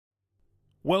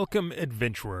Welcome,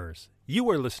 adventurers. You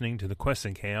are listening to the Quests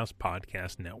and Chaos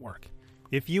Podcast Network.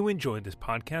 If you enjoyed this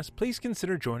podcast, please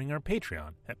consider joining our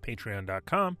Patreon at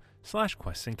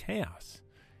patreon.com/questsandchaos.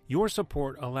 Your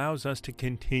support allows us to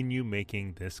continue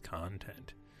making this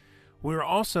content. We're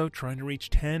also trying to reach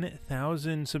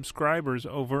 10,000 subscribers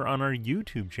over on our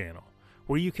YouTube channel,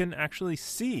 where you can actually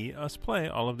see us play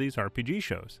all of these RPG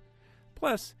shows.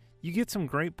 Plus, you get some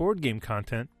great board game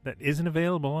content that isn't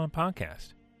available on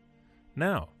podcast.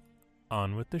 Now,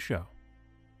 on with the show.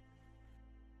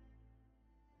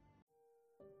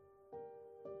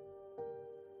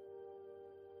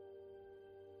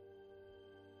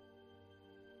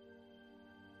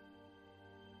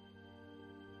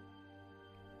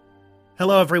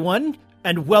 Hello, everyone,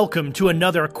 and welcome to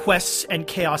another Quests and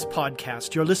Chaos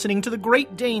podcast. You're listening to the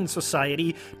Great Dane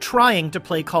Society trying to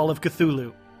play Call of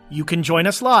Cthulhu. You can join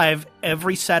us live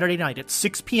every Saturday night at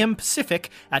 6 p.m. Pacific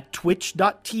at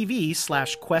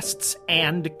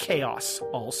twitch.tv/questsandchaos,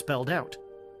 all spelled out.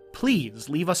 Please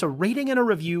leave us a rating and a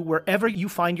review wherever you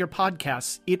find your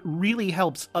podcasts. It really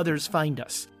helps others find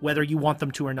us, whether you want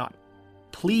them to or not.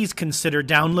 Please consider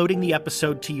downloading the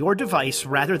episode to your device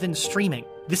rather than streaming.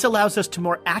 This allows us to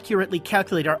more accurately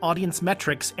calculate our audience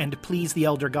metrics and please the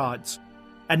Elder Gods.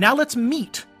 And now let's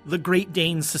meet the Great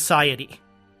Dane Society.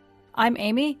 I'm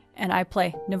Amy, and I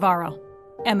play Navarro.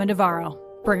 Emma Navarro,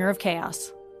 bringer of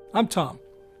chaos. I'm Tom.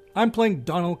 I'm playing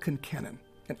Donald Concannon,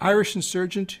 an Irish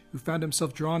insurgent who found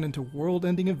himself drawn into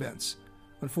world-ending events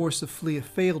when forced to flee a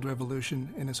failed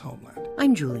revolution in his homeland.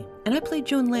 I'm Julie, and I play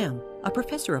Joan Lamb, a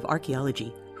professor of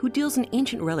archaeology who deals in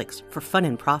ancient relics for fun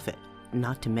and profit,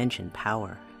 not to mention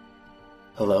power.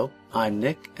 Hello, I'm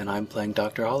Nick, and I'm playing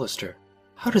Dr. Hollister.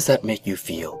 How does that make you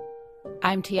feel?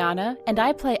 I'm Tiana, and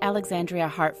I play Alexandria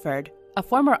Hartford, a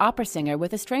former opera singer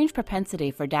with a strange propensity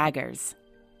for daggers.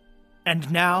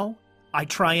 And now, I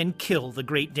try and kill the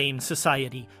Great Dane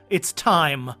Society. It's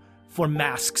time for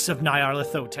Masks of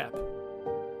Nyarlathotep.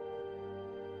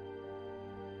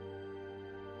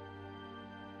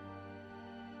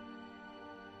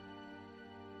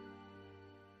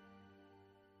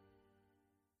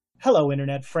 Hello,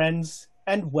 Internet friends,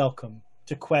 and welcome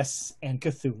to Quests and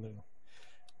Cthulhu.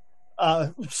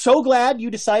 So glad you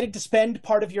decided to spend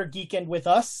part of your geekend with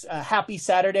us. Happy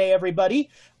Saturday, everybody.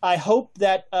 I hope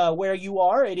that where you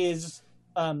are, it is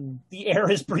the air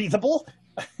is breathable.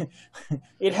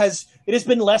 It has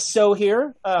been less so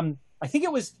here. I think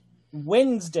it was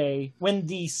Wednesday when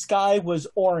the sky was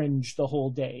orange the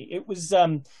whole day. It was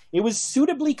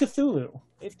suitably Cthulhu.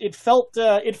 It felt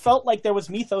like there was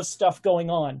mythos stuff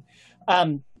going on.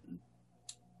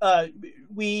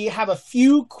 We have a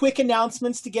few quick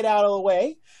announcements to get out of the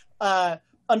way.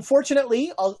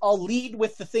 Unfortunately, I'll lead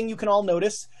with the thing you can all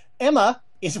notice. Emma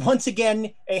is once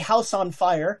again a house on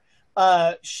fire.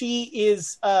 Amy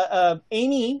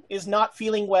is not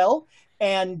feeling well,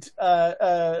 and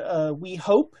we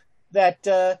hope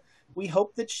that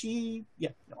she's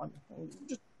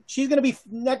going to be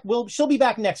she'll be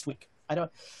back next week.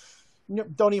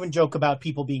 Don't even joke about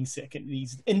people being sick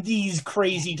in these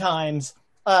crazy times.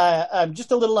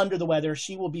 Just a little under the weather.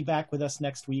 She will be back with us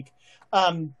next week.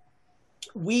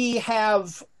 We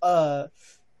have a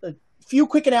few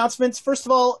quick announcements. First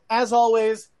of all, as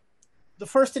always, the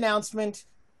first announcement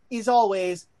is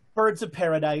always Birds of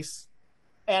Paradise.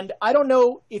 And I don't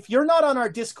know, if you're not on our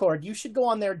Discord, you should go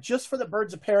on there just for the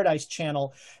Birds of Paradise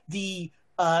channel. The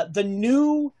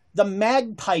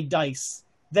magpie dice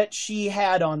that she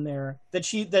had on there,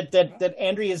 that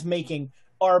Andrea is making,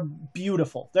 are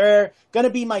beautiful. They're going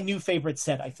to be my new favorite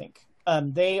set, I think.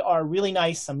 They are really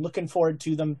nice. I'm looking forward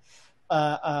to them.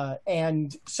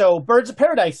 And so Birds of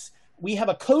Paradise, we have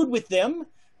a code with them.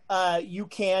 You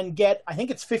can get, I think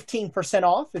it's 15%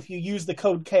 off if you use the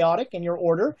code Chaotic in your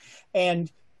order.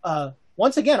 And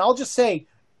once again, I'll just say,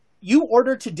 you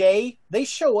order today, they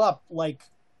show up like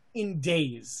in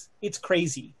days. It's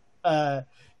crazy. Andrea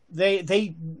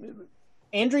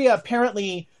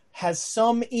apparently has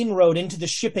some inroad into the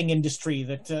shipping industry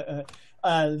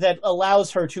that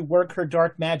allows her to work her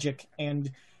dark magic and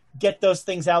get those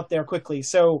things out there quickly.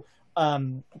 So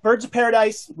Birds of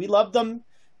Paradise, we love them.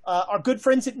 Our good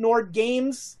friends at Nord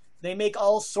Games, they make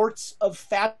all sorts of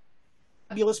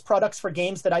fabulous products for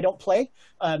games that I don't play.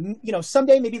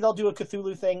 Someday maybe they'll do a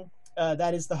Cthulhu thing.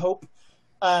 That is the hope.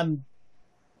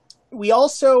 We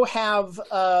also have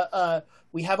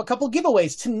we have a couple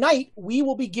giveaways. Tonight, we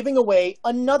will be giving away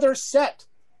another set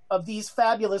of these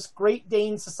fabulous Great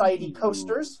Dane Society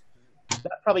coasters.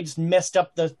 That probably just messed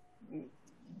up the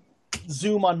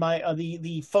zoom on my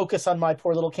the focus on my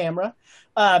poor little camera.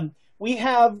 we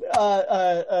have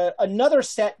another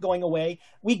set going away.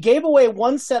 We gave away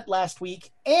one set last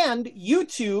week, and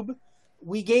YouTube,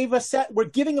 we gave a set. We're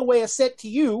giving away a set to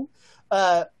you.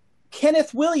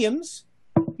 Kenneth Williams,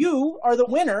 you are the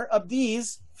winner of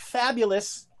these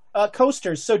fabulous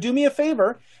coasters. So do me a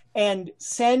favor and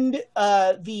send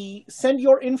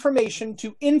your information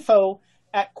to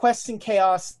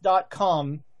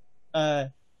info@questsandchaos.com,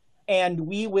 and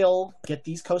we will get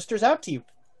these coasters out to you.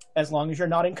 As long as you're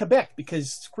not in Quebec,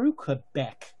 because screw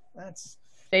Quebec.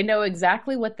 They know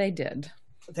exactly what they did.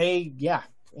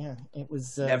 It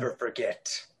was never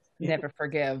forget. Never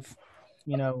forgive.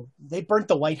 They burnt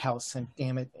the White House, and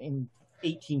damn it, in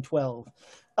 1812.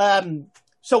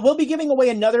 So we'll be giving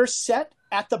away another set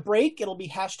at the break. It'll be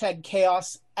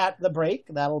 #chaos at the break.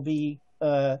 That'll be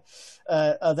there.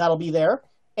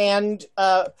 And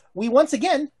we once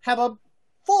again have a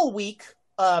full week,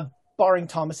 barring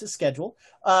Thomas's schedule,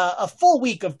 a full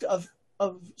week of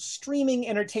streaming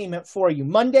entertainment for you.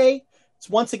 Monday, it's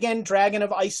once again Dragon of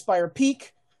Icespire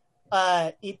Peak.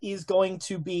 It is going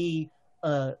to be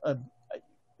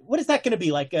what is that going to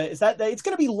be like? It's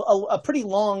going to be a pretty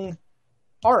long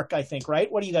arc, I think,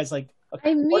 right? What do you guys like?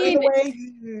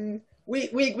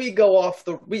 We go off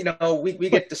the, we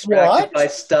get distracted by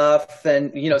stuff,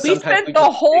 and we spent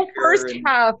the whole first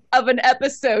half of an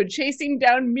episode chasing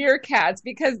down meerkats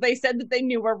because they said that they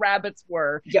knew where rabbits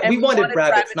were. Yeah, we wanted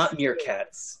rabbits, not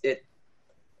meerkats. It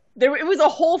was a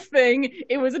whole thing.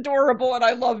 It was adorable, and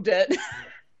I loved it.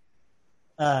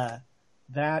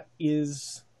 That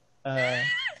is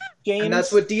James. And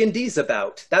that's what D&D's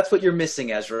about. That's what you're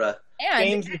missing, Ezra.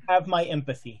 James, you have my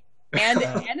empathy. And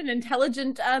an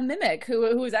intelligent mimic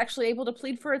who was actually able to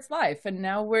plead for its life, and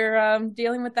now we're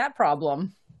dealing with that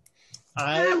problem.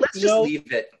 Let's just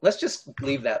leave it. Let's just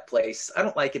leave that place. I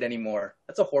don't like it anymore.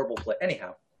 That's a horrible place.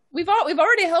 Anyhow, we've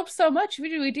already helped so much.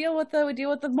 We deal with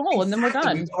the mole, and then we're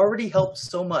done. We've already helped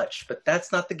so much, but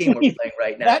that's not the game we're playing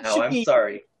right now. I'm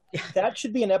sorry. That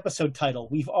should be an episode title.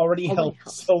 We've already helped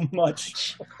so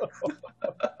much.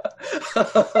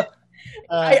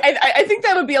 I think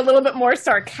that would be a little bit more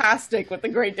sarcastic with the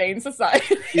Great Dane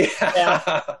Society.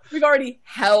 Yeah. We've already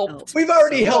helped. We've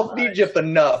already helped Egypt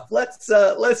enough. Let's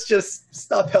just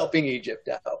stop helping Egypt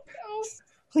out.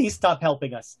 Please stop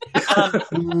helping us.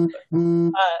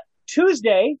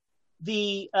 Tuesday,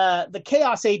 the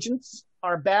Chaos Agents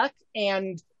are back,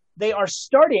 and they are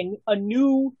starting a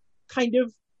new kind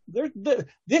of.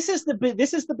 This is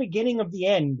the beginning of the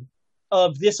end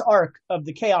of this arc of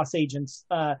the Chaos Agents.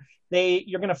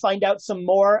 You're going to find out some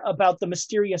more about the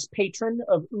mysterious patron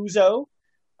of Uzo,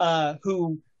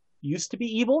 who used to be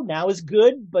evil, now is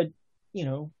good. But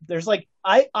there's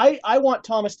I want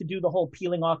Thomas to do the whole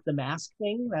peeling off the mask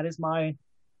thing.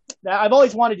 I've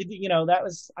always wanted to do.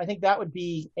 I think that would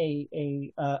be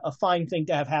a fine thing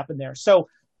to have happen there. So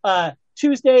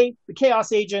Tuesday, the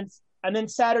Chaos Agents, and then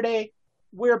Saturday,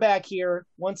 we're back here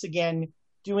once again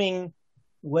doing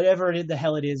whatever the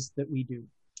hell it is that we do.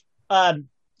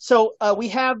 So we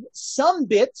have some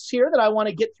bits here that I want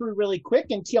to get through really quick.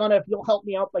 And Tiana, if you'll help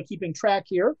me out by keeping track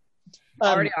here.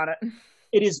 Already on it.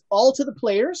 It is all to the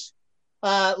players.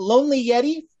 Lonely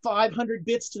Yeti, 500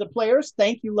 bits to the players.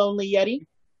 Thank you, Lonely Yeti.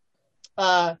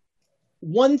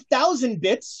 1,000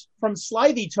 bits from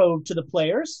Slithy Toad to the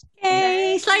players.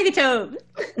 Yay, Slithy Toad!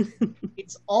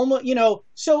 It's almost,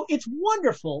 so it's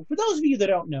wonderful. For those of you that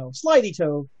don't know, Slithy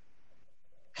Toad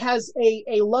has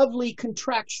a lovely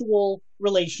contractual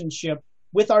relationship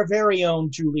with our very own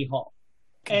Julie Hall.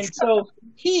 And so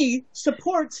he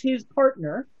supports his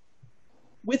partner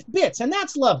with bits, and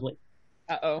that's lovely.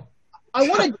 Uh-oh. I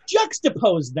want to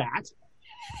juxtapose that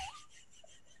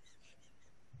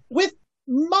with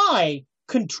my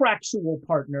contractual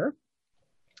partner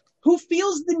who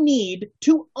feels the need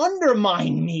to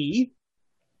undermine me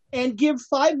and give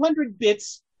 500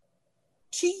 bits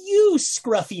to you,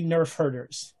 scruffy nerf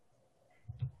herders.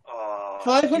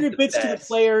 500 bits to the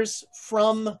players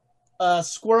from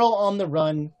Squirrel on the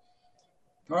Run.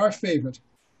 Our favorite.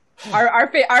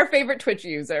 Our favorite Twitch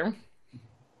user.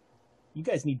 You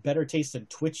guys need better taste than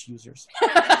Twitch users.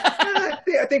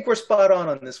 I think we're spot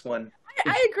on this one.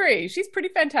 I agree. She's pretty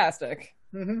fantastic.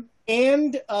 Mm-hmm.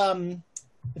 And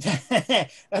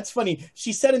that's funny.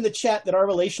 She said in the chat that our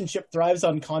relationship thrives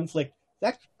on conflict.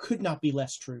 That could not be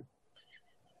less true.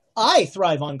 I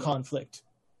thrive on conflict.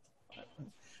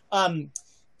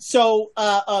 So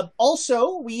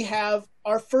also we have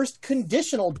our first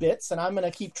conditional bits, and I'm going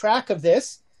to keep track of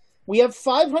this. We have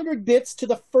 500 bits to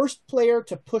the first player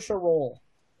to push a roll.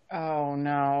 Oh,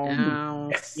 no.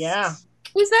 Yes. Yeah.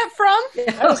 Who's that from?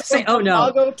 That was from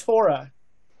Chicago Tora.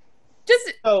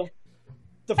 Just so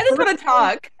I just want to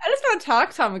talk. I just want to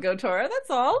talk, Tamagotora. That's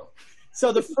all.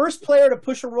 So the first player to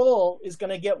push a roll is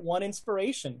going to get 1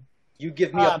 inspiration. You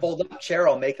give me a fold-up chair,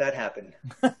 I'll make that happen.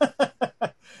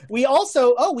 We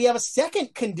have a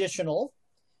second conditional,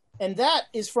 and that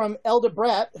is from Elder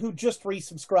Brat, who just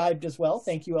resubscribed as well.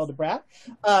 Thank you, Elder Brat.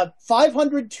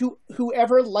 500 to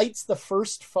whoever lights the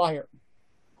first fire.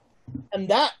 And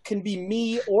that can be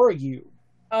me or you.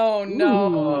 Oh,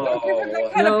 no.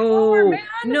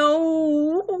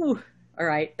 No. All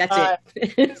right, that's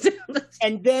it.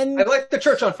 And then I light the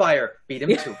church on fire. Beat him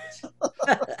to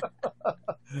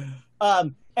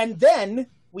it. And then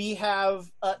we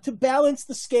have, to balance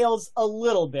the scales a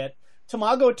little bit,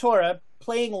 Tamagotora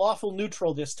playing lawful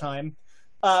neutral this time.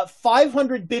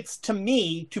 500 bits to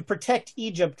me to protect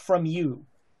Egypt from you.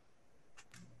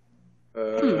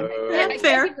 Fair.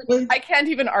 I can't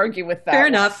even argue with that. Fair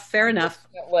enough.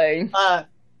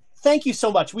 Thank you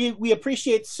so much. We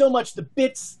appreciate so much the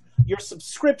bits, your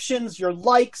subscriptions, your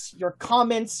likes, your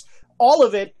comments. All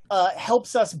of it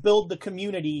helps us build the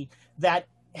community that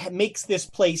makes this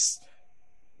place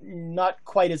not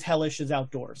quite as hellish as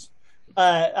Outdoors.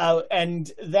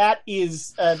 And that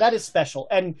is special.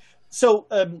 And so,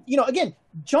 again,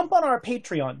 jump on our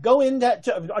Patreon. Go in that,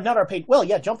 jump on our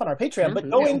Patreon, but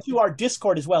go into our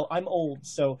Discord as well. I'm old,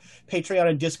 so Patreon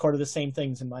and Discord are the same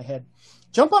things in my head.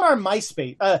 Jump on our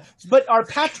MySpace, but our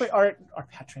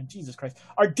Patreon, Jesus Christ,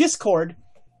 our Discord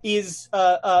is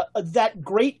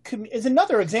is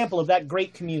another example of that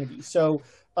great community. So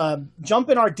jump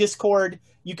in our Discord.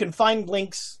 You can find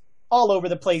links all over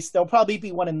the place. There'll probably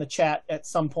be one in the chat at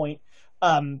some point.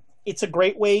 It's a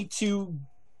great way to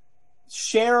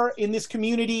share in this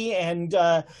community and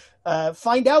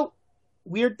find out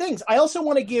weird things. I also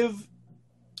want to give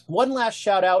one last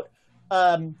shout out.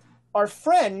 Our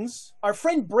friend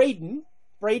Braden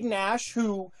Ash,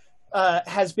 who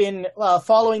has been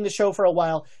following the show for a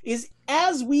while, is,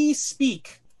 as we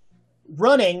speak,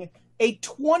 running a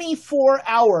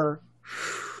 24-hour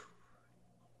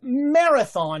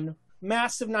marathon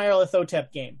Massive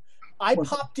Nyarlathotep game. I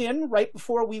popped in right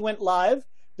before we went live.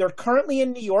 They're currently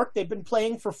in New York. They've been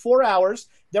playing for 4 hours.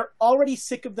 They're already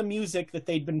sick of the music that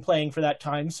they'd been playing for that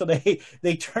time, so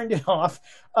they turned it off.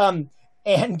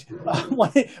 And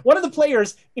one of the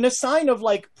players, in a sign of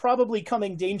probably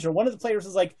coming danger, one of the players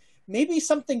was like, maybe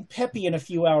something peppy in a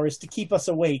few hours to keep us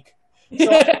awake.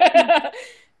 So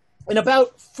in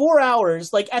about 4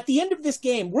 hours, at the end of this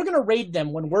game, we're going to raid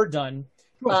them when we're done.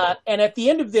 And at the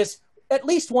end of this, at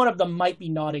least one of them might be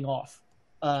nodding off.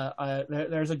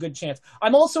 There's a good chance.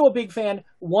 I'm also a big fan.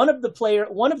 One of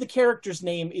the characters'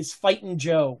 name is Fightin'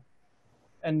 Joe.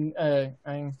 And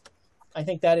I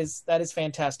think that is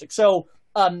fantastic. So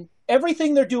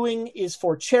everything they're doing is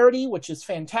for charity, which is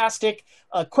fantastic.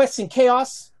 Quests and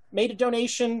Chaos made a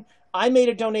donation. I made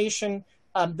a donation.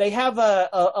 They have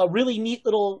a really neat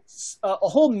little a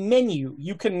whole menu.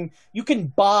 You can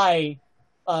buy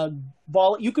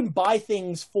you can buy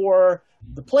things for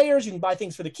the players. You can buy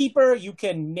things for the keeper. You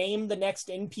can name the next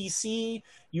NPC.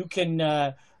 You can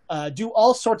do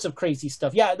all sorts of crazy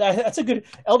stuff. Yeah, that's a good.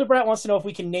 Elder Brat wants to know if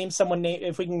we can name someone.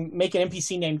 If we can make an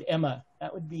NPC named Emma,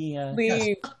 that would be.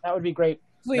 That would be great.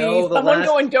 Please, someone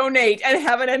go and donate and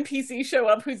have an NPC show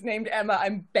up who's named Emma.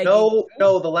 I'm begging.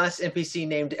 No, the last NPC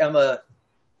named Emma.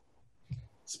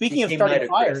 Speaking of starting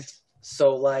fires.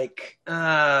 So,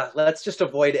 let's just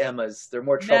avoid Emmas. They're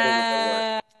more trouble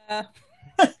than they're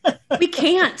worth. We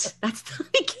can't.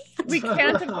 We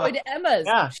can't avoid Emmas.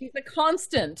 Yeah. She's a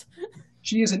constant.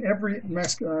 She is in every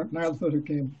Nyarlathotep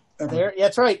game ever.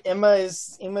 That's right.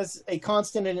 Emma's a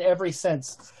constant in every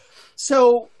sense.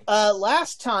 So,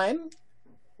 last time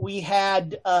we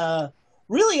had,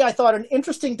 really, I thought, an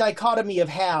interesting dichotomy of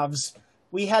halves.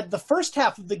 We had the first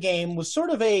half of the game was sort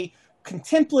of a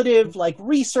contemplative,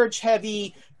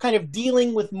 research-heavy, kind of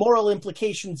dealing with moral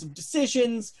implications of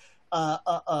decisions,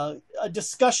 a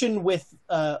discussion with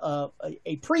a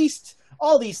priest,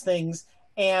 all these things.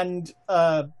 And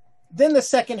then the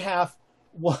second half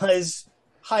was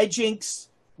hijinks,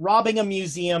 robbing a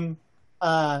museum,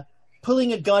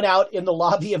 pulling a gun out in the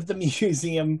lobby of the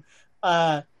museum.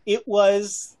 It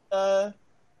was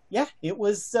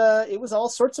all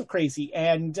sorts of crazy.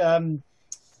 And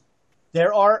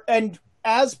and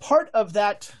as part of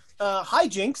that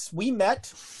hijinks, we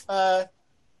met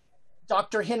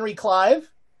Dr. Henry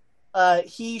Clive.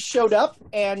 He showed up,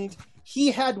 and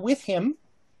he had with him,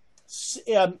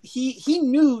 he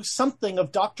knew something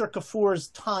of Dr. Kafur's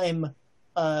time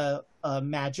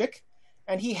magic,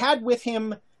 and he had with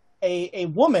him a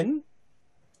woman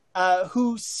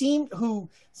who seemed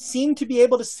to be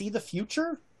able to see the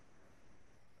future.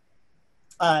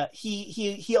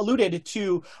 he alluded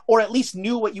to, or at least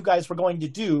knew what you guys were going to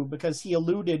do, because he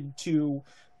alluded to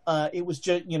it was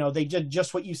just, they did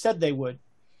just what you said they would.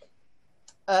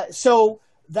 So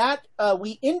that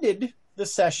we ended the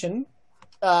session.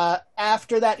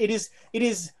 After that, it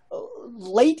is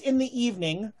late in the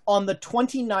evening on the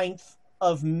 29th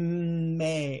of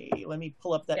May. Let me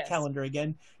pull up that calendar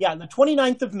again. Yeah, the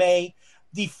 29th of May.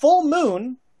 The full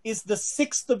moon is the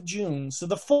 6th of June. So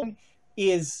the full moon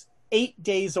is 8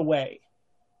 days away.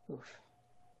 Oof.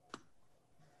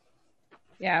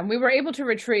 Yeah, and we were able to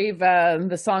retrieve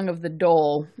the Song of the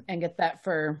Dole and get that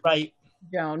for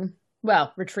Joan.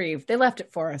 Well, retrieve. They left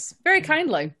it for us very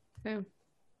kindly.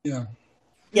 Yeah.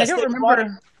 Yes, I don't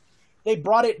remember. They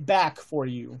brought it back for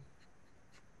you.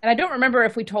 And I don't remember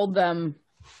if we told them.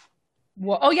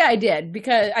 Well, oh yeah, I did,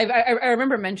 because I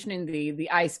remember mentioning the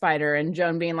eye spider and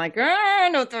Joan being like,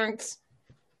 no thanks.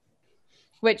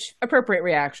 Which, appropriate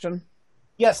reaction.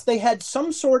 Yes, they had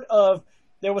some sort of.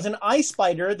 There was an eye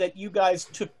spider that you guys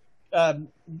took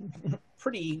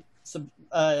pretty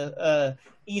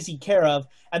easy care of,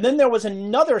 and then there was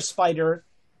another spider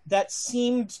that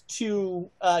seemed to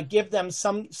give them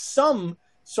some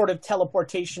sort of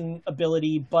teleportation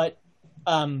ability, but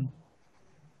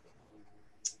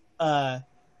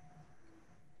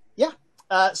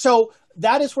so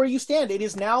that is where you stand. It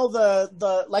is now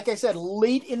the like I said,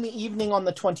 late in the evening on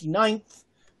the 29th,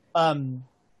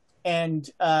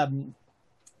 and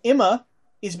Emma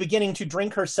is beginning to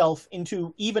drink herself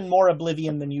into even more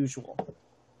oblivion than usual.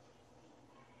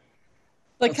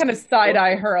 Like, kind of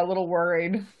side-eye her, a little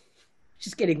worried.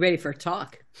 She's getting ready for a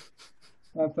talk.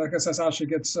 I guess that's how she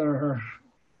gets her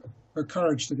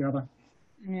courage together.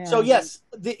 Yeah. So yes,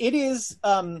 it is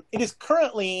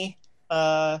currently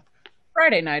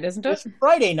Friday night, isn't it?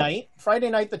 Friday night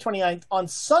the 29th. On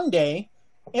Sunday,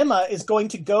 Emma is going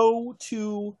to go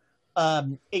to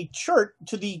a church,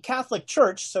 to the Catholic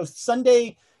Church. So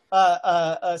Sunday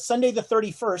the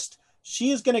 31st,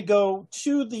 she is going to go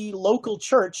to the local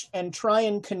church and try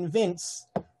and convince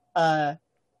the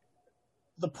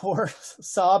poor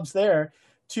sobs there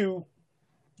to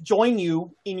join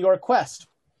you in your quest.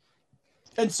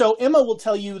 And so Emma will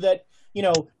tell you that,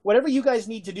 whatever you guys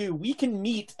need to do, we can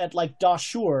meet at like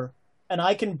Dashur, and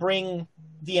I can bring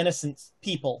the innocent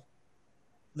people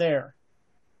there.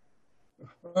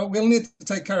 Well, we'll need to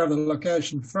take care of the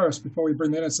location first before we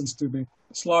bring the innocents to be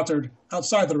slaughtered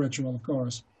outside the ritual, of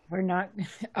course. We're not...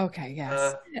 Okay,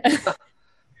 yes. I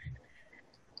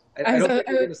don't think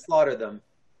we're going to slaughter them.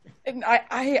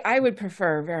 I would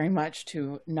prefer very much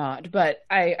to not, but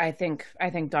I think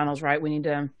Donald's right. We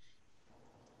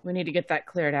need to get that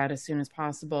cleared out as soon as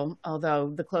possible. Although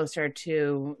the closer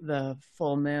to the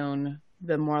full moon,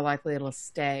 the more likely it'll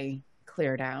stay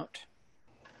cleared out.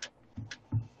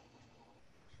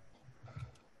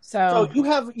 So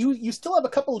you still have a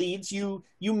couple leads. You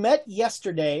met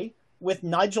yesterday with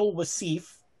Nigel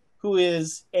Wasif, who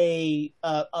is an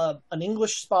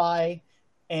English spy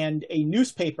and a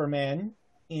newspaper man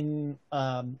in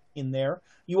there.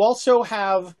 You also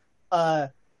have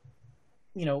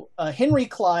Henry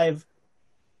Clive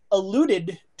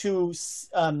alluded to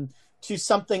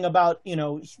something about,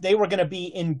 they were going to be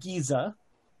in Giza.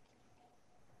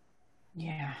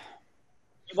 Yeah.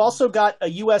 You've also got a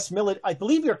U.S. military. I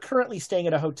believe you're currently staying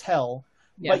at a hotel,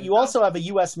 but you also have a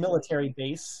U.S. military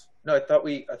base. No, I thought.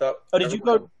 Oh, did you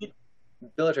go?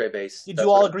 Military base. Did you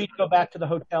all agree to go back to the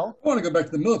hotel? I want to go back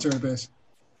to the military base.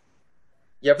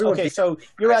 Yeah. Okay, so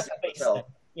you're at the base then.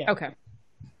 Yeah. Okay.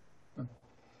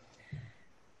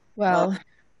 Well,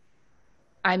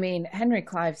 I mean, Henry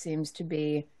Clive seems to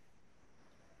be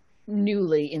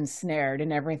newly ensnared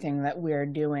in everything that we're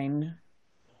doing.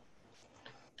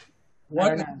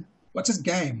 What's his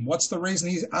game? What's the reason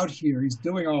he's out here? He's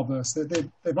doing all this.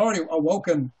 They've already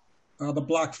awoken the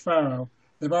Black Pharaoh.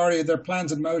 Their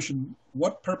plans in motion.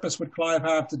 What purpose would Clive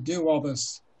have to do all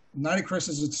this? Nitocris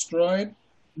is destroyed?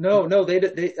 No,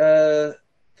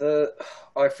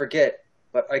 I forget,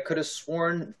 but I could have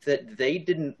sworn that they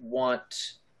didn't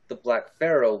want the Black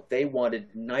Pharaoh. They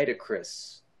wanted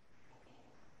Nitocris.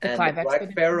 And the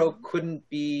Black Pharaoh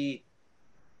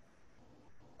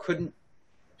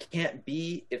can't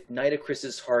be if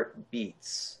Nitocris's heart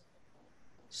beats.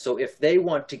 So if they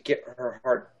want to get her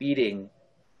heart beating,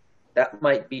 that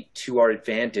might be to our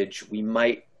advantage. We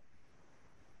might...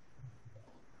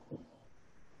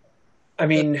 I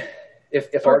mean,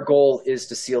 if our goal is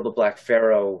to seal the Black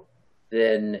Pharaoh,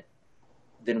 then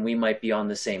we might be on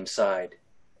the same side.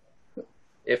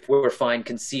 If we're fine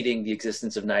conceding the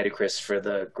existence of Nitocris for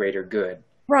the greater good.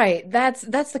 Right. That's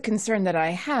the concern that I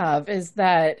have, is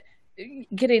that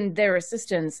getting their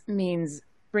assistance means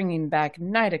bringing back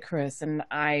Nitocris, and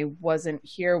I wasn't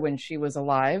here when she was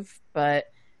alive, but...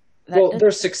 Well,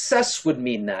 their success would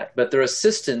mean that, but their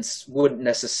assistance wouldn't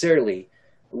necessarily.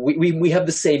 We have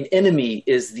the same enemy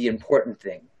is the important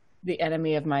thing. The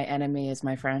enemy of my enemy is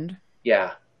my friend?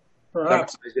 Yeah.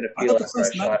 Perhaps. I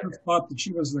thought thought that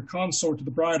she was the consort to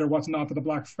the bride or whatnot to the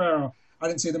Black Pharaoh. I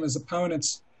didn't see them as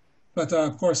opponents. But,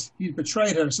 of course, he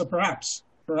betrayed her, so perhaps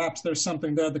there's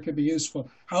something there that could be useful.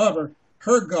 However,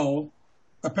 her goal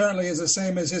apparently is the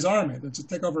same as his army, that's to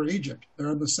take over Egypt.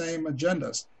 They're the same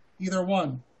agendas. Either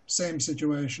one, same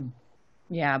situation.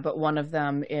 Yeah, but one of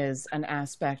them is an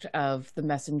aspect of the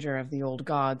messenger of the old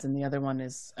gods, and the other one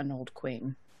is an old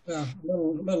queen. Yeah, a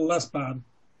little less bad.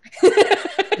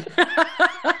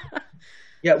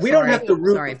 Yeah, we don't have to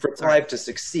root for Clive to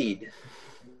succeed.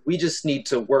 We just need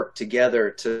to work together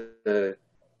to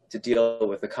deal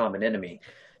with a common enemy.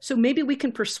 So maybe we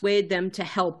can persuade them to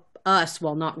help us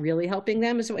while not really helping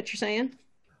them, is what you're saying?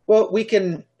 Well, we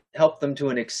can help them to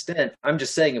an extent. I'm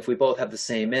just saying if we both have the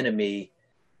same enemy,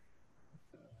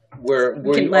 we are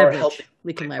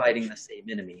helping fighting the same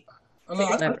enemy.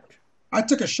 I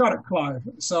took a shot at Clive,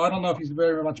 so I don't know if he's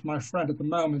very much my friend at the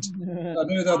moment. I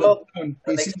knew that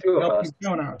he seemed to help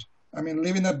Joan out. I mean,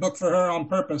 leaving that book for her on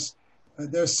purpose,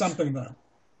 there's something there.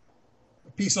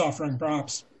 A peace offering,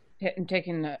 perhaps.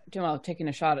 Taking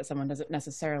a shot at someone doesn't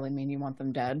necessarily mean you want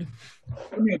them dead.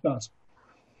 For me, it does.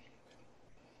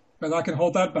 But I can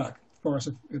hold that back, of course.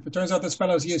 If it turns out this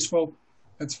fellow's useful,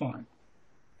 it's fine.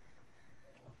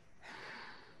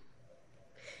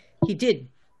 He did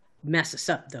mess us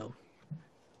up, though.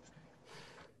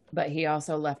 But he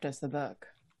also left us the book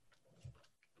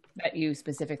that you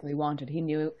specifically wanted. He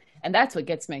knew, and that's what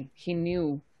gets me. He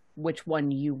knew which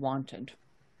one you wanted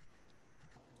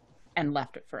and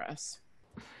left it for us.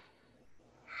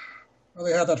 Well,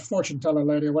 they had that fortune teller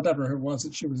lady or whatever it was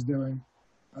that she was doing.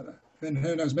 And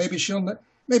who knows, maybe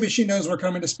she knows we're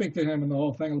coming to speak to him and the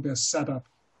whole thing will be a setup.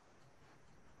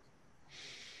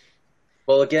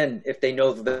 Well, again, if they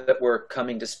know that we're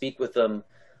coming to speak with them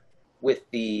with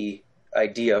the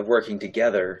idea of working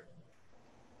together,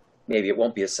 maybe it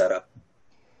won't be a setup.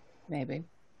 Maybe.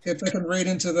 If they can read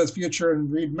into the future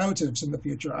and read motives in the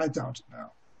future, I don't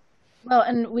know. Well,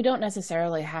 and we don't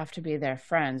necessarily have to be their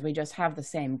friends. We just have the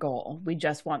same goal. We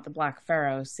just want the Black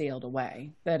Pharaoh sealed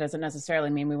away. That doesn't necessarily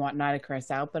mean we want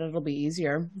Nitocris out, but it'll be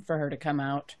easier for her to come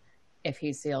out if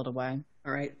he's sealed away.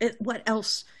 All right. What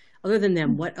else, other than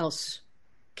them, what else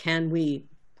can we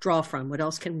draw from? What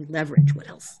else can we leverage? What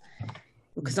else?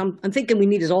 Because I'm thinking we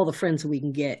need all the friends that we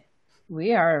can get.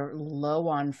 We are low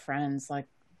on friends.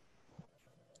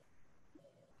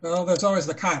 Well, there's always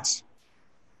the cats.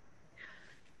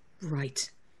 Right.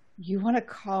 You want to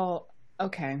call...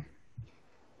 Okay.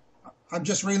 I'm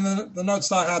just reading the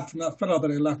notes I had from that fellow that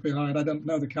he left behind. I don't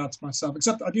know the cats myself,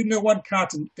 except I do know one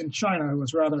cat in China who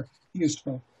was rather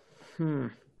useful.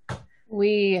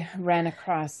 We ran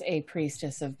across a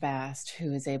priestess of Bast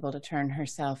who is able to turn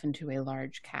herself into a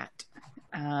large cat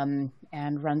and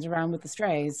runs around with the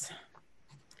strays.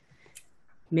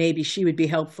 Maybe she would be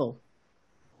helpful.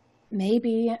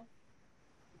 Maybe.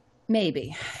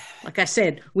 Like I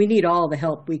said, we need all the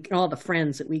help, all the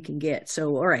friends that we can get.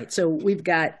 So, all right. So we've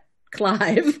got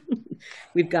Clive.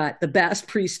 We've got the Bast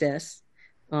priestess.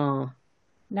 Nigel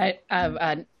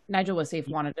Wasif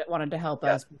wanted to help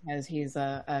us because he's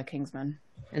a Kingsman.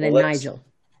 And then Nigel.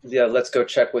 Yeah, let's go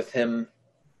check with him.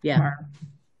 Yeah.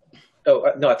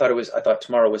 Oh, no, I thought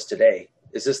tomorrow was today.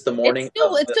 Is this the morning?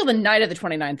 It's still the night of the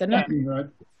 29th, isn't it? Right.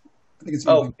 I think it's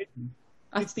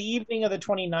It's the evening of the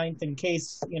 29th in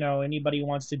case, anybody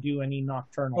wants to do any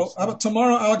nocturnal stuff.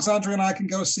 Tomorrow, Alexandria and I can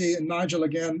go see Nigel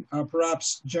again.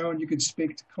 Perhaps, Joan, you could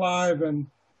speak to Clive, and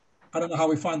I don't know how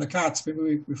we find the cats.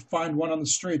 Maybe we find one on the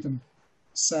street and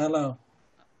say hello.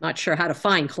 Not sure how to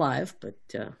find Clive, but...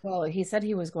 Well, he said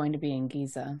he was going to be in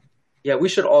Giza. Yeah, we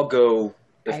should all go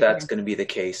if that's going to be the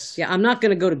case. Yeah, I'm not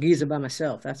going to go to Giza by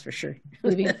myself, that's for sure.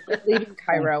 Leaving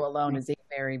Cairo alone is a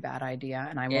very bad idea,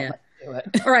 and I won't let you do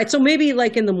it. All right, so maybe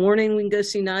in the morning we can go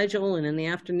see Nigel, and in the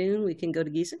afternoon we can go to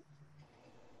Giza?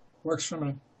 Works for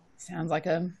me. Sounds like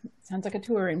a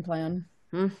touring plan.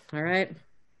 All right.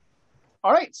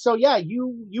 All right, so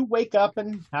you wake up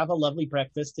and have a lovely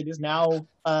breakfast. It is now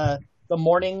the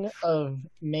morning of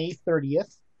May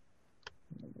 30th.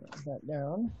 Write that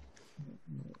down.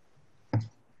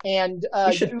 And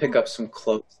we should pick up some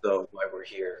clothes though while we're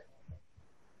here.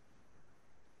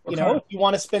 If you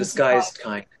want to spend disguised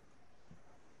kind.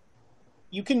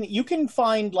 You can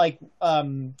find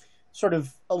sort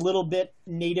of a little bit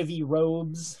native-y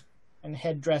robes and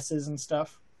headdresses and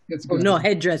stuff. No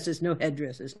headdresses.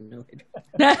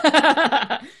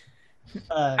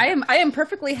 I am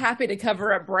perfectly happy to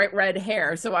cover up bright red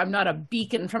hair, so I'm not a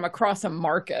beacon from across a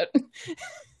market.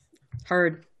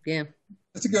 Heard, yeah.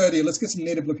 That's a good idea. Let's get some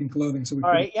native-looking clothing. So we.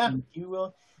 All right, yeah, you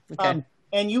will. Okay.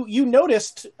 And you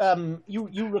noticed,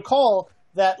 you recall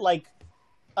that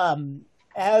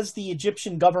as the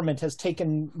Egyptian government has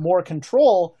taken more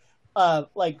control,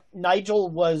 Nigel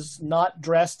was not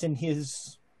dressed in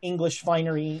his English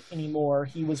finery anymore.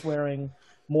 He was wearing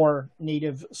more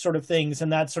native sort of things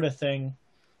and that sort of thing.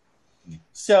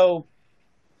 So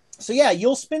yeah,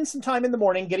 you'll spend some time in the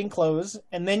morning getting clothes,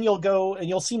 and then you'll go and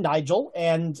you'll see Nigel,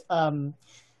 and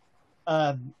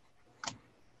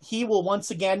he will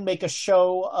once again make a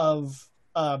show of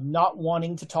not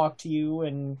wanting to talk to you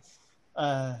and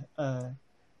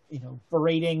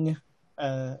berating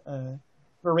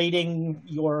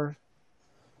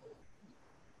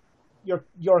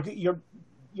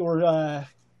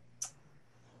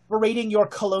berating your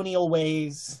colonial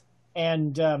ways,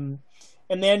 and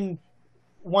then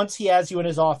once he has you in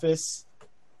his office,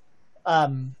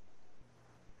 I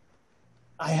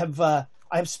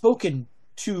have spoken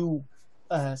to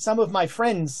some of my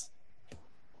friends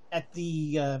at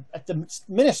the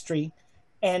ministry,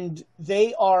 and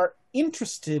they are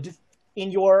interested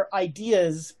in your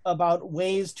ideas about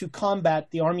ways to combat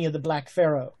the army of the Black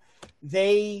Pharaoh.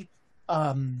 They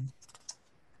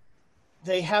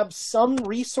have some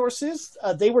resources.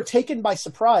 They were taken by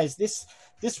surprise. This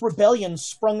rebellion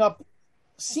sprung up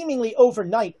seemingly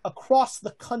overnight across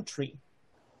the country,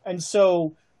 and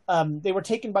so they were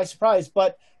taken by surprise.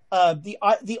 But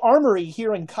the armory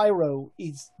here in Cairo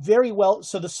is very well.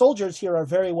 So the soldiers here are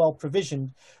very well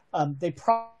provisioned. They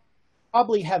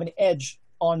probably have an edge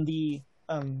on the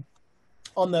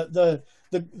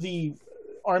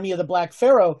army of the Black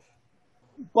Pharaoh,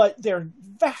 but they're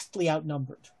vastly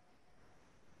outnumbered.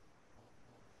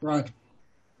 Right.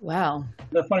 Wow.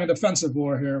 They're fighting a defensive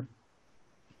war here.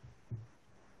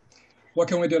 What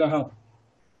can we do to help?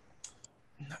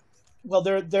 Well,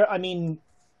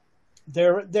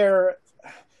 their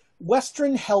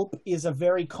Western help is a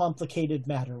very complicated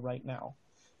matter right now,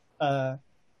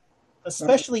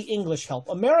 especially English help.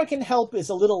 American help is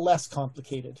a little less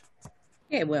complicated.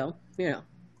 Yeah, well, We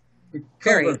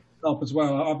cover help as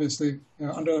well, obviously,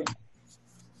 under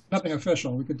nothing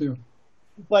official we could do.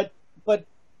 But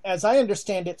as I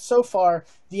understand it, so far,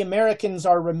 the Americans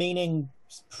are remaining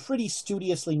pretty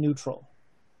studiously neutral.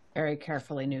 Very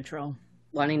carefully neutral.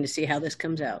 Wanting to see how this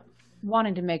comes out.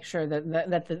 Wanting to make sure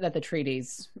that the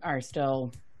treaties are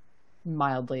still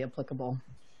mildly applicable.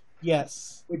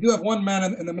 Yes. We do have one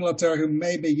man in the military who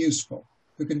may be useful,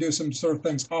 who can do some sort of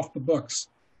things off the books,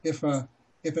 if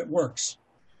it works.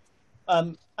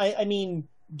 Do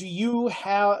you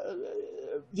have...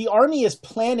 the army is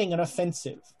planning an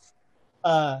offensive.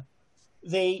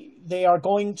 They are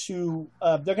going to...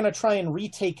 they're going to try and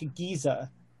retake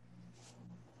Giza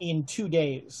in 2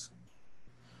 days.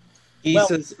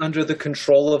 Giza's under the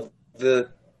control of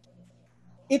the...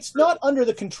 It's not under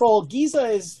the control.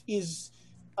 Giza is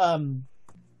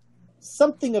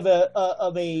something of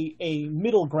a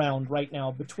middle ground right now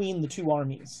between the two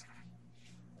armies.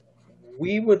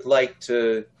 We were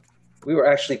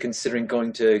actually considering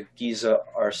going to Giza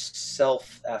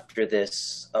ourselves after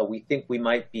this. We think we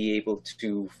might be able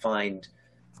to find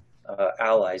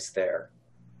allies there.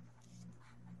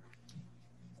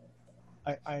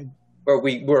 Or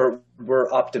we're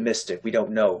optimistic. We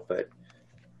don't know, but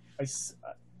I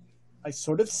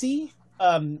sort of see.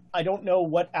 I don't know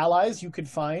what allies you could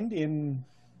find in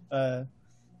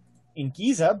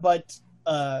Giza, but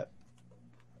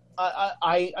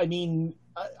I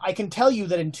can tell you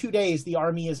that in 2 days the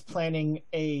army is planning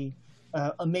a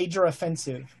major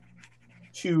offensive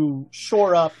to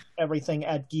shore up everything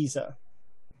at Giza.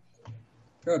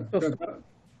 Good.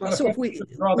 So if we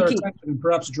draw their attention and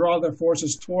perhaps draw their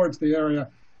forces towards the area,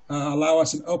 allow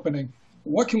us an opening.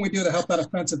 What can we do to help that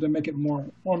offensive to make it more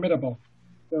formidable,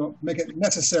 to make it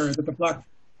necessary that the Black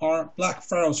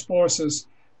Pharaoh's forces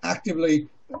actively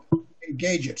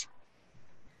engage it?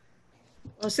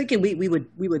 I was thinking we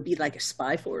would be like a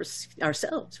spy force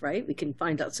ourselves, right? We can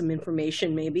find out some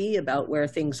information maybe about where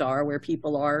things are, where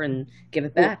people are, and give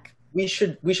it back. We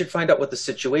should find out what the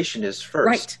situation is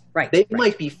first. Right. They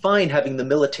might be fine having the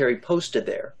military posted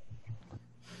there,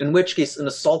 in which case an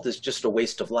assault is just a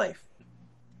waste of life.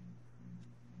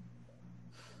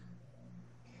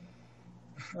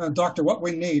 Doctor, what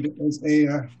we need is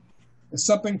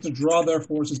something to draw their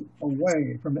forces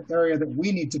away from the area that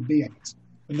we need to be at.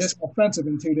 And this offensive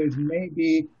in 2 days may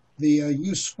be the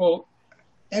useful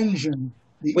engine.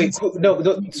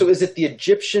 So is it the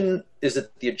Egyptian is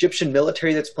it the Egyptian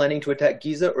military that's planning to attack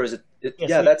Giza, or is it?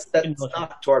 Yes, That's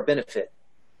not to our benefit.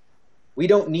 We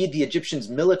don't need the Egyptians'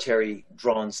 military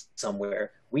drawn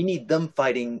somewhere. We need them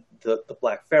fighting the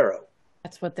Black Pharaoh.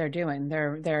 That's what they're doing.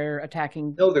 They're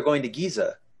attacking. No, they're going to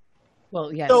Giza.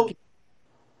 Well, yes. So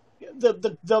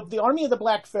the army of the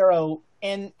Black Pharaoh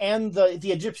and the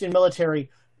Egyptian military,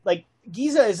 like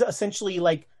Giza is essentially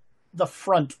like the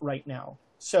front right now.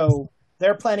 So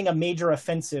they're planning a major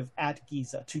offensive at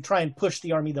Giza to try and push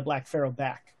the army of the Black Pharaoh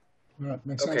back. Right,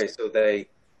 makes Okay, sense. so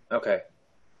okay.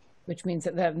 Which means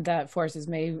that forces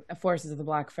of the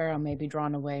Black Pharaoh may be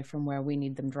drawn away from where we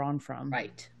need them drawn from.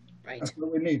 Right. That's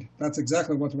what we need. That's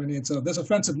exactly what we need. So this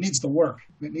offensive needs to work.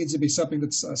 It needs to be something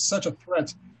that's such a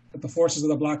threat that the forces of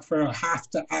the Black Pharaoh have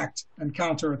to act and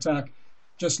counterattack,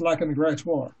 just like in the Great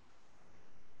War.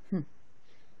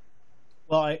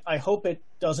 Well, I hope it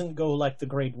doesn't go like the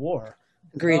Great War.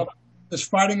 Agreed. Well, just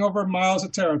fighting over miles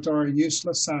of territory,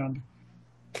 useless sand.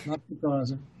 Not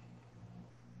surprising.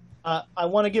 I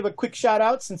want to give a quick shout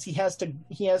out since he has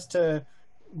to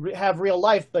have real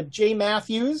life. But Jay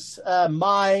Matthews,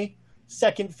 my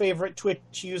second favorite Twitch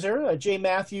user, Jay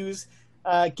Matthews,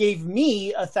 gave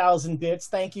me 1,000 bits.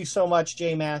 Thank you so much,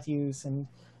 Jay Matthews. And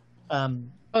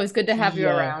it's good to have you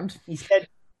around. He said,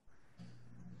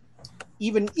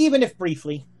 even if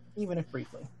briefly.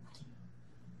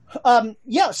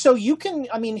 So you can.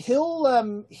 I mean,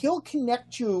 he'll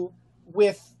connect you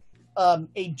with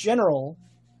a general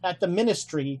at the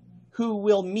ministry who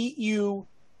will meet you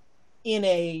in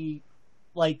a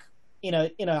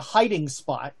hiding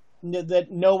spot that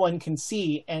no one can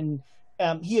see, and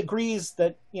he agrees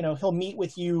that he'll meet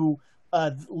with you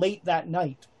late that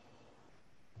night.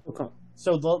 Okay.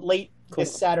 So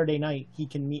this Saturday night he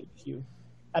can meet with you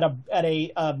at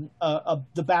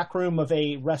the back room of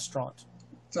a restaurant.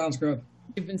 Sounds good.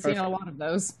 You've been seeing a lot of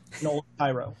those. In Old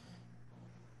Cairo.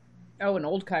 Oh, in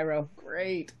Old Cairo.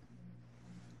 Great.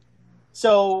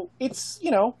 So it's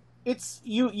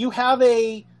you have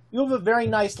a very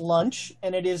nice lunch,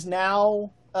 and it is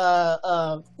now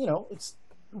it's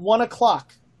 1:00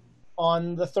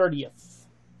 on the 30th.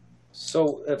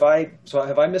 So have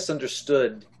I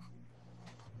misunderstood?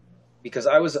 Because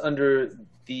I was under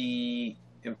the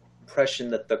impression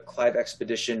that the Clive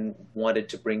expedition wanted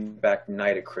to bring back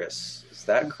Nitocris. Is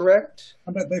that correct?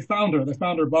 They found her. They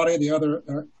found her body, the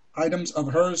other items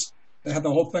of hers. They had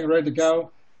the whole thing ready to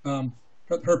go.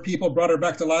 Her people brought her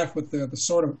back to life with the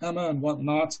sword of Emma and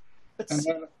whatnot. And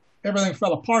then everything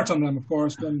fell apart on them, of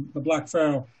course, when the Black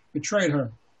Pharaoh betrayed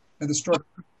her and destroyed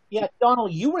her. Yeah,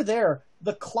 Donald, you were there.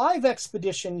 The Clive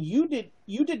expedition, you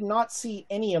did not see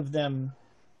any of them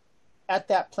at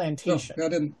that plantation. No, I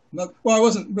didn't. I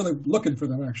wasn't really looking for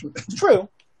them, actually. It's true.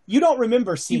 You don't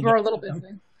remember seeing You were a little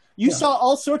busy. You saw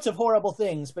all sorts of horrible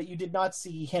things, but you did not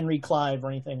see Henry Clive or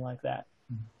anything like that.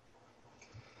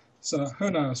 So who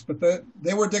knows? But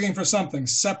they were digging for something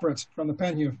separate from the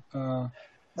Penhew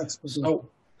expedition.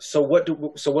 So what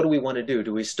do we want to do?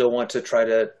 Do we still want to try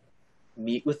to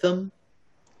meet with them,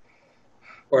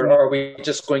 or are we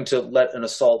just going to let an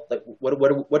assault? Like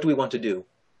what do we want to do?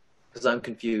 Because I'm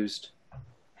confused.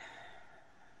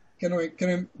 Can we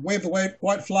wave the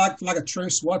white flag a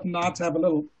truce, whatnot, have a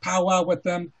little powwow with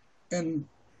them, and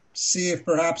see if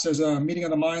perhaps there's a meeting of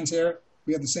the minds here?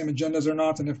 We have the same agendas or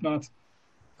not, and if not,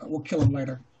 we'll kill them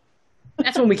later.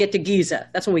 That's when we get to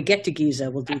Giza.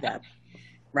 We'll do that.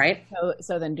 Right?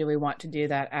 So then do we want to do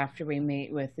that after we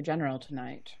meet with the general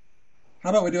tonight? How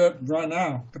about we do it right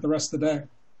now, for the rest of the day?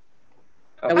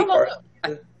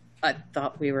 I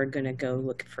thought we were going to go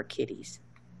look for kitties.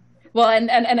 Well,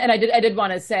 and I did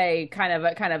want to say, kind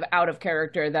of out of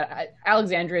character, that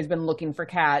Alexandria has been looking for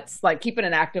cats, like keeping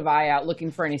an active eye out,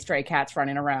 looking for any stray cats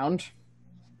running around.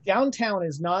 Downtown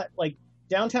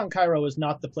Cairo is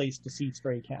not the place to see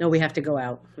stray cats. No, we have to go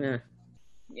out.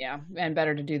 Yeah, and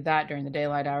better to do that during the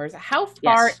daylight hours. How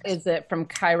far is it from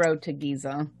Cairo to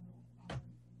Giza?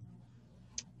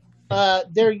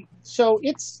 So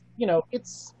it's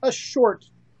a short.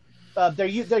 There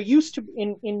used to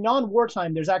in non-war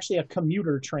time. There's actually a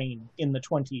commuter train in the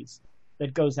 1920s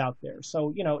that goes out there.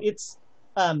 So it's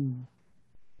an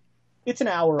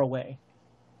hour away.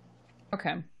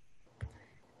 Okay.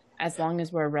 As long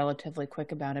as we're relatively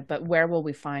quick about it. But where will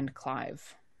we find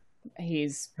Clive?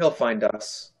 He'll find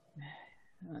us.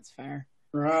 That's fair.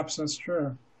 Perhaps that's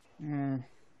true. I'm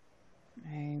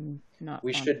not.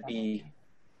 We should be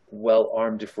well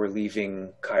armed if we're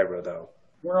leaving Cairo, though.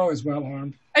 We're always well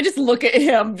armed. I just look at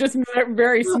him, just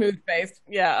very smooth faced.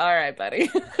 Yeah, all right, buddy.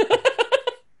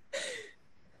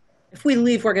 If we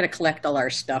leave, we're going to collect all our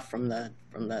stuff from the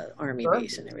army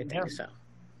base and everything. Yeah. So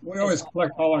We always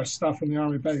collect all our stuff from the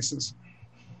army bases.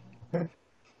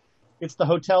 It's the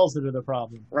hotels that are the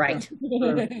problem. Right.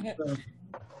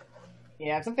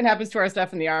 Yeah, if something happens to our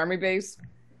stuff in the army base.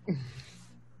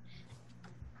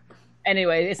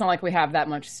 Anyway, it's not like we have that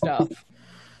much stuff.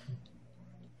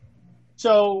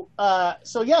 So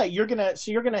yeah, you're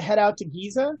gonna head out to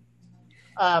Giza.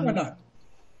 Why not?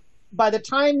 By the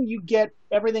time you get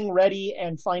everything ready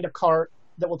and find a cart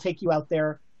that will take you out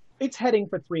there, it's heading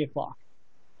for 3:00.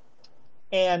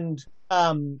 And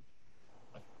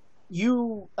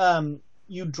you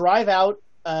drive out.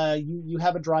 You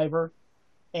have a driver,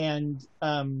 and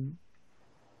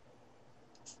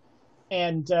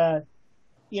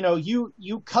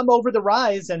you come over the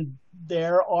rise, and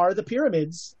there are the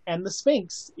pyramids and the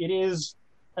Sphinx. It is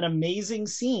an amazing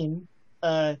scene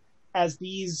as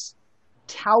these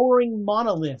towering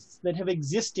monoliths that have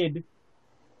existed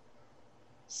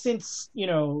since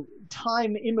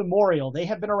time immemorial. They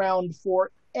have been around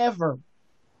forever.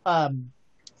 As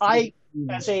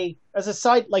a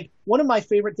side, like, one of my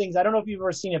favorite things, I don't know if you've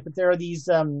ever seen it, but there are these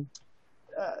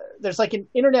there's like an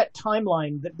internet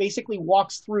timeline that basically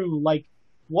walks through like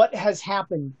what has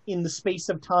happened in the space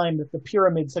of time that the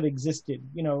pyramids have existed.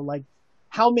 Like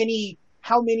how many,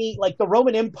 like the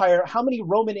Roman Empire, how many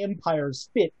Roman empires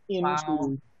fit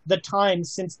into the time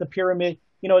since the pyramid.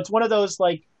 It's one of those,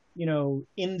 like,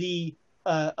 in the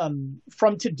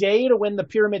from today to when the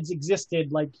pyramids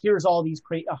existed, like, here's all these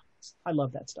crazy. I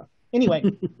love that stuff. Anyway,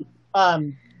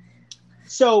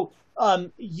 so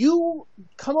you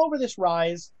come over this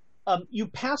rise. You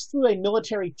pass through a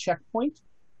military checkpoint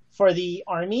for the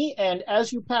army, and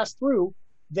as you pass through,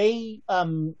 they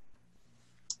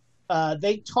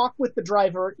talk with the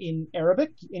driver in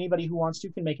Arabic. Anybody who wants to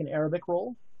can make an Arabic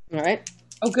roll. All right.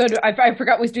 Oh, good. I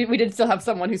forgot we did still have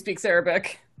someone who speaks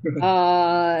Arabic.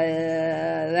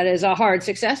 That is a hard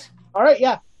success. All right,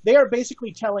 yeah. They are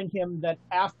basically telling him that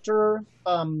after,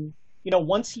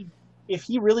 if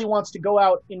he really wants to go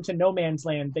out into no man's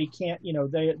land, they can't,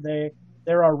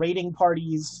 there are raiding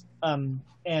parties, and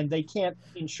they can't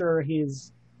ensure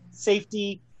his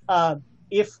safety.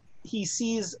 If he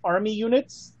sees army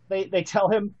units, they tell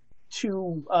him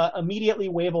to immediately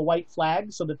wave a white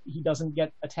flag so that he doesn't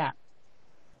get attacked.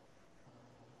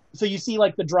 So you see,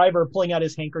 like, the driver pulling out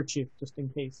his handkerchief just in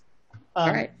case.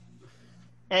 All right.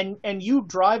 And you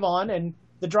drive on, and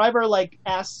the driver, like,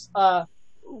 asks,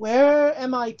 where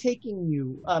am I taking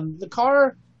you? The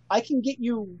car, I can get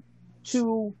you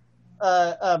to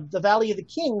the Valley of the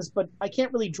Kings, but I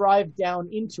can't really drive down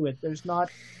into it. There's not...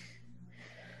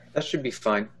 That should be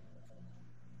fine.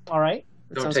 All right.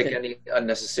 Don't take any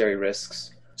unnecessary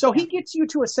risks. So he gets you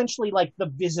to essentially, like, the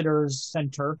visitors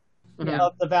center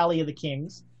of the Valley of the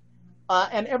Kings.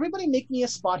 And everybody make me a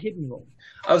spot hidden roll.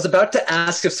 I was about to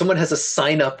ask if someone has a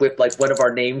sign up with, like, one of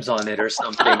our names on it or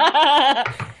something.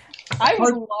 I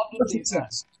would love to see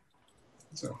that.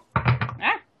 So.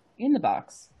 In the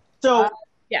box. So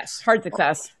yes, hard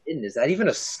success. Is that even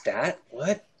a stat?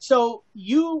 What? So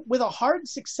you, with a hard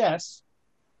success,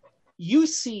 you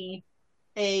see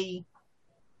a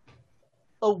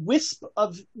wisp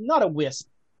of, not a wisp,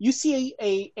 you see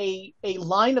a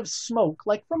line of smoke,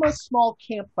 like from a small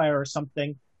campfire or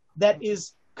something, that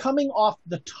is coming off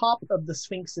the top of the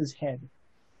Sphinx's head.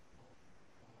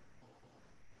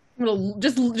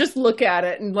 Just look at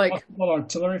it and, like... Well,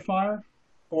 artillery fire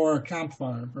or a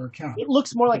campfire or a camp? It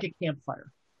looks more like a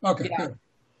campfire. Okay, yeah. good.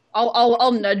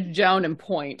 I'll nudge down and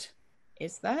point.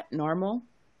 Is that normal?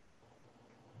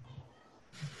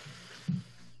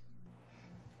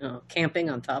 Oh, camping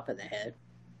on top of the head.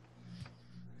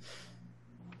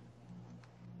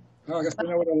 Oh, I guess we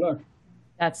know where to look.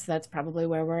 That's probably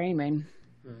where we're aiming.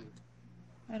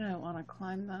 I don't want to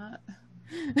climb that.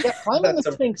 Yeah, climbing the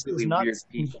Sphinx is not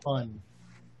fun.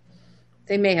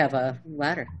 They may have a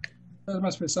ladder. There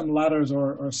must be some ladders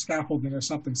or scaffolding or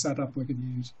something set up we could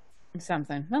use.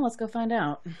 Something. Well, let's go find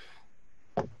out.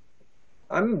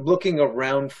 I'm looking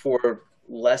around for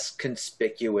less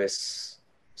conspicuous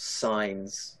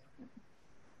signs.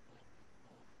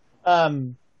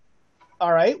 All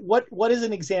right. What is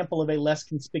an example of a less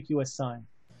conspicuous sign?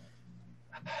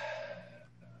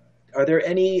 Are there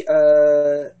any...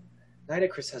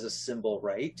 Nitocris has a symbol,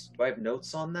 right? Do I have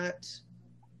notes on that?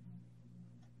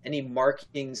 Any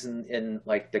markings in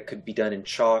like that could be done in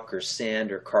chalk or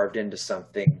sand or carved into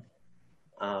something?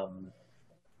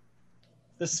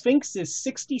 The Sphinx is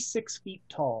 66 feet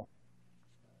tall.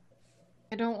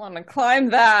 I don't want to climb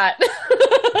that.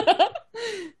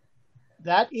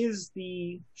 That is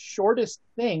the shortest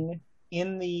thing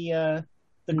in the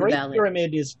Great Valley.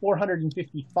 Pyramid is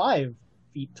 455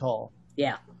 feet tall.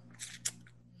 Yeah.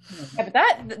 Yeah, but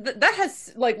that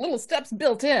has like little steps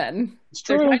built in. It's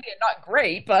They're true. tiny and not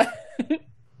great, but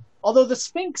Although the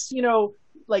Sphinx,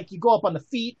 like you go up on the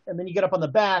feet and then you get up on the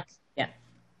back. Yeah,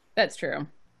 that's true.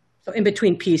 so in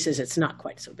between pieces, it's not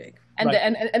quite so big. And Right.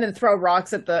 and then throw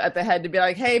rocks at the head to be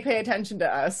like, hey, pay attention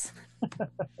to us.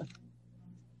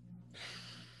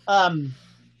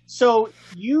 So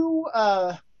you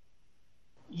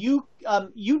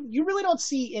really don't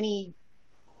see any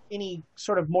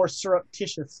sort of more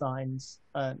surreptitious signs,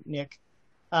 Nick.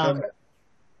 Okay.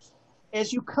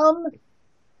 As you come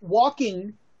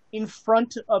walking in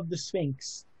front of the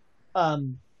Sphinx,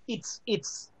 its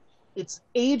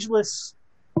ageless,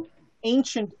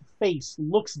 ancient face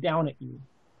looks down at you,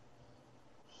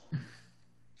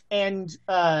 and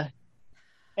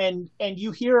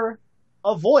you hear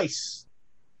a voice,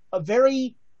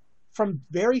 from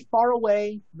very far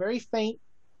away, very faint,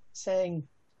 saying,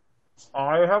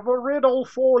 "I have a riddle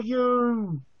for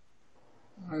you."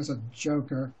 That's a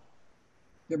joker.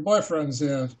 Your boyfriend's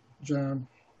here, Joan.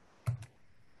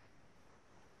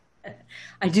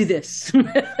 I do this.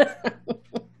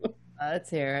 Let's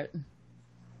hear it.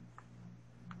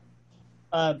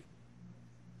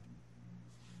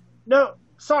 No,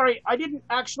 sorry, I didn't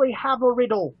actually have a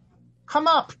riddle. Come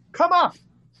up.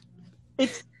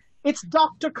 It's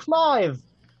Dr. Clive.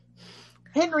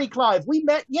 Henry Clive. We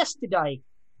met yesterday.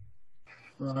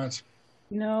 Right.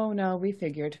 No, we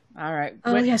figured. All right.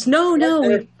 Oh, yes. No.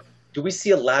 Do we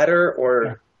see a ladder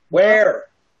or where?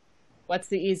 What's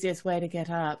the easiest way to get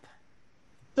up?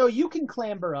 So you can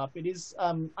clamber up. It is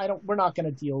we're not going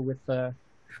to deal with the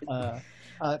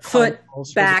Foot,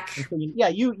 climbers. back. Yeah,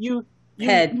 you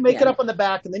Head, you make it yeah. up on the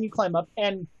back and then you climb up,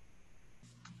 and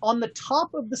on the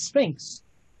top of the Sphinx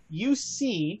you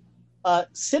see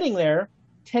sitting there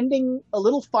tending a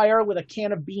little fire with a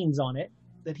can of beans on it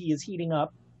that he is heating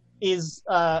up is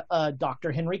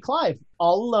Dr. Henry Clive,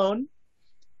 all alone.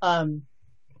 I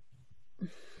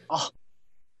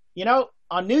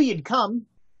knew you'd come.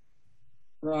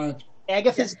 Right.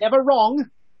 Agatha's never wrong.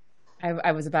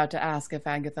 I was about to ask if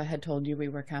Agatha had told you we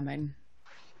were coming.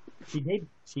 She did.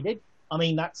 I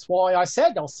mean, that's why I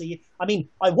said I'll see you. I mean,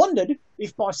 I wondered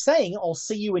if by saying I'll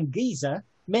see you in Giza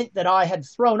meant that I had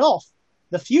thrown off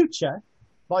the future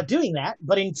by doing that,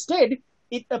 but instead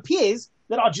it appears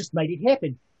that I just made it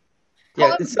happen. Yeah,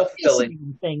 Time's it's a self-fulfilling.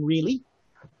 fascinating thing, really.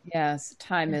 Yes,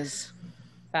 time is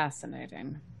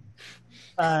fascinating.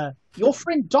 Your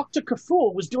friend Dr.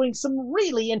 Kafur was doing some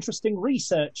really interesting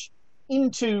research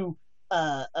into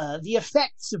the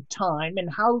effects of time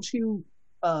and how to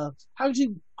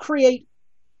create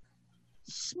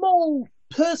small,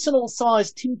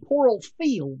 personal-sized temporal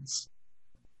fields.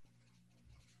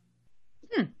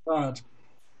 Right.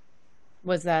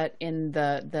 Was that in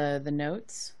the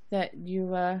notes that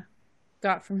you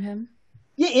got from him?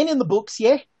 Yeah, and in the books,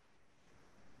 yeah.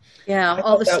 Yeah, I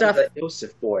all the thought that stuff. was that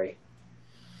Joseph boy.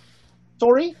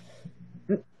 Sorry?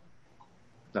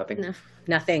 Nothing. No,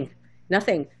 nothing.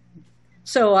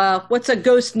 So, what's a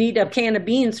ghost need a can of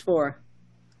beans for?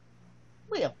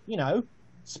 Well,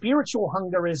 spiritual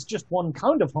hunger is just one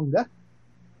kind of hunger.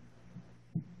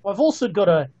 I've also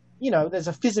got there's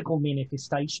a physical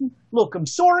manifestation. Look, I'm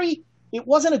sorry. It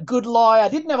wasn't a good lie. I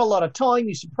didn't have a lot of time.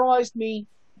 You surprised me.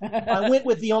 I went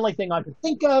with the only thing I could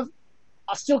think of.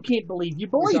 I still can't believe you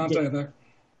believed it. There.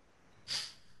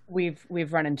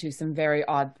 We've run into some very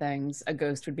odd things. A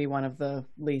ghost would be one of the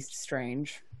least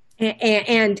strange.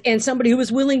 And somebody who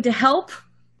was willing to help.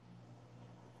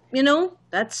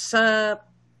 That's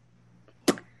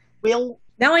Well,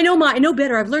 now I know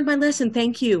better. I've learned my lesson.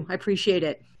 Thank you. I appreciate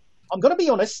it. I'm going to be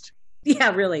honest.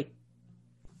 Yeah, really.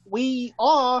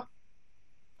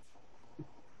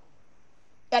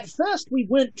 At first we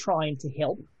weren't trying to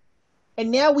help,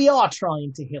 and now we are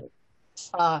trying to help.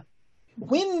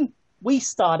 When we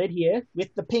started here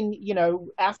with the pin,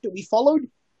 after we followed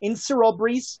in Sir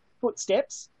Aubrey's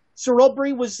footsteps, Sir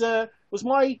Aubrey was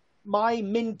my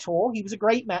mentor. He was a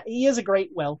great man. He is a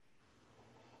great,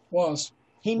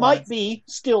 he might be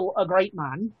still a great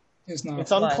man. He's not.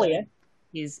 It's unclear.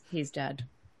 He's dead.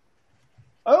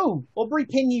 Oh, Aubrey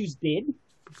Penew's dead.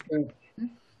 Good.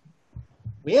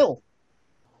 Well,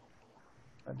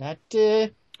 that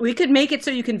We could make it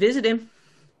so you can visit him.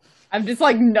 I'm just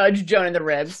like nudge Joan in the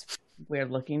ribs. We're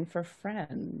looking for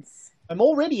friends. I'm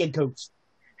already a ghost.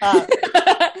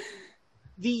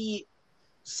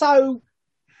 So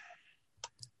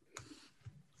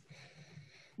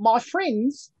my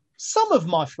friends, some of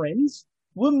my friends,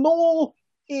 were more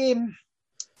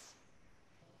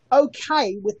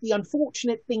okay with the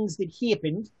unfortunate things that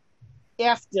happened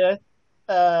after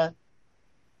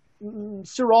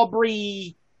Sir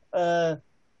Aubrey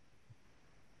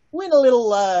went a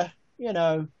little,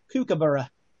 kookaburra.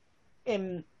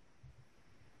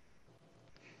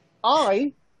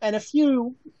 I and a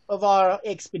few of our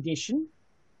expedition,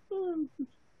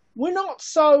 we're not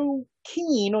so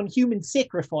keen on human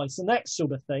sacrifice and that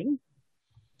sort of thing.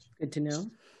 Good to know.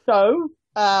 So,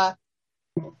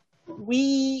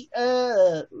 we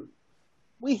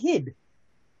hid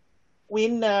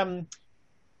when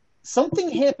something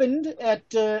happened at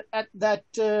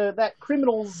that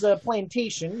criminal's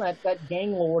plantation, that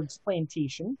gang lord's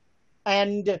plantation,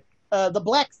 and the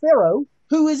Black Pharaoh,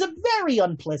 who is a very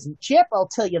unpleasant chap, I'll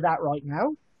tell you that right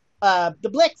now. The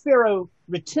Black Pharaoh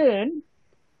returned.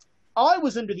 I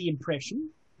was under the impression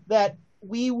that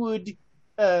we would,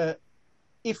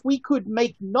 if we could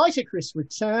make Nitocris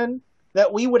return,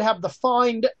 that we would have the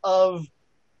find of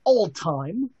old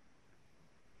time,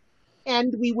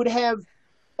 and we would have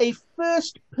a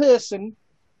first person,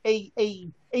 a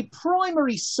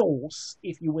primary source,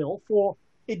 if you will, for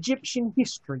Egyptian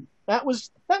history. That was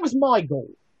my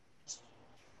goal.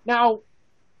 Now,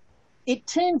 it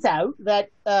turns out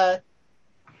that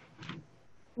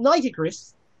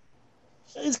Nitocris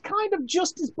is kind of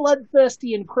just as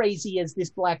bloodthirsty and crazy as this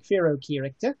Black Pharaoh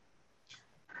character,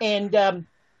 and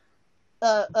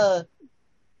it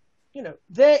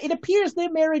appears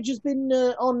their marriage has been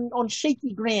on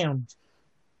shaky ground.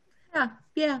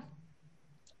 Yeah.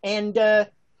 And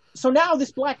so now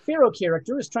this Black Pharaoh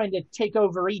character is trying to take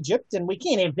over Egypt, and we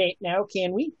can't have that now,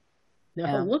 can we?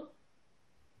 No.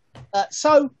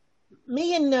 So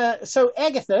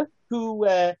Agatha, who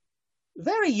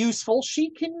very useful, she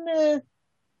can,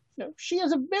 she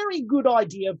has a very good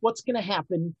idea of what's going to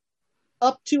happen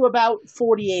up to about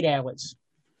 48 hours.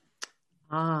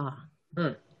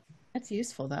 That's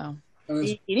useful, though.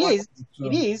 It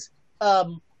is.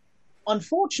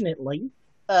 Unfortunately,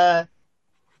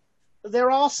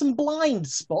 there are some blind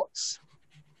spots,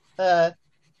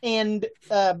 and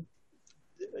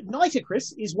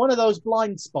Nitocris is one of those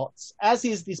blind spots, as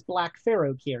is this Black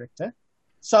Pharaoh character.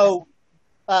 So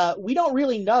we don't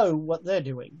really know what they're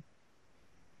doing.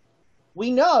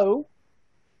 We know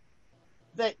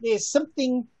that there's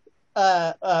something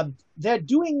they're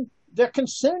doing. They're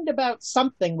concerned about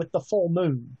something with the full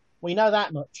moon. We know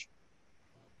that much.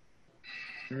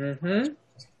 Mm-hmm.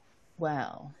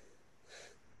 Well.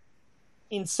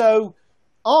 And so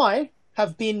I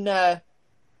have been, I've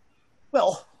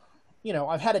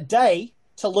had a day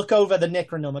to look over the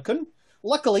Necronomicon.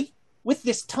 Luckily, with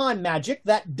this time magic,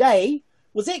 that day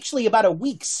was actually about a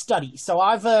week's study. So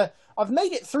I've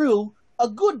made it through a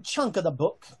good chunk of the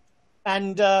book,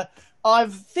 and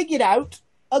I've figured out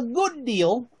a good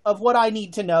deal of what I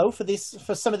need to know for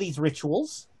some of these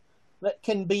rituals that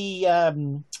can be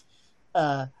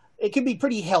it can be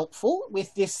pretty helpful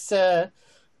with this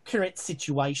current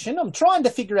situation. I'm trying to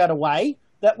figure out a way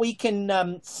that we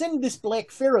can send this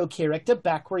Black Pharaoh character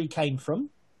back where he came from.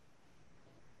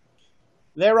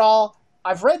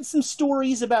 I've read some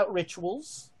stories about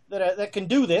rituals that can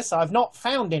do this. I've not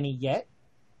found any yet.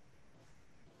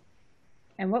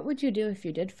 And what would you do if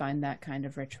you did find that kind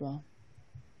of ritual?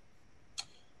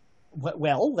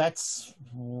 Well, that's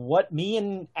what me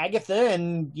and Agatha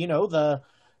and,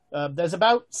 there's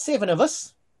about 7 of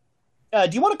us. Do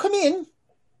you want to come in?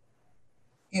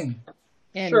 In.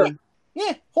 Sure.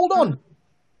 Yeah, hold on.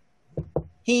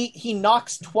 He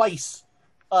knocks twice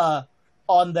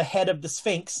on the head of the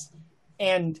Sphinx,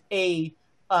 and a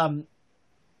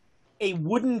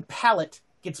wooden pallet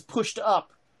gets pushed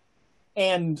up,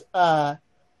 and a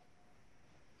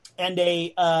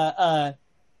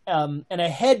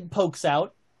head pokes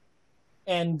out,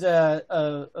 and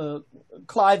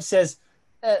Clive says,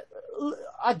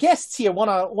 "Our guests here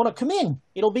want to come in.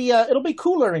 It'll be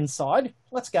cooler inside.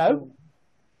 Let's go."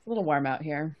 It's a little warm out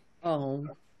here. Oh,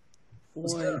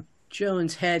 boy.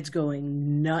 Joan's head's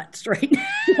going nuts right now.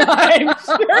 I'm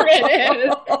sure it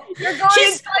is. You're going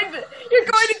inside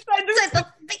the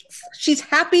She's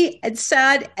happy and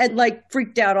sad and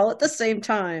freaked out all at the same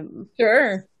time.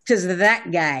 Sure. Because of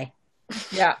that guy.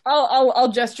 Yeah,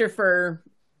 I'll gesture for.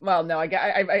 Well, no, I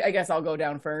guess I'll go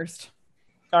down first.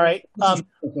 All right.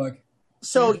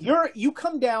 So you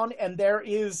come down, and there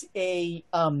is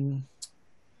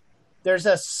there's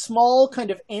a small kind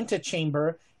of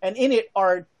antechamber, and in it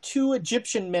are 2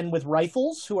 Egyptian men with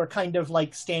rifles who are kind of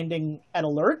standing at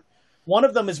alert. One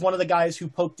of them is one of the guys who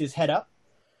poked his head up.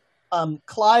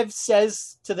 Clive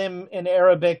says to them in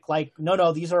Arabic,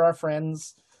 no, these are our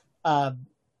friends.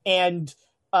 And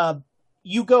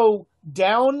you go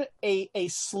down a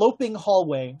sloping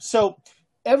hallway. So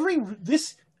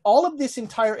all of this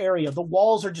entire area, the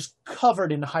walls are just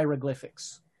covered in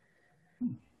hieroglyphics.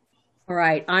 All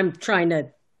right, I'm trying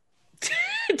to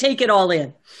Take it all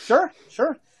in. Sure.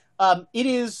 It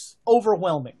is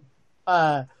overwhelming.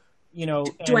 Do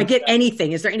I get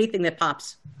anything? Is there anything that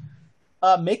pops?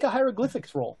 Make a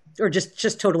hieroglyphics roll. Or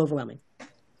just total overwhelming?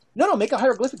 No, make a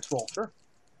hieroglyphics roll, sure.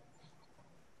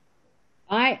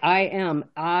 I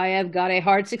have got a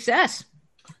hard success.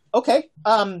 Okay.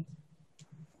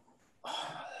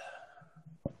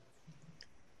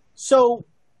 So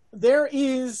there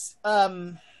is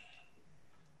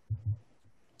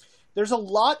there's a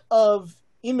lot of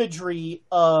imagery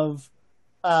of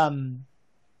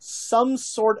some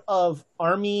sort of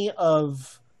army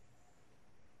of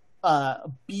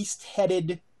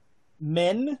beast-headed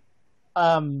men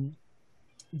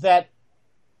that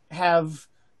have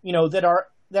that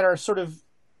are sort of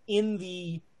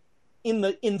in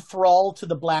thrall to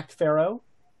the Black Pharaoh.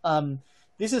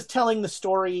 This is telling the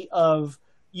story of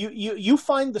you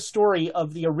find the story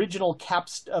of the original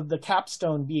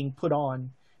capstone being put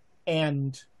on,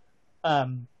 and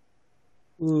there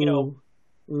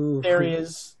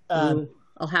is.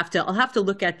 I'll have to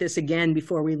look at this again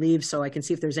before we leave so I can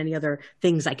see if there's any other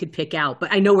things I could pick out.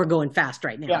 But I know we're going fast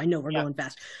right now. Yeah, I know we're going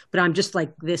fast. But I'm just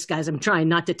like this, guys. I'm trying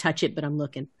not to touch it, but I'm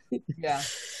looking. Yeah.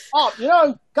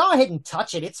 Oh, go ahead and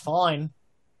touch it. It's fine.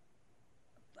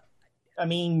 I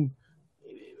mean,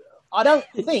 I don't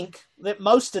think that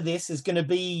most of this is going to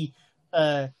be...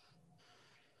 well,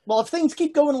 if things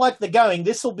keep going like they're going,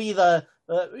 this will be the...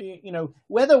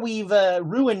 whether we've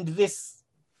ruined this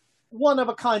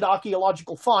one-of-a-kind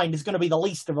archaeological find is going to be the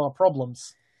least of our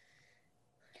problems.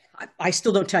 I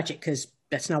still don't touch it because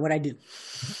that's not what I do.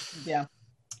 Yeah.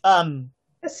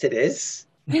 Yes, it is.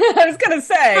 I was going to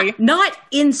say. Not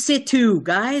in situ,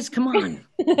 guys. Come on.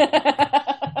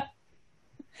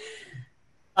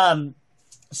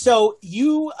 So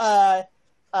you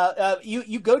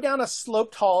you go down a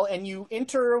sloped hall and you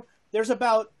enter. There's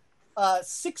about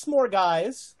 6 more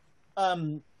guys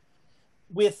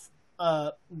with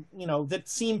that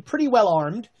seem pretty well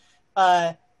armed,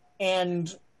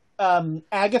 and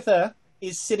Agatha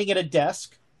is sitting at a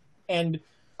desk, and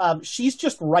she's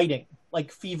just writing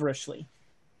like feverishly.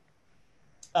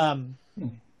 Agatha's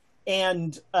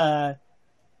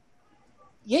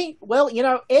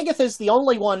the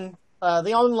only one,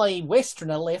 the only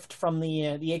Westerner left from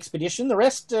the expedition. The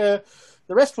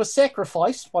rest was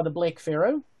sacrificed by the Black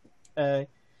Pharaoh.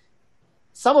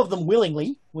 Some of them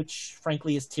willingly, which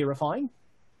frankly is terrifying.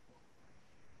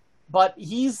 But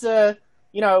he's, I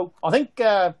think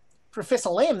Professor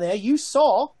Lamb there, you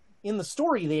saw in the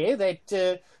story there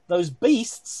that those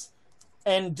beasts,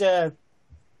 and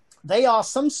they are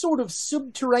some sort of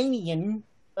subterranean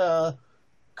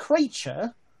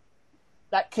creature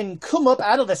that can come up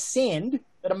out of the sand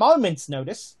at a moment's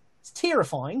notice. It's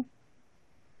terrifying.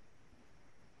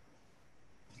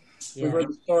 Yeah. We've heard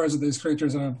the stories of these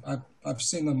creatures, and I've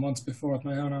seen them once before with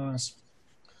my own eyes.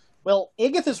 Well,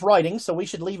 Agatha's writing, so we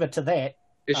should leave it to that.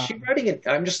 Is she writing it?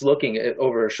 I'm just looking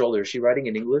over her shoulder. Is she writing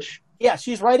in English? Yeah,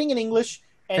 she's writing in English.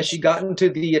 And has she gotten to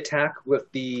the attack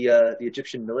with the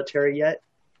Egyptian military yet?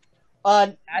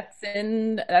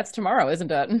 That's tomorrow, isn't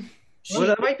it? Well,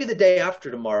 that might be the day after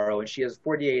tomorrow, and she has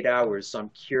 48 hours. So I'm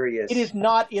curious. It is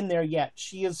not in there yet.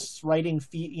 She is writing.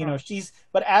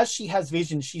 But as she has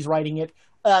vision, she's writing it.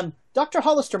 Dr.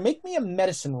 Hollister, make me a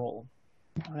medicine roll.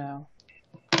 Oh, no.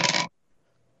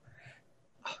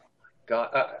 God,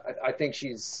 I think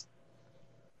she's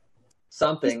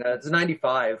something. It's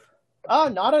 95. Oh,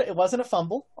 it wasn't a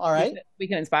fumble. All right. We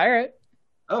can inspire it.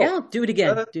 Oh, yeah, do it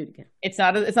again. Do it again. It's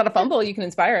not a fumble. You can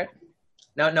inspire it.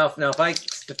 Now, if I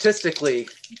statistically,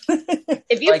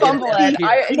 if you fumble it,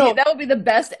 that would be the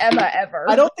best Emma ever.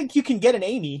 I don't think you can get an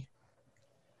Amy.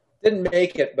 Didn't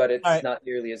make it, but it's not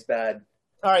nearly as bad.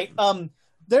 All right.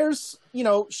 There's,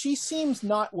 she seems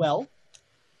not well.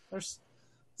 There's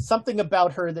something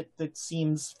about her that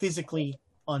seems physically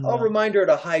unwell. I'll remind her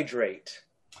to hydrate.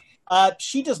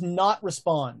 She does not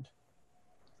respond.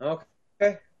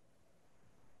 Okay.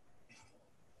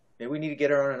 Maybe we need to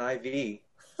get her on an IV.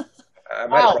 I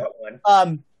might have brought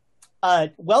one.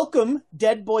 Welcome,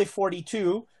 Dead Boy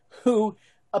 42, who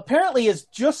apparently is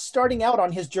just starting out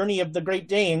on his journey of the Great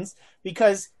Danes,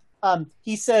 because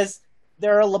he says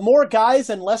there are more guys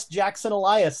and less Jackson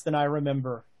Elias than I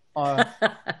remember. My!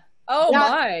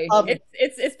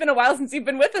 It's been a while since you've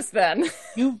been with us. Then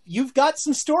you've got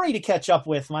some story to catch up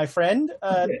with, my friend.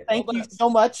 Thank you so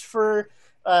much for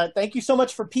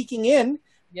peeking in.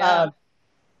 Yeah,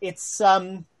 it's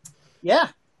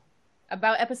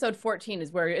About episode 14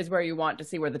 is where you want to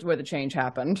see where the change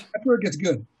happened. That's where it gets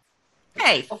good.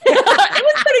 Hey, it was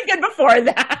pretty good before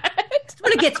that.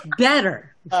 But it gets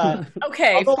better.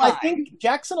 Okay, although fine.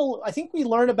 I think we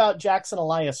learned about Jackson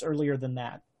Elias earlier than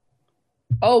that.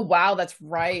 Oh, wow, that's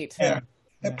right. Yeah.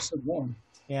 Episode 1.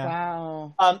 Yeah.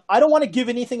 Wow. I don't want to give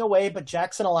anything away, but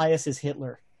Jackson Elias is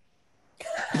Hitler.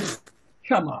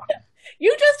 Come on.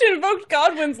 You just invoked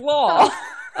Godwin's law.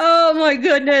 Oh my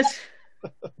goodness.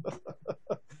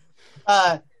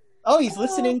 He's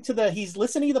listening to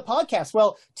the podcast.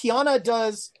 Well, Tiana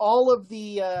does all of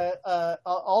the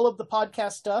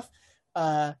podcast stuff.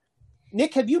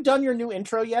 Nick, have you done your new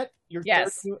intro yet?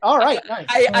 Yes. All right. Nice.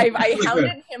 I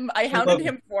hounded him. I hounded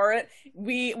him for it.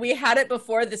 We had it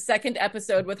before the second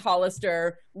episode with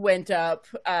Hollister went up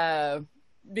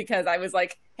because I was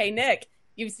like, "Hey, Nick,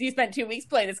 you spent 2 weeks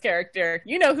playing this character.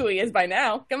 You know who he is by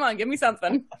now. Come on, give me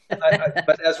something."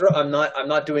 But Ezra, I'm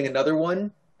not doing another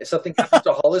one. If something happens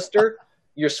to Hollister,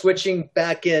 you're switching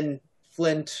back in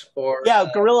Flint or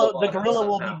the gorilla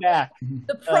will be back.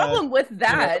 The problem with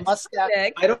that,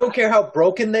 Nick, I don't care how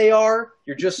broken they are.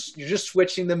 You're just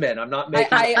switching them in. I'm not making.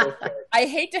 I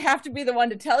hate to have to be the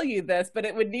one to tell you this, but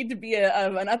it would need to be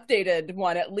an updated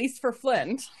one, at least for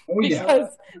Flint,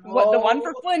 because the one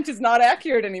for Flint is not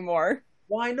accurate anymore.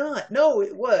 Why not? No,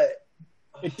 what?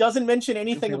 It doesn't mention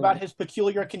anything about his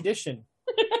peculiar condition.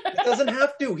 It doesn't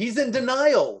have to. He's in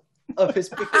denial of his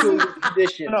peculiar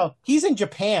condition. No, he's in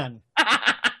Japan.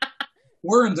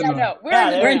 We're in denial.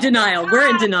 No, we're in denial. We're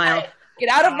in denial. Get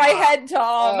out of my head,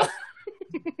 Tom.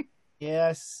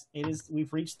 Yes, it is.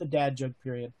 We've reached the dad joke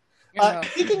period.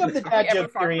 Speaking of the dad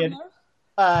joke period,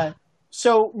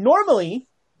 so normally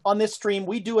on this stream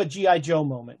we do a G.I. Joe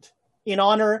moment in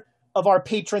honor of our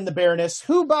patron, the Baroness,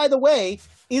 who, by the way,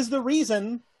 is the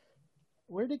reason.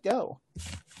 Where'd it go?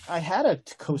 I had a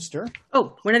coaster.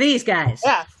 Oh, one of these guys.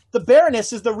 Yeah, the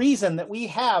Baroness is the reason that we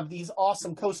have these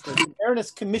awesome coasters. The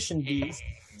Baroness commissioned these,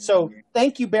 so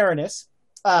thank you, Baroness.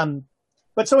 But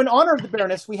so in honor of the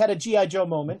Baroness, we had a G.I. Joe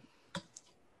moment.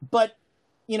 But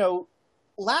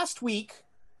last week,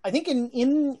 I think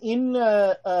in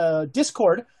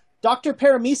Discord, Dr.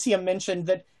 Paramecium mentioned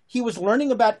that he was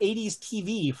learning about 80s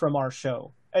TV from our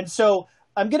show, and so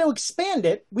I'm going to expand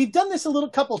it. We've done this a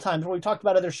couple times when we talked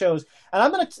about other shows, and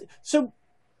I'm going to. So,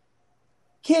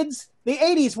 kids, the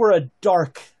 80s were a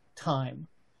dark time.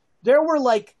 There were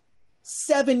like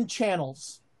 7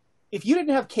 channels. If you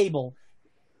didn't have cable,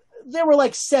 there were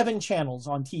like 7 channels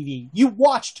on TV. You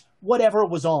watched whatever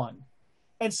was on,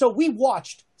 and so we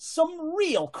watched some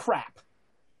real crap.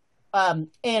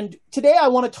 And today I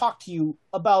want to talk to you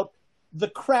about the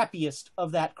crappiest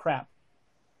of that crap.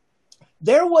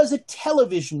 There was a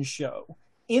television show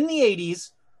in the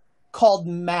 80s called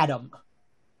Madam.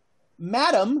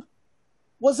 Madam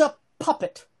was a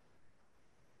puppet.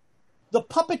 The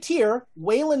puppeteer,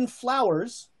 Waylon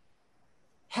Flowers,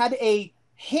 had a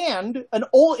hand,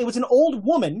 it was an old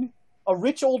woman, a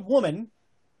rich old woman,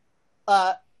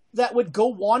 that would go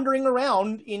wandering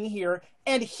around in here,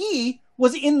 and he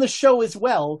was in the show as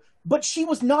well, but she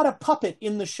was not a puppet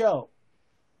in the show.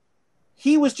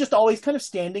 He was just always kind of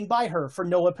standing by her for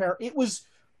no apparent. It was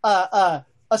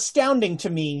astounding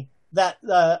to me that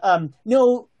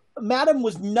no, Madam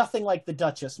was nothing like the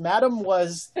Duchess. Madam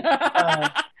was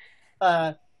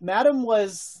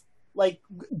like,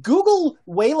 Google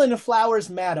Waylon Flowers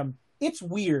Madam. It's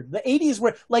weird. The 80s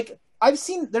were like,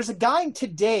 there's a guy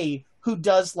today who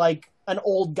does like an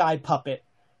old guy puppet,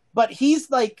 but he's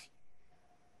like,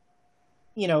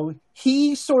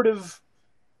 he sort of.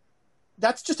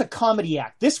 That's just a comedy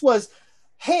act. This was,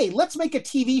 hey, let's make a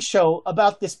TV show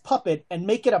about this puppet and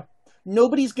make it we're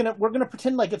going to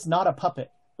pretend like it's not a puppet.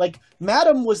 Like,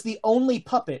 Madam was the only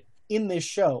puppet in this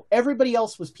show. Everybody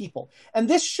else was people. And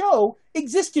this show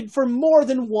existed for more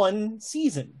than one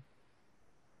season.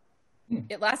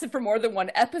 It lasted for more than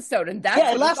one episode, and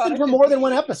it lasted for more than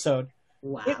one episode.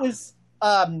 Wow. It was,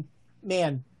 the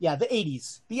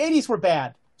 80s. The 80s were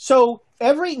bad. So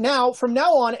from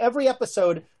now on, every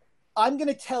episode, I'm going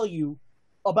to tell you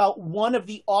about one of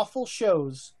the awful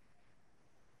shows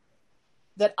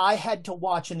that I had to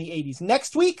watch in the 80s.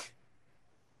 Next week,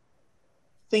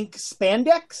 think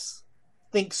spandex,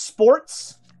 think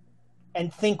sports,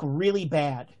 and think really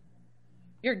bad.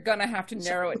 You're going to have to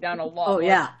narrow it down a lot. Oh,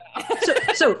 yeah.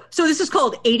 So this is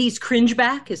called 80s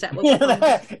Cringeback? Is that what we're calling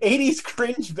it? 80s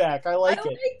Cringeback. I like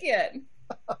it.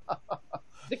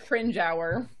 The Cringe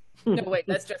Hour. No, wait,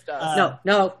 that's just us.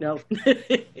 No.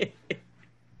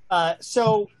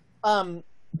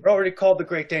 We're already called the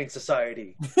Great Dane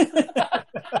Society.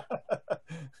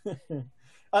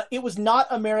 It was not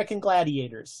American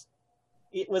Gladiators.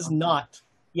 It was not.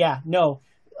 Yeah, no.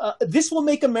 This will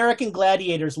make American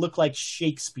Gladiators look like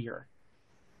Shakespeare.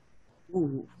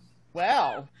 Ooh.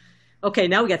 Well, Okay,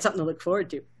 now we got something to look forward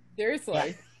to.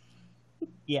 Seriously.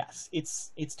 Yes,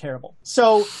 it's terrible.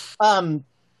 So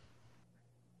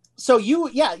he'll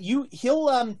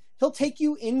take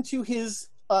you into his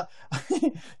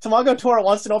Tamago Tora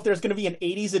wants to know if there's going to be an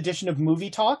 80s edition of Movie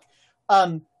Talk.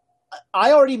 I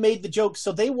already made the joke.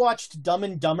 So they watched Dumb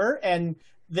and Dumber, and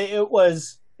it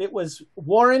was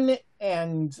Warren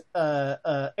and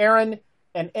Aaron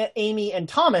and Amy and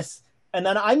Thomas, and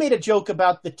then I made a joke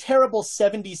about the terrible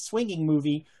 70s swinging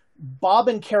movie Bob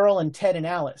and Carol and Ted and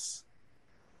Alice,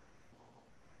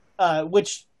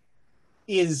 which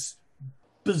is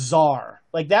bizarre.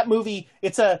 Like that movie,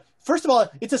 first of all,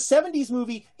 it's a 70s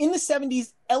movie. In the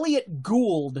 70s, Elliot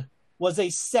Gould was a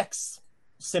sex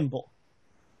symbol.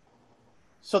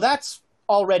 So that's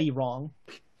already wrong.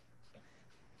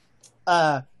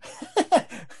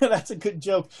 That's a good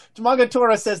joke. Tamago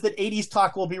Tora says that 80s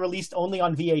Talk will be released only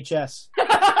on VHS.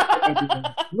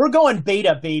 We're going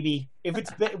beta, baby.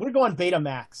 We're going beta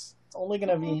max. It's only going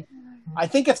to be... I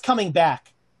think it's coming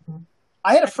back.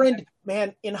 I had a friend,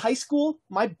 man, in high school,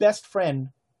 my best friend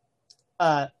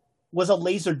was a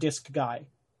Laserdisc guy.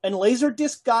 And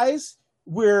Laserdisc guys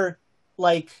were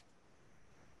like...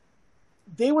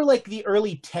 They were like the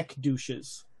early tech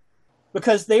douches.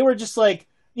 Because they were just like,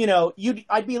 you know,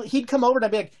 he'd come over and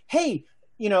I'd be like, hey,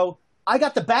 you know, I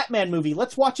got the Batman movie.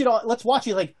 Let's watch it.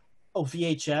 Like, oh,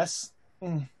 VHS.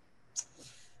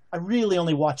 I really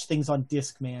only watch things on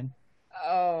disc, man.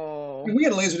 Oh. We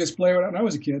had a Laserdisc player when I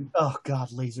was a kid. Oh God,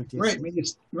 Laserdisc. Right. I mean,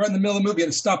 you're in the middle of the movie, you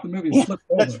had to stop the movie and flip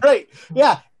over. That's right.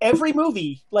 Yeah. Every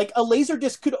movie, like a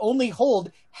Laserdisc could only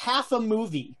hold half a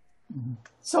movie. Mm-hmm.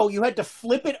 So you had to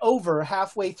flip it over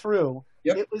halfway through.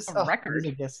 Yep. It was a record.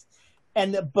 Laserdisc.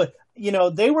 But you know,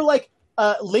 they were like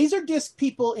Laserdisc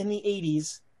people in the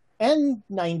 80s and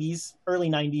 90s, early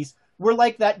 90s, were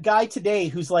like that guy today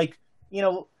who's like, you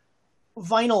know,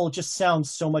 vinyl just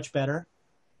sounds so much better.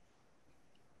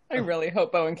 I really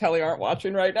hope Bo and Kelly aren't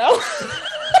watching right now.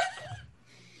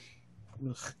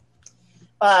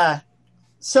 Yeah,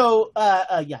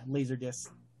 Laserdisc.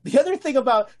 The other thing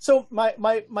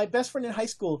my best friend in high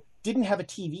school didn't have a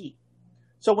TV.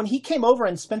 So when he came over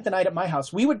and spent the night at my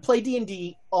house, we would play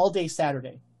D&D all day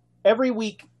Saturday. Every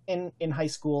week in high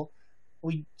school.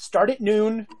 We'd start at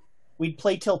noon. We'd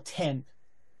play till 10.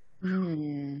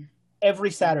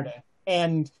 Every Saturday.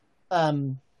 And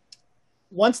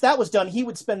once that was done, he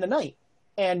would spend the night.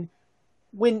 And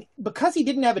because he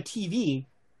didn't have a TV,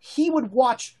 he would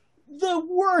watch the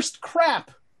worst crap.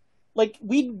 Like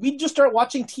we'd just start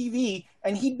watching TV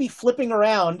and he'd be flipping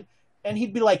around and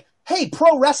he'd be like, hey,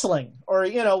 pro wrestling, or,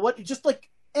 you know, what was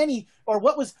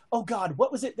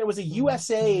it? There was a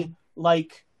USA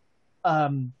like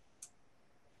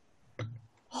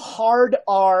hard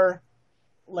R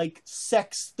like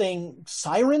sex thing,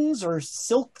 Sirens or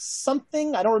Silk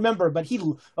something. I don't remember, but he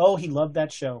loved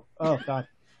that show. Oh God.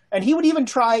 And he would even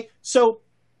try. So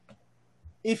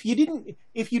if you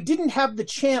didn't have the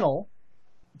channel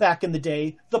back in the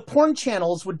day, the porn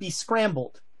channels would be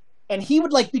scrambled. And he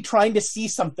would like be trying to see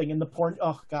something in the porn.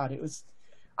 Oh God, he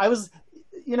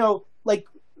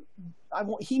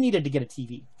needed to get a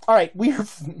TV. All right.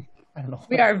 I don't know.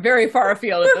 We are very far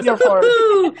afield at this point.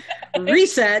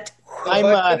 Reset. Have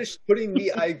I finished putting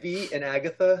the IV in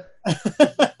Agatha?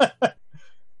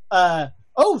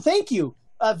 Thank you.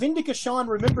 Vindica Sean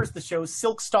remembers the show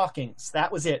Silk Stockings.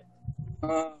 That was it.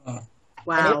 Wow.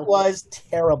 And it was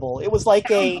terrible. It was like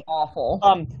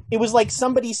awful. It was like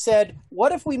somebody said,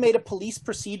 what if we made a police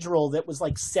procedural that was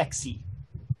like sexy?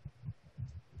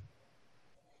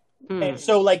 And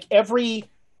so like every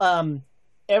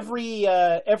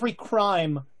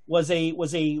crime was a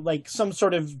like some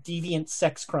sort of deviant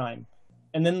sex crime.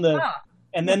 And then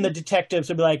the detectives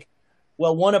would be like,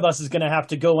 well, one of us is going to have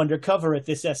to go undercover at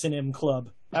this S&M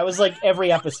club. That was like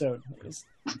every episode.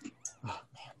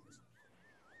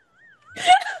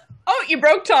 Oh, you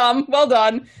broke Tom. Well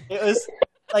done. It was.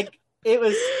 And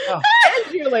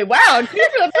Julie, wow, 2 for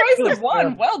the price of 1.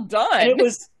 Terrible. Well done. And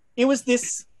it was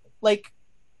this, like,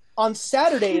 on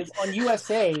Saturdays on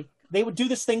USA, they would do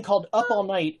this thing called Up All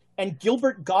Night, and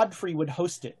Gilbert Godfrey would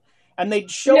host it. And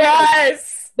they'd show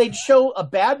they'd show a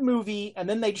bad movie, and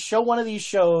then they'd show one of these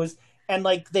shows, and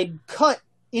like they'd cut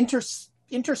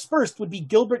interspersed would be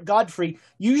Gilbert Godfrey,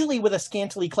 usually with a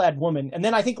scantily clad woman. And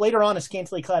then I think later on a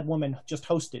scantily clad woman just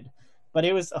hosted. But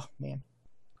it was, oh, man.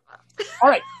 All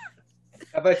right.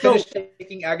 Have I finished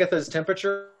taking Agatha's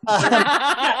temperature?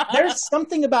 There's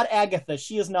something about Agatha.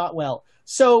 She is not well.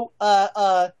 So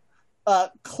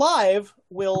Clive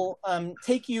will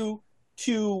take you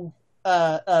to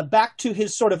back to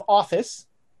his sort of office.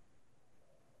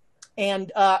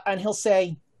 And he'll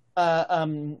say,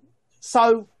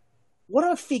 So what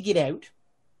I've figured out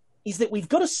is that we've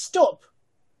got to stop.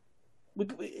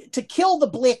 To kill the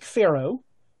Black Pharaoh,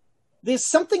 there's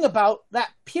something about that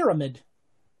pyramid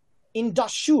in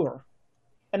Dashur.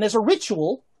 And there's a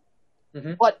ritual,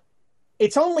 but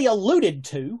it's only alluded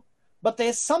to, but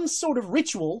there's some sort of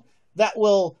ritual that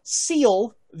will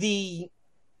seal that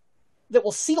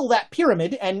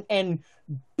pyramid and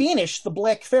banish the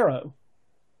Black Pharaoh.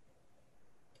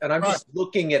 And I'm just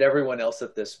looking at everyone else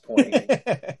at this point.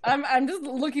 I'm just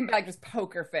looking back, just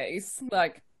poker face,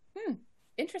 like,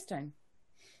 interesting.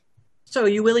 So, are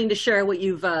you willing to share what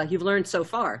you've learned so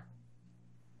far?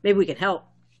 Maybe we can help.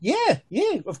 Yeah,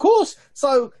 of course.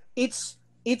 So it's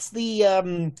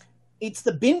the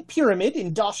Bint Pyramid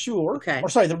in Dashur. Okay. Or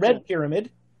sorry, the Red Pyramid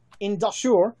in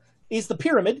Dashur is the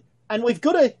pyramid, and we've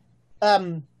got to.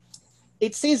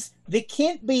 It says there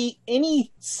can't be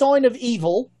any sign of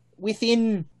evil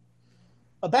within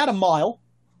about a mile,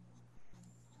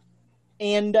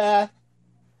 and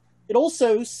it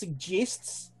also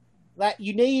suggests that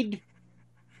you need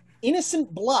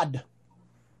innocent blood.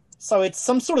 So it's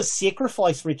some sort of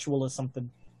sacrifice ritual or something.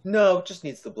 No, it just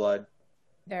needs the blood.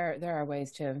 There are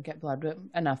ways to get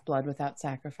enough blood without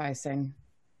sacrificing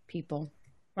people.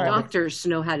 Doctors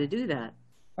know how to do that.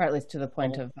 Or at least to the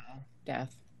point of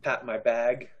death. Pat my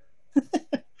bag.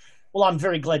 Well, I'm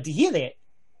very glad to hear that.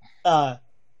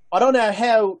 I don't know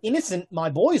how innocent my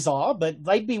boys are, but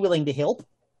they'd be willing to help.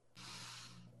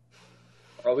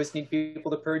 Always need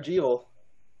people to purge evil.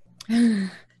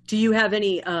 Do you have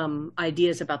any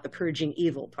ideas about the purging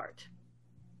evil part?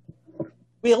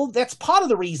 Well, that's part of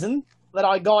the reason that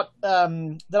I got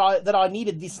that I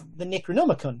needed the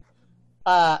Necronomicon.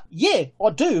 Yeah, I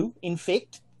do, in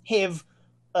fact, have.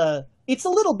 It's a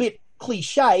little bit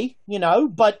cliche,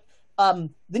 but the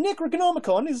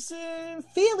Necronomicon is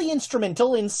fairly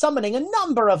instrumental in summoning a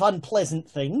number of unpleasant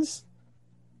things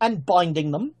and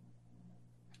binding them.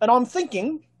 And I'm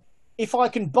thinking, if I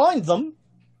can bind them,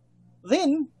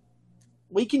 then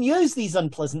we can use these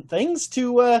unpleasant things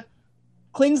to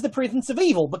cleanse the presence of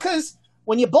evil. Because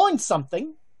when you bind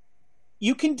something,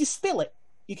 you can dispel it.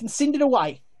 You can send it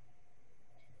away.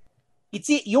 It's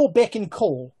at your beck and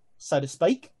call, so to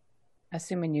speak.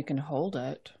 Assuming you can hold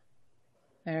it.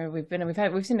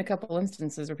 We've seen a couple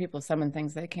instances where people summon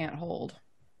things they can't hold.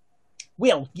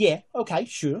 Well, yeah, okay,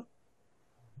 sure.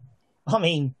 I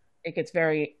mean, it gets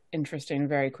very interesting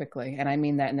very quickly, and I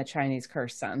mean that in the Chinese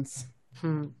curse sense.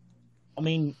 I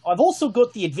mean, I've also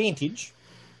got the advantage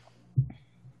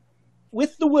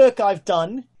with the work I've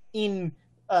done in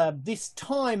this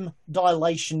time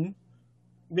dilation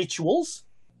rituals.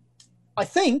 I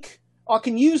think I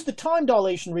can use the time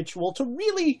dilation ritual to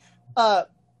really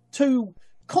to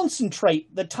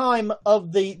concentrate the time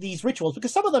of these rituals,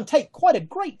 because some of them take quite a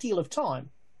great deal of time.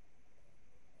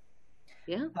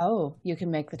 Yeah. Oh, you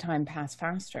can make the time pass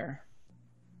faster.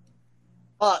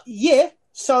 Yeah.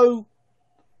 So,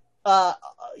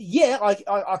 yeah,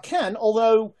 I can.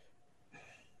 Although,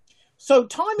 so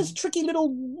time is a tricky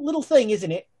little thing,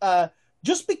 isn't it?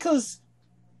 Just because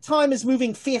time is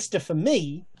moving faster for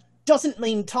me doesn't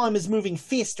mean time is moving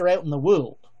faster out in the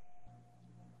world.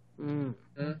 That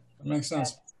makes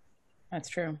sense. That's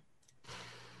true.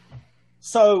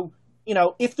 So,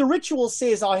 if the ritual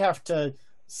says I have to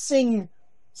sing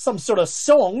some sort of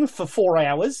song for 4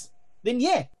 hours, then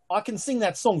yeah, I can sing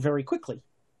that song very quickly.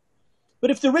 But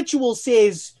if the ritual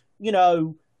says,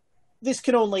 this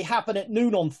can only happen at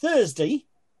noon on Thursday,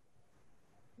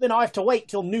 then I have to wait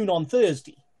till noon on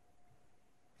Thursday.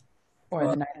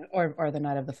 Or the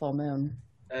night of the full moon.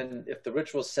 And if the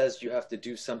ritual says you have to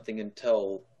do something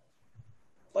until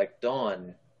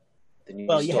dawn, then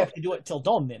you have to do it till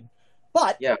dawn then.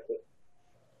 But yeah,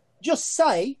 just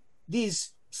say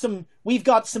we've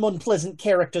got some unpleasant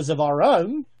characters of our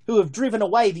own who have driven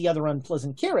away the other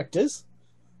unpleasant characters.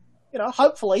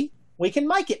 Hopefully we can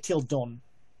make it till dawn.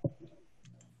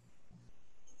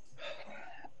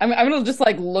 I'm gonna just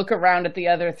look around at the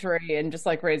other three and just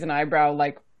raise an eyebrow,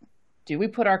 do we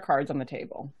put our cards on the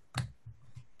table?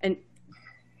 And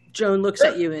Joan looks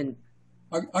at you and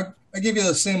I give you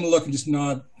the same look and just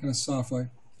nod kind of softly.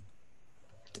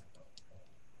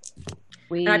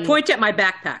 And I point at my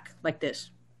backpack like this.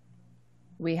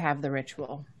 We have the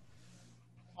ritual.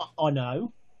 I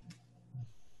know.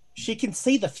 She can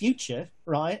see the future,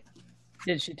 right?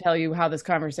 Did she tell you how this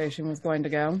conversation was going to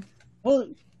go? Well,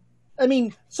 I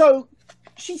mean, so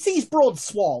she sees broad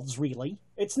swaths, really.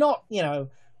 It's not,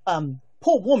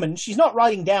 poor woman, she's not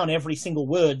writing down every single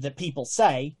word that people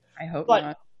say. I hope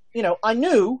not. I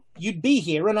knew you'd be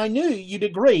here, and I knew you'd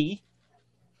agree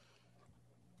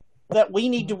that we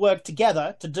need to work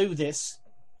together to do this.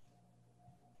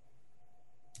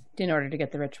 in order to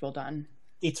get the ritual done.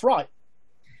 It's right.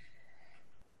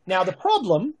 Now the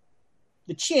problem,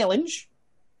 the challenge,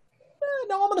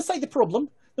 no, I'm going to say the problem.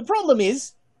 The problem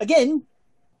is, again,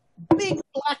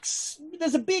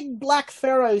 there's a big black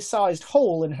pharaoh-sized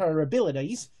hole in her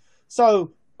abilities,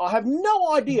 so I have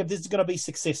no idea if this is going to be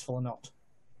successful or not.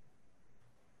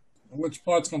 Which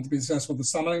part's going to be successful, the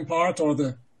summoning part or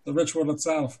the ritual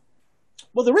itself?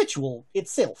 Well, the ritual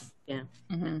itself. Yeah.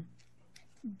 Mm-hmm.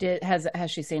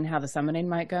 Has she seen how the summoning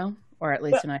might go, or at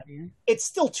least an idea? It's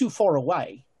still too far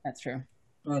away. That's true.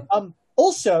 Right.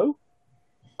 Also,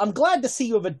 I'm glad to see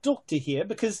you have a doctor here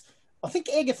because I think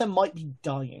Agatha might be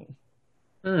dying.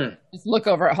 Just look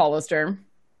over at Hollister.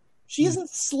 She hasn't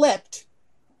slept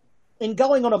in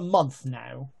going on a month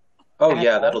now. Oh,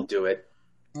 yeah, that'll do it.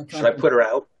 Okay. Should I put her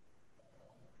out?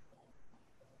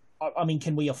 I mean,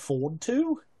 can we afford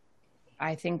to?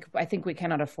 I think we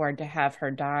cannot afford to have her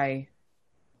die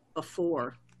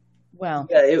before. Well,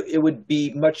 yeah, it would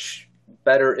be much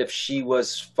better if she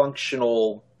was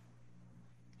functional,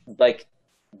 like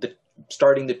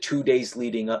starting the 2 days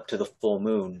leading up to the full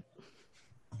moon.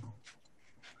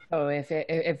 Oh,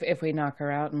 if we knock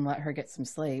her out and let her get some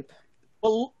sleep.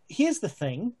 Well, here's the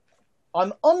thing.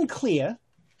 I'm unclear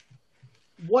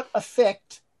what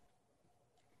effect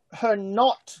her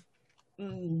not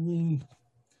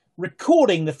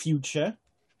recording the future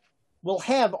will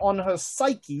have on her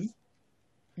psyche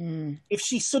if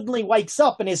she suddenly wakes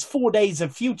up and is 4 days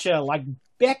of future, like,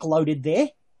 backloaded there.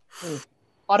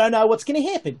 I don't know what's going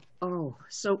to happen. Oh,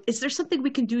 so is there something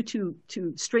we can do to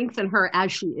strengthen her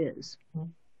as she is?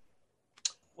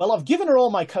 Well, I've given her all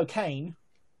my cocaine.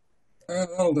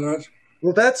 That'll do it.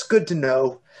 Well, that's good to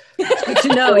know. Good to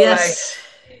know, yes.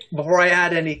 Before I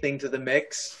add anything to the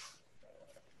mix.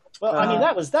 Well, I mean,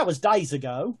 that was days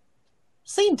ago.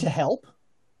 Seemed to help.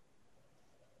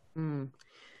 All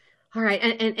right,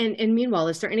 and meanwhile,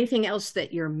 is there anything else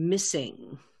that you're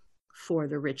missing for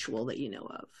the ritual that you know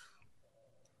of?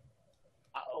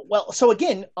 Well, so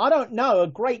again, I don't know a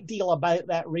great deal about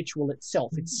that ritual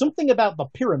itself. It's something about the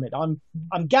pyramid.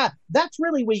 That's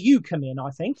really where you come in,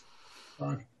 I think.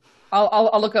 Right.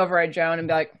 I'll look over at Joan and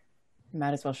be like,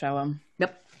 might as well show him.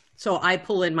 Yep. So I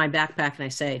pull in my backpack and I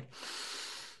say,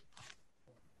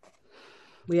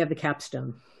 we have the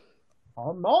capstone.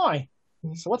 Oh my.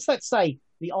 So what's that say?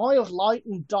 The Eye of Light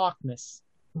and Darkness.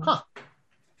 Huh.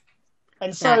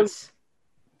 And so,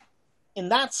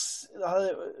 that's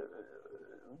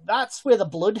where the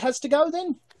blood has to go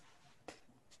then?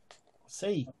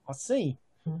 I see.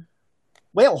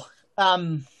 Well,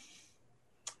 all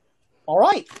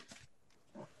right.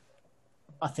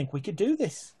 I think we could do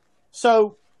this.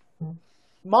 So,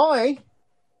 my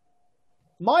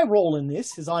role in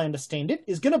this, as I understand it,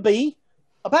 is going to be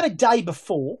about a day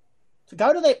before to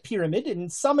go to that pyramid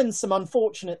and summon some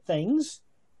unfortunate things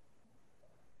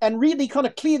and really kind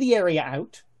of clear the area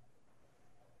out.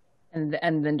 And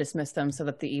then dismiss them so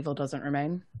that the evil doesn't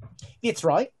remain? That's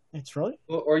right.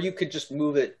 Or you could just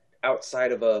move it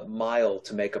outside of a mile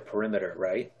to make a perimeter,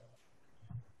 right?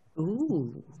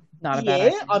 Ooh. Not a bad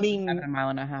idea. I mean, a mile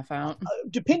and a half out.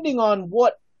 Depending on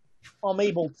what I'm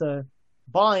able to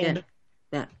bind,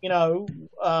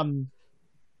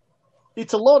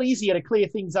 it's a lot easier to clear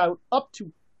things out up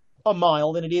to a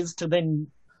mile than it is to then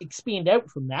expand out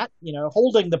from that.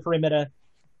 Holding the perimeter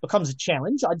becomes a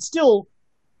challenge. I'd still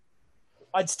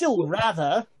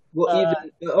rather. Well,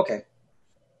 okay.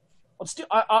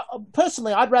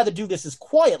 Personally, I'd rather do this as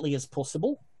quietly as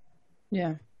possible.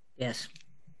 Yeah. Yes.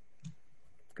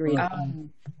 Agreed.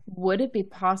 Would it be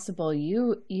possible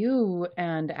you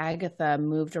and Agatha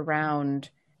moved around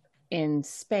in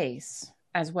space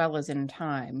as well as in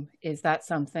time? Is that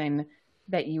something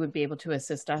that you would be able to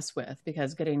assist us with?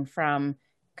 Because getting from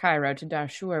Cairo to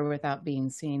Dashur without being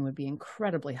seen would be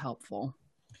incredibly helpful.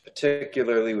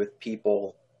 Particularly with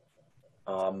people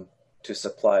to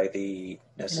supply the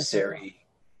necessary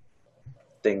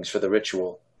things for the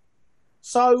ritual.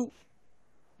 So,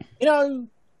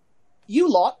 you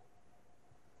lot,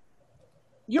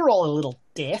 you're all a little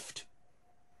deft.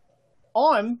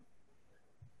 I'm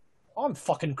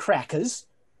fucking crackers.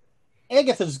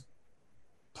 Agatha's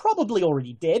probably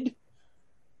already dead.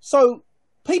 So,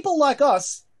 people like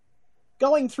us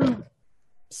going through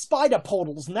spider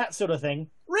portals and that sort of thing,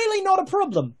 really not a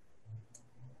problem.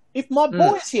 If my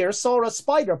boys here saw a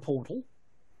spider portal,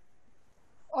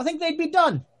 I think they'd be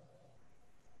done.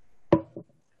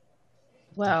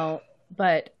 Well,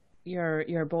 but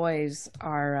your boys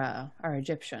are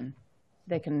Egyptian.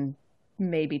 They can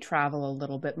maybe travel a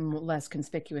little bit less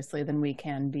conspicuously than we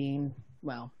can, being,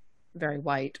 well, very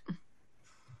white.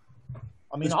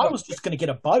 I mean, I was just going to get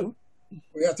a boat.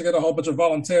 We have to get a whole bunch of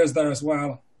volunteers there as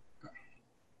well.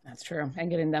 That's true. And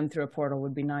getting them through a portal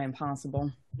would be nigh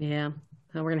impossible. Yeah,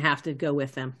 so we're gonna have to go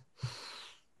with them.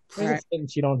 There's a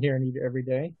sentence you don't hear every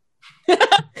day.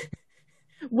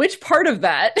 Which part of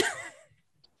that?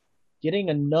 Getting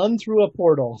a nun through a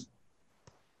portal.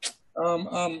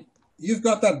 You've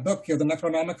got that book here, the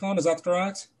Necronomicon, is that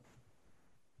correct?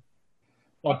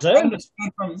 I I do.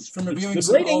 understand from reviewing good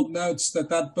some reading. old notes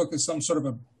that book is some sort of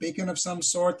a beacon of some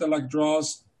sort that like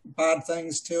draws bad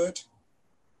things to it.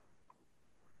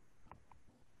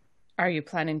 Are you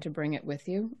planning to bring it with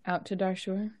you out to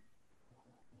Darshur?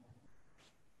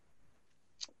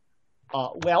 I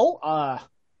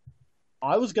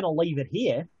was going to leave it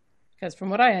here. Because from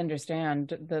what I understand,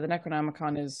 the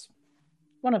Necronomicon is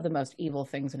one of the most evil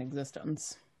things in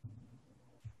existence.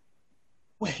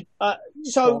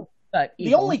 So But the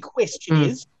evil. only question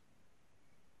is,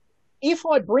 if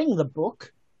I bring the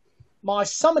book, my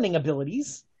summoning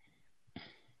abilities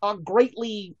are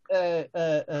greatly Yeah,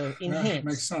 enhanced.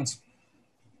 makes sense.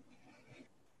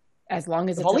 As long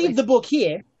as If it's I at leave least- the book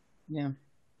here, Yeah.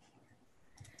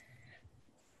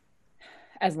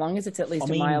 As long as it's at least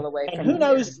I mean, a mile away and from who here.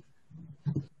 knows?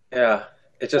 Yeah,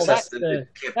 it just Well, has to. It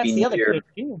can't that's be the other near.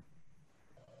 question.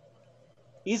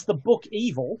 Is the book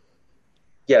evil?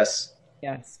 Yes.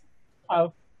 Yes.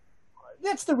 Oh,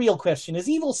 that's the real question. Is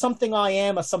evil something I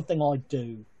am or something I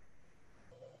do?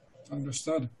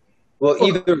 Understood. Well,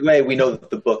 either way, we know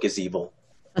that the book is evil.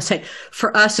 I say,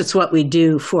 for us, it's what we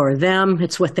do. For them,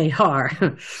 it's what they are.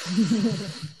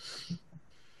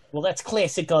 Well, that's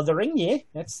classic othering, yeah.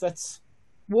 That's.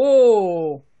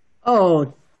 Whoa.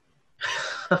 Oh,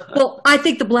 well, I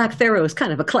think the Black Pharaoh is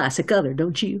kind of a classic other,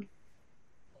 don't you?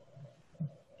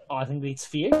 I think it's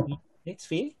fair. It's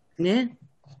fair. Yeah.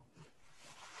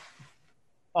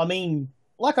 I mean,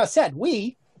 like I said,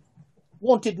 we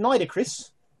wanted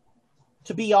Nitocris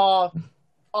to be our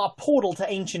portal to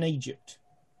ancient Egypt,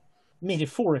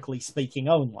 metaphorically speaking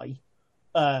only,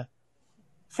 for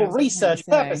As I research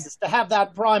can say. purposes, to have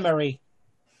that primary.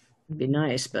 It'd be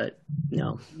nice, but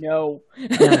no. No.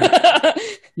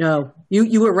 No.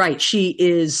 You were right. She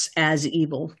is as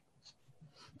evil.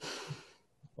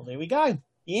 Well, there we go.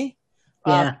 Yeah.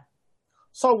 Yeah.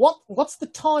 So what's the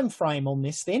time frame on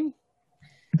this then?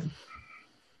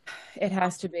 It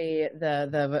has to be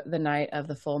the night of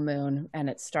the full moon, and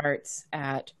it starts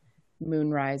at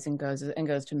moonrise and goes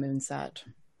to moonset.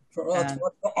 For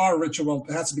our ritual,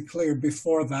 it has to be cleared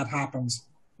before that happens.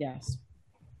 Yes.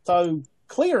 So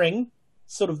clearing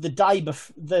sort of the day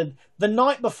the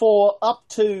night before up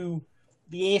to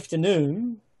the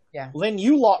afternoon. Yeah. Then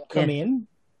you lot come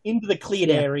into the cleared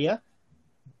Yeah. area.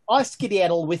 I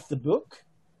skedaddle with the book.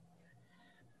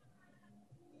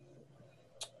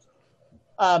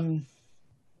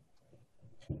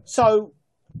 So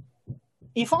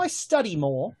if I study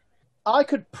more, I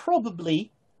could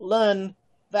probably learn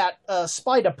that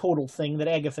spider portal thing that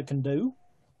Agatha can do.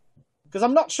 Because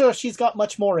I'm not sure she's got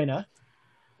much more in her.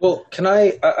 Well,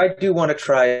 I do want to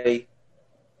try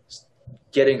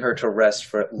getting her to rest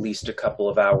for at least a couple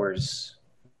of hours.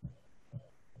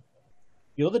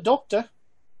 You're the doctor.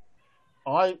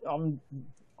 I don't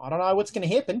know what's going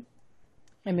to happen.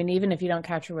 I mean, even if you don't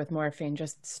catch her with morphine,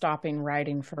 just stopping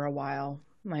writing for a while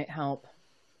might help.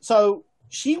 So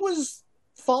she was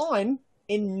fine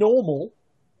in normal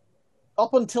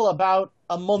up until about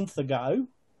a month ago,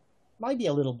 maybe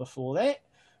a little before that,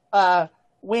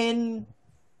 when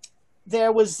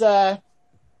there was, we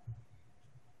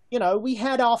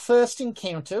had our first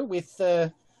encounter with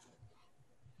the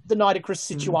Nitocris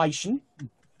situation,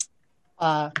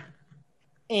 and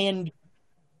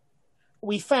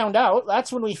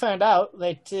that's when we found out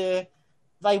that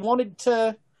they wanted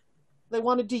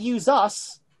to use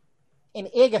us and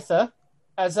Agatha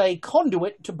as a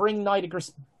conduit to bring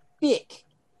Nitocris back,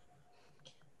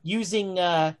 using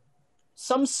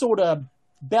some sort of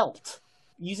belt,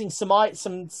 using some.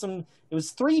 It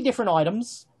was 3 different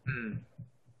items.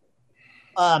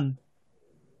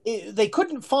 They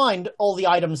couldn't find all the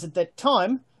items at that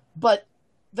time, but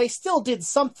they still did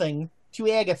something to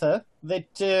Agatha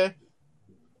that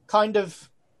kind of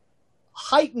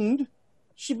heightened.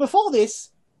 Before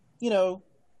this,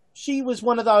 she was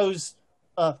one of those,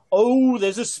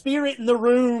 there's a spirit in the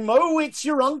room, it's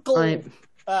your uncle, Right.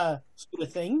 sort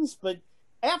of things. But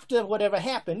after whatever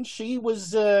happened, she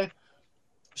was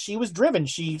driven.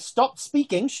 She stopped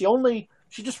speaking. She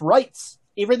just writes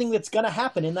everything that's going to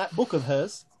happen in that book of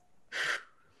hers.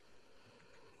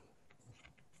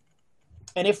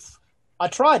 And if I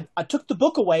took the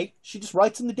book away, she just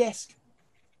writes on the desk.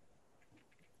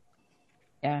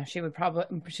 Yeah, she would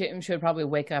probably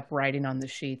wake up writing on the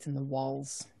sheets and the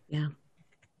walls. Yeah.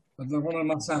 But the woman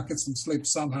must have get some sleep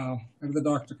somehow. Maybe the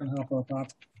doctor can help her with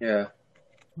that. Yeah.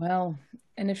 Well,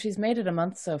 and if she's made it a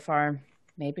month so far,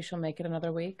 maybe she'll make it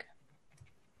another week.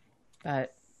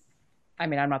 But I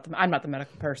mean, I'm not the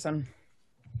medical person.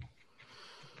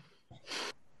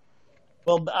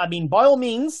 Well, I mean, by all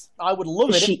means, I would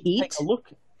love Does it. she if you eat? Take a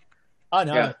look. Oh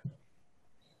no, Yeah.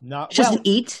 not She well. doesn't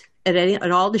eat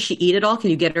at all. Does she eat at all? Can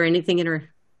you get her anything in her?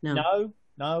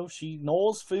 No, she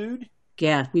gnaws food.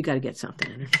 Yeah, we got to get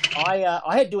something in her.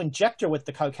 I had to inject her with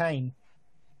the cocaine.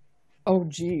 Oh,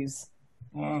 geez.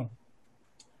 Wow.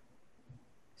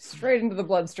 Straight into the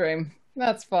bloodstream.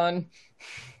 That's fun.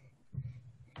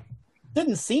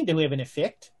 Didn't seem to have an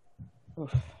effect.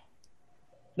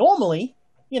 Normally,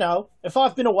 if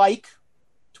I've been awake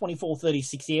 24,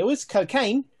 36 hours,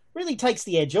 cocaine really takes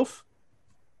the edge off.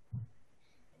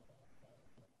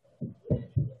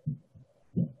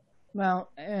 Well,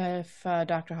 if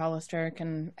Dr. Hollister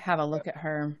can have a look at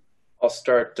her. I'll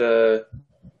start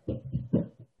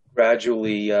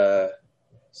gradually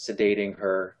sedating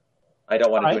her. I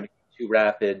don't want to do anything too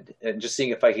rapid, and just seeing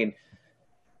if I can,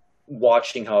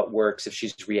 watching how it works, if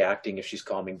she's reacting, if she's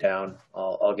calming down.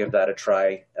 I'll give that a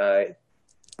try.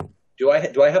 Do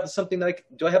I have something like?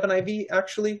 Do I have an IV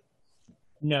actually?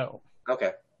 No.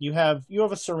 Okay. You have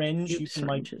a syringe. You can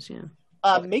Syringes,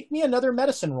 yeah. make me another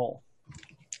medicine roll.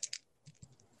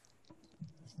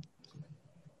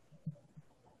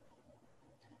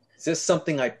 Is this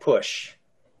something I push?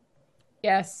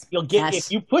 Yes. You'll get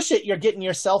if you push it, you're getting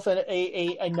yourself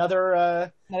another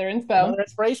Another inspo. another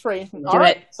spray. Do All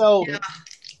right. it. So How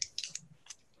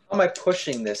am I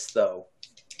pushing this though?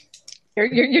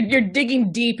 You're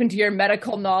digging deep into your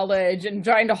medical knowledge and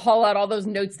trying to haul out all those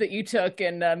notes that you took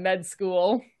in med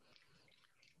school.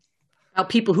 About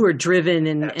people who are driven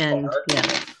and far.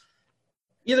 yeah.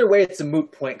 Either way, it's a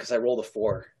moot point because I rolled a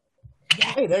 4.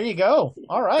 hey, there you go.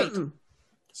 All right.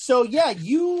 So yeah,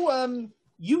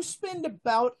 you spend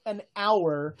about an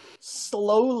hour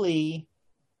slowly,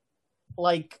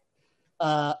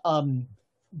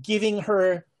 giving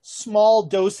her small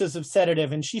doses of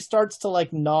sedative, and she starts to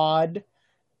nod,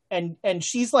 and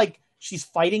she's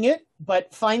fighting it,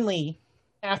 but finally,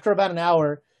 after about an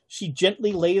hour, she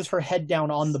gently lays her head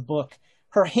down on the book.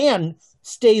 Her hand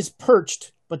stays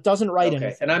perched, but doesn't write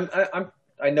anything. And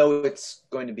I know it's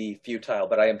going to be futile,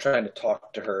 but I am trying to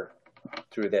talk to her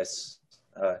through this.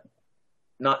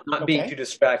 Not being too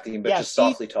distracting, but just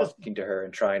softly talking to her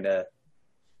and trying to.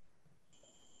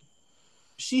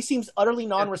 She seems utterly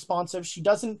non-responsive.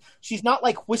 She's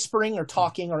not whispering or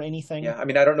talking or anything. Yeah, I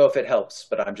mean, I don't know if it helps,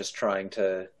 but I'm just trying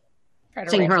to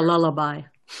Sing her a lullaby.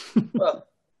 well,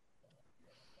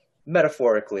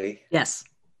 metaphorically. Yes.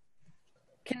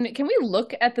 Can we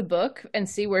look at the book and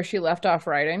see where she left off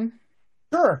writing?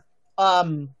 Sure.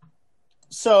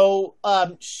 So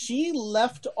she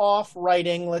left off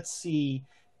writing, let's see,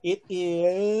 it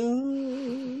is...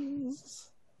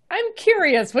 I'm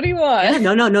curious. What do you want?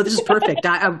 Yeah, no, this is perfect.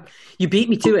 You beat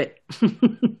me to it.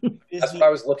 That's what I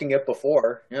was looking at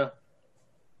before. Yeah.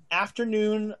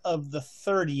 Afternoon of the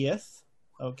 30th.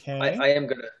 Okay. I am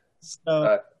going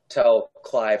to tell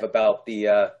Clive about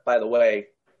the, by the way,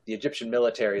 the Egyptian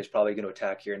military is probably going to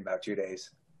attack here in about 2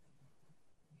 days.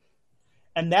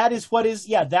 And that is what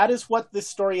this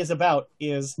story is about,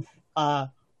 is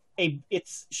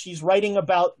she's writing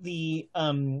about the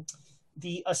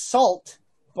assault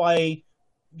by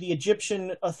the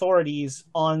Egyptian authorities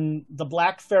on the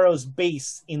Black Pharaoh's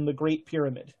base in the Great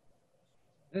Pyramid.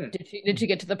 Did she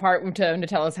get to the part to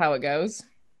tell us how it goes?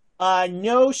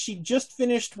 No, she just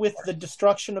finished with the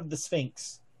destruction of the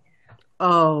Sphinx.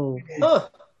 Oh. Huh.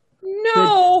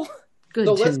 No. Good.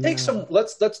 So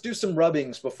let's do some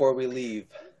rubbings before we leave.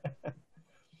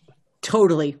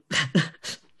 Totally.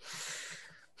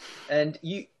 And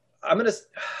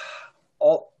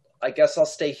I guess I'll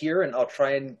stay here and I'll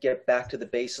try and get back to the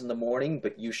base in the morning,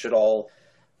 but you should all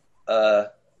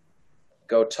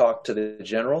go talk to the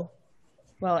general.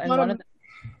 Well, and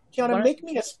Kiana, make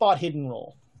me a spot hidden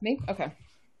roll. Me? Okay.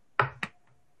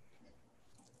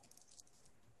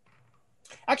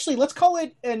 Actually, let's call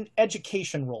it an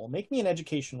education roll. Make me an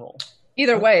education roll.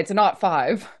 Either way, it's not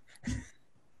 5.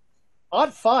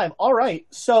 Odd 5. All right.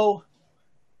 So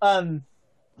as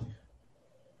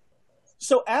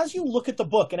you look at the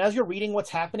book and as you're reading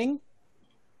what's happening,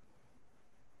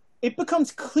 it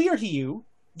becomes clear to you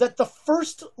that the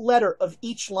first letter of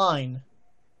each line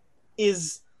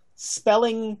is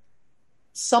spelling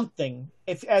something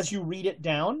as you read it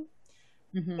down.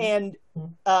 Mm-hmm. And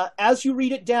as you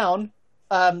read it down,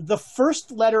 the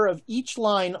first letter of each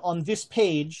line on this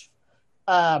page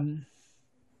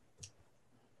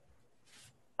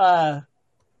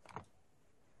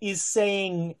is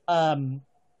saying, I'm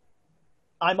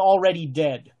already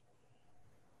dead.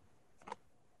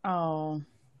 Oh.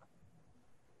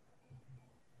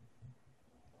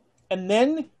 And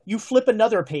then you flip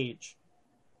another page,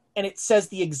 and it says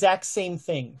the exact same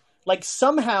thing. Like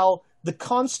somehow the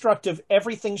construct of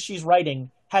everything she's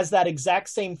writing has that exact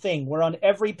same thing, where on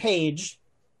every page,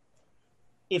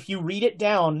 if you read it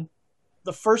down,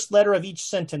 the first letter of each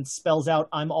sentence spells out,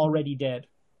 I'm already dead.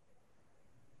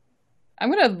 I'm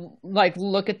gonna like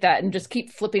look at that and just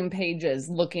keep flipping pages,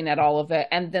 looking at all of it,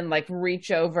 and then like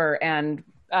reach over and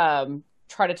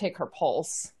try to take her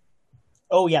pulse.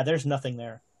 Oh yeah, there's nothing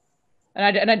there.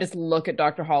 And I just look at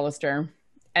Dr. Hollister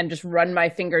and just run my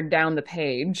finger down the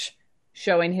page,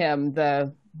 showing him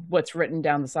what's written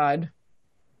down the side.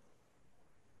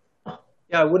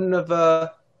 Yeah, I wouldn't have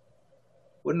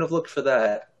looked for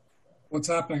that. What's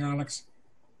happening, Alex?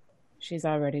 She's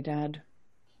already dead.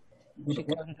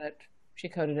 She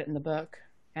coded it in the book,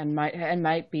 and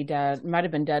might be dead. Might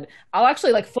have been dead. I'll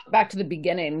actually like flip back to the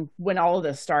beginning when all of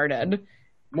this started.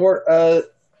 More.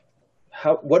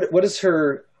 What is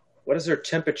her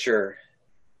temperature?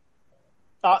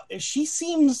 She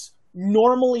seems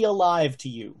normally alive to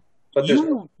you. But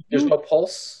there's no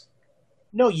pulse?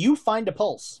 No, you find a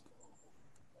pulse.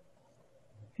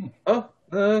 Oh,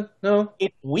 no.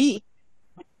 It's weak.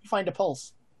 You find a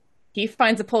pulse. He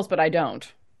finds a pulse, but I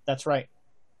don't. That's right.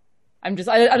 I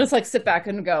just like sit back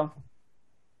and go.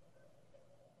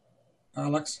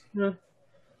 Alex? Yeah.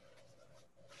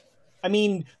 I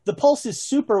mean, the pulse is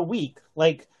super weak.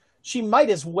 Like, she might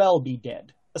as well be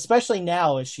dead, especially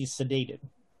now as she's sedated.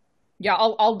 Yeah,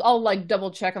 I'll like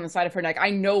double check on the side of her neck.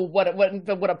 I know what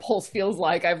a pulse feels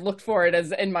like. I've looked for it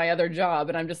as in my other job,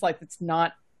 and I'm just like, it's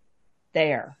not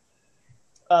there.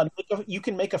 You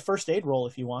can make a first aid roll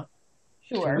if you want.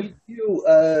 Sure. Can we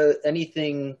do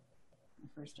anything?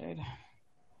 First aid.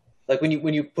 Like when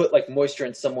you put like moisture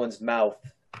in someone's mouth,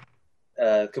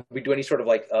 could we do any sort of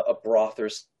like a broth or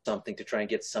something to try and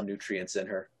get some nutrients in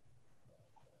her?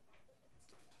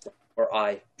 Or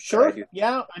eye? Sure.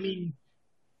 Yeah. I mean,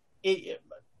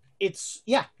 it's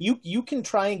yeah. You can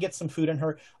try and get some food in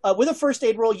her. With a first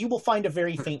aid roll, you will find a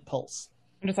very faint pulse.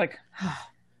 I'm just like.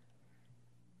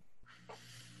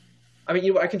 I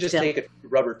mean, I can just take a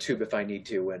rubber tube if I need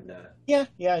to, and yeah,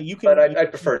 you can. But I'd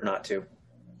prefer not to.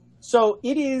 So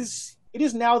it is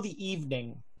now the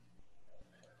evening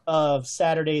of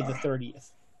Saturday the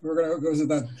 30th. We're going to go to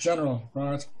that general,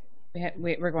 right?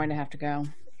 We're going to have to go.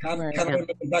 Can we make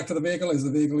it back to the vehicle? Is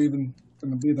the vehicle even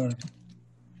going to be there?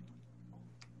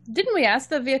 Didn't we ask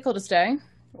the vehicle to stay?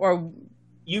 Or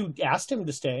you asked him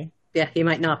to stay? Yeah, he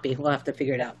might not be. We'll have to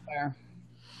figure it out.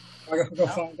 I guess we'll go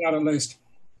find out at least.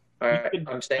 All right,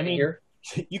 I'm staying here.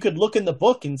 You could look in the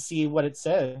book and see what it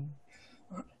said.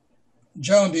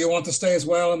 Joan, do you want to stay as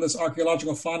well in this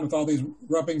archaeological find with all these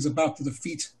rubbings about the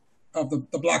defeat of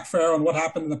the Black Pharaoh and what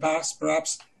happened in the past,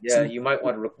 perhaps? Yeah, you might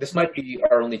want to. This might be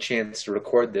our only chance to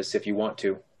record this if you want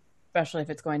to. Especially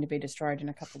if it's going to be destroyed in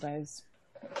a couple days.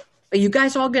 Are you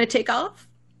guys all going to take off?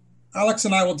 Alex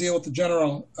and I will deal with the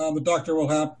general. The doctor will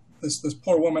have this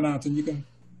poor woman out, and you can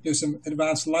do some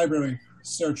advanced library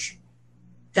search.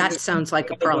 That sounds like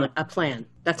a plan.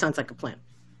 That sounds like a plan.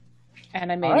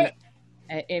 And I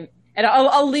mean, and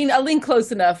I'll lean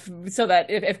close enough so that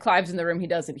if Clive's in the room, he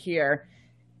doesn't hear.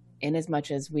 In as much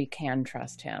as we can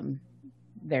trust him,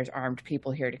 there's armed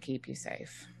people here to keep you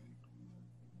safe.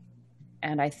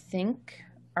 And I think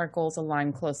our goals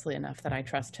align closely enough that I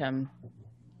trust him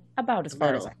about as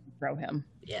far as I can throw him.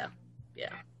 Yeah.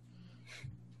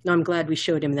 No, I'm glad we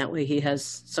showed him that way. He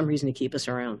has some reason to keep us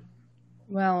around.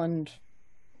 Well, and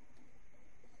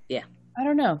yeah, I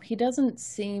don't know. He doesn't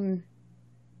seem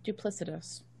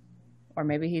duplicitous. Or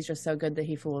maybe he's just so good that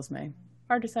he fools me.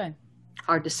 Hard to say.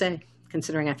 Hard to say,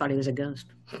 considering I thought he was a ghost.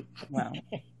 Well,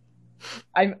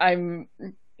 I'm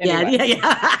anyway.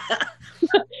 Yeah.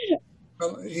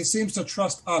 Well, he seems to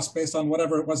trust us based on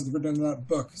whatever it was written in that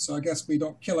book. So I guess we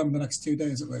don't kill him in the next 2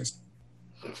 days at least.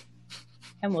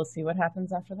 And we'll see what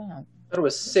happens after that. I thought it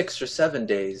was 6 or 7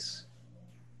 days.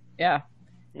 Yeah.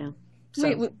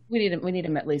 So, we need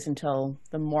him at least until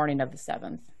the morning of the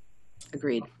 7th.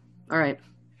 Agreed. All right.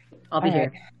 I'll be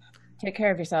here. Take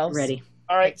care of yourselves. Ready.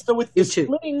 All right. So with the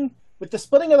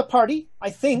splitting of the party, I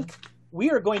think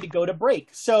we are going to go to break.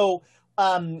 So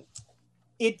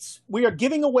we are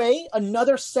giving away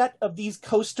another set of these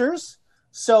coasters.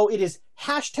 So it is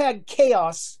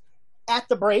 #chaos at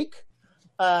the break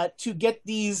to get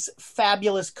these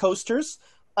fabulous coasters.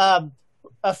 A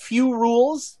few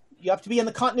rules. You have to be in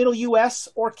the continental U.S.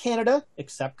 or Canada,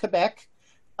 except Quebec.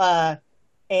 And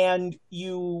I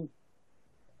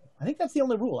think that's the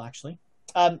only rule, actually.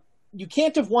 You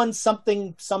can't have won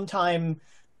something sometime.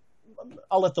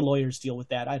 I'll let the lawyers deal with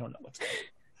that. I don't know what's going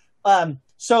on.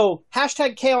 So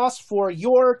 #chaos for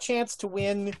your chance to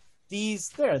win these.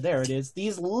 There it is.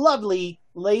 These lovely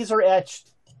laser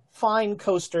etched fine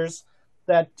coasters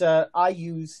that I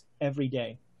use every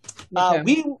day.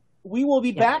 We will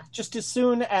be back just as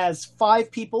soon as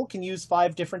 5 people can use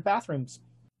 5 different bathrooms.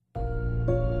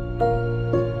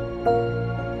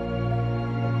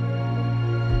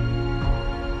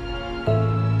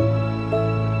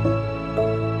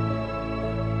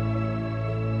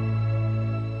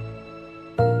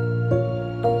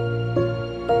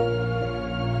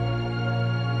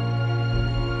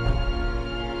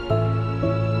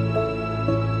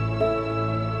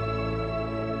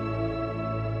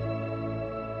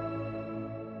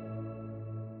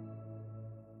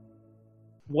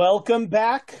 Welcome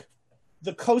back.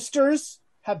 The coasters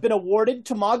have been awarded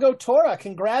to Mago Tora.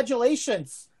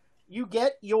 Congratulations. You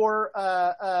get your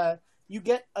you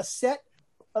get a set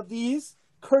of these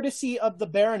courtesy of the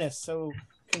Baroness. So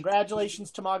congratulations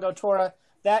to Mago Tora.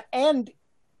 That and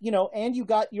you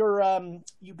got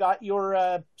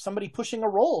your somebody pushing a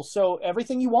roll. So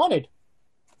everything you wanted.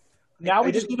 Now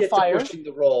we just need to fire. Pushing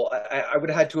the roll. I would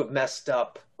have had to have messed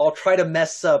up. I'll try to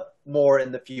mess up more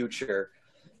in the future.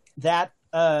 That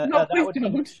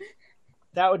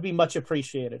would be much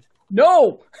appreciated.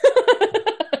 No.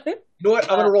 You know what?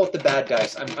 I'm gonna roll with the bad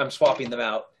dice. I'm swapping them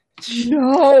out.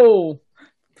 No,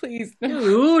 please,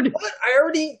 dude. What? I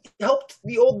already helped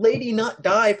the old lady not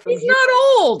die from. She's not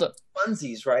old.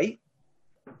 Funsies, right?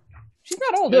 She's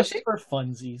not old, is she? For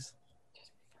funsies.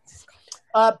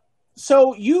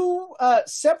 So you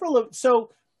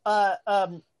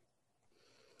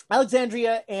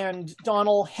Alexandria and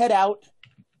Donald head out.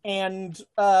 And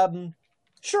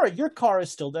sure, your car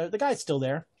is still there. The guy's still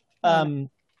there.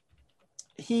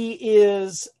 He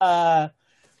is.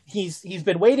 He's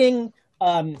been waiting.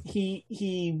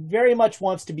 He very much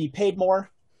wants to be paid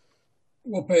more.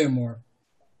 We'll pay him more.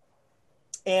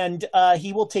 And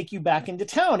he will take you back into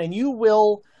town, and you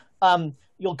will.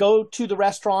 You'll go to the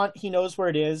restaurant. He knows where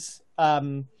it is.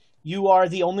 You are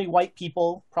the only white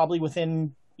people, probably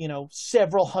within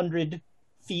several hundred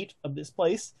feet of this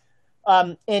place.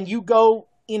 And you go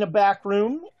in a back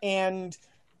room, and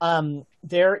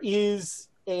there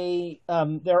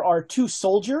are 2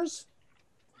 soldiers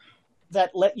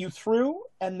that let you through,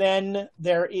 and then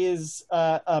there is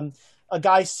a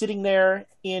guy sitting there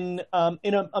in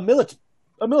a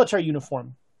military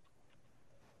uniform,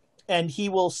 and he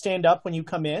will stand up when you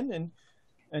come in,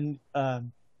 and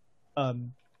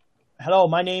hello,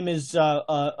 my name is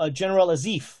General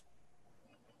Azif.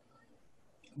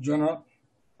 General.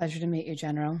 Pleasure to meet you,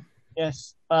 General.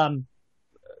 Yes.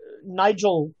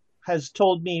 Nigel has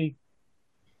told me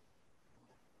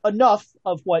enough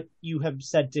of what you have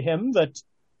said to him that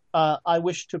I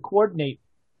wish to coordinate.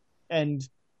 And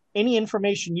any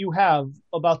information you have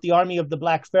about the army of the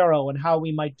Black Pharaoh and how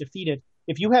we might defeat it,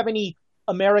 if you have any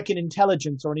American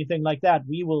intelligence or anything like that,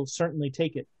 we will certainly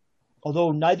take it.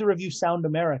 Although neither of you sound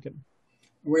American.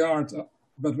 We aren't,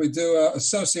 but we do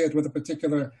associate with a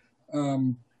particular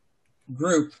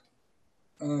group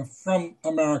from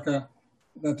America,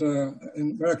 that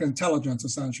American intelligence,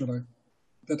 essentially,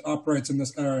 that operates in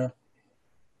this area.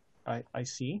 I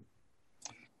see.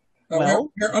 We're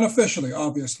unofficially,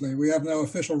 obviously. We have no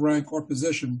official rank or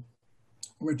position.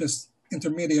 We're just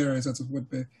intermediaries, as it would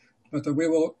be. But we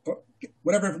will,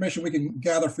 whatever information we can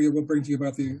gather for you, we'll bring to you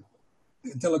about the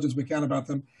intelligence we can about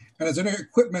them. And is there any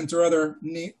equipment or other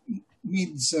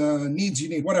needs you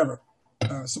need, whatever,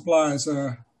 supplies?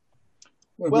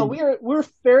 Well, we're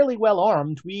fairly well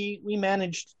armed. We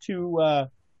managed to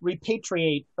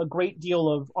repatriate a great deal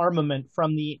of armament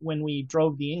from when we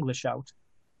drove the English out.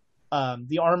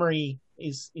 The armory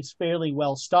is fairly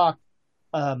well stocked.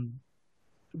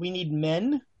 We need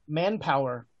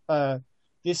manpower.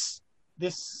 This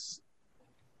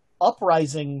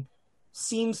uprising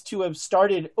seems to have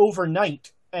started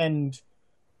overnight and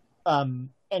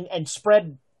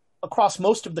spread across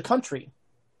most of the country.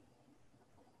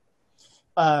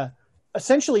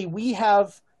 Essentially, we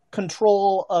have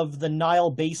control of the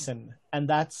Nile Basin, and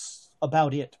that's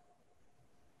about it.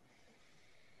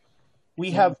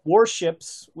 We have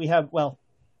warships. We have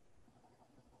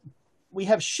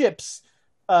ships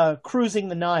cruising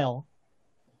the Nile,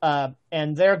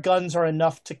 and their guns are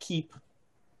enough to keep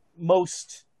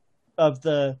most of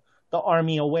the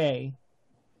army away.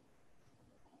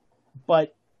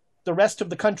 But the rest of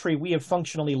the country we have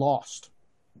functionally lost.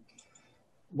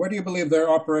 Where do you believe they're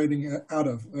operating out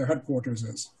of? Their headquarters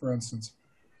is, for instance?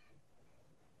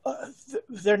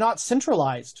 They're not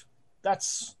centralized.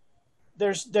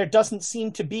 there doesn't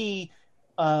seem to be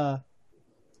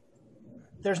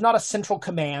there's not a central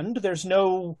command. There's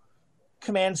no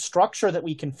command structure that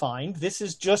we can find. This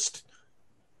is just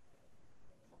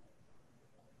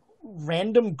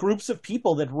random groups of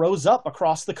people that rose up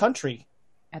across the country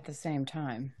At the same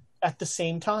time. at the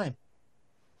same time.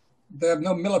 They have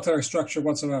no military structure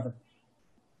whatsoever.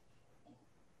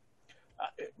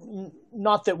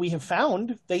 Not that we have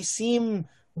found. They seem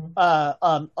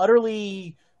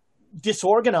utterly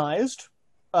disorganized.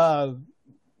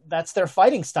 That's their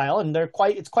fighting style, and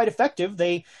it's quite effective.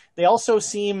 They also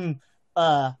seem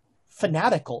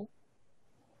fanatical.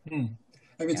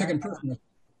 Have you taken prisoners?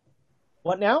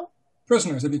 What now?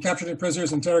 Prisoners. Have you captured any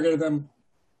prisoners, interrogated them,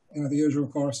 the usual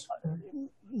course?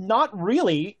 Not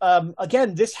really.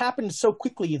 Again, this happened so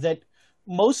quickly that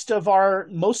most of our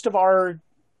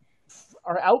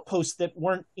outposts that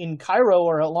weren't in Cairo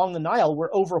or along the Nile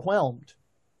were overwhelmed.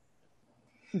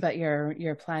 But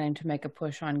you're planning to make a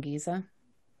push on Giza?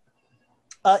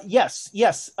 Yes.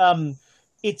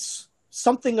 It's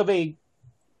something of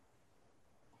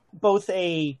both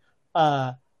a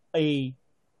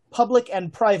public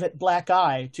and private black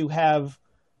eye to have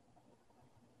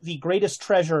the greatest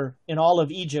treasure in all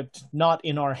of Egypt not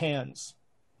in our hands.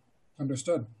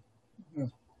 Understood. Yes.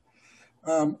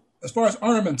 As far as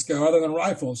armaments go, other than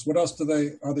rifles, what else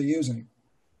are they using?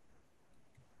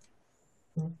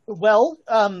 Well,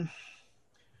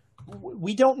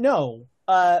 we don't know.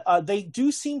 They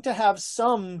do seem to have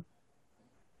some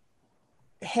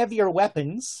heavier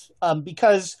weapons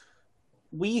because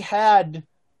we had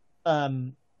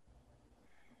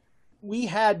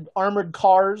armored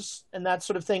cars and that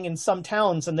sort of thing in some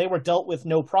towns, and they were dealt with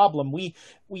no problem. We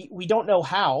don't know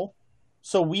how,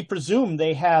 so we presume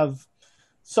they have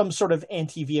some sort of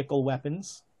anti-vehicle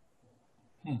weapons.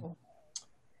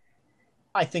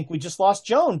 I think we just lost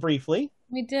Joan briefly.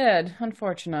 We did.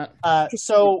 Unfortunate.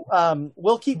 So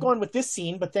we'll keep going with this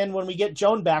scene, but then when we get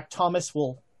Joan back, Thomas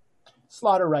will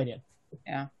slaughter right in.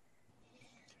 Yeah.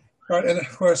 Right, and of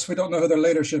course, we don't know who their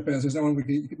leadership is. There's no one we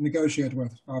can negotiate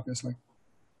with, obviously.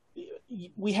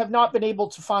 We have not been able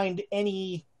to find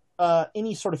any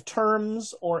sort of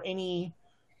terms or any.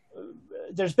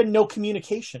 There's been no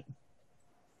communication.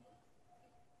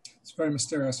 It's very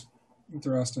mysterious.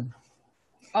 Interesting.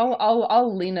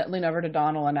 I'll lean over to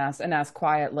Donald and ask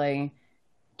quietly,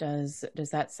 does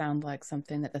that sound like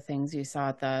something that the things you saw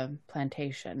at the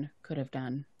plantation could have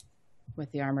done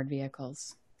with the armored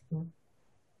vehicles?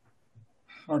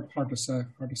 Hard to say.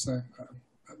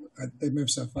 They move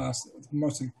so fast. It's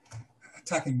mostly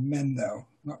attacking men, though,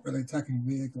 not really attacking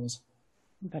vehicles.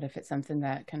 But if it's something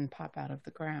that can pop out of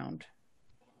the ground.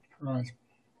 Right.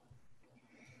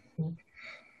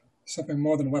 Something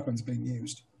more than weapons being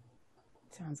used.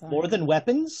 Sounds like more than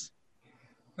weapons?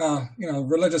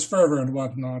 Religious fervor and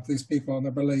whatnot, these people and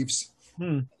their beliefs.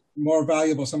 More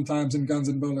valuable sometimes than guns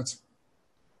and bullets.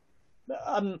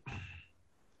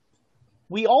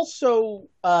 We also,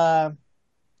 there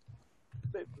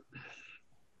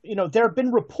have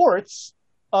been reports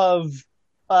of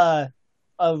them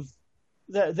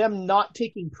not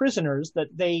taking prisoners,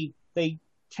 that they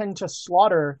tend to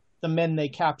slaughter the men they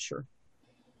capture.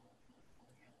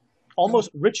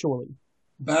 Almost ritually.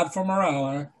 Bad for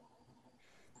morale,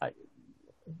 eh?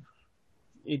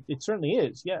 It certainly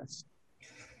is, yes.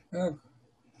 No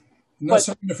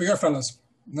surrender for your fellas.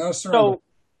 No surrender.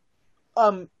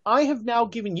 So, I have now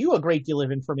given you a great deal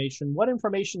of information. What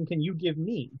information can you give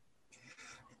me?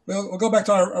 We'll go back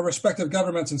to our respective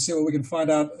governments and see what we can find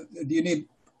out. Do you need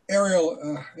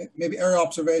maybe aerial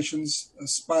observations, a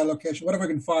spy location, whatever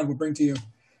we can find, we'll bring to you.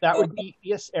 That would be,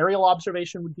 yes, aerial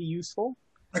observation would be useful.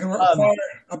 I can require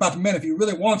about men. If you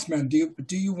really want men, do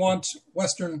you want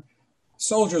Western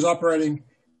soldiers operating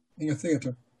in your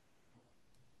theater?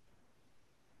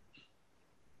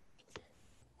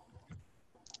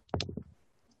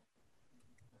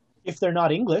 If they're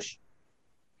not English.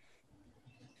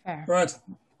 Fair. Right.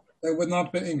 They would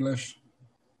not be English.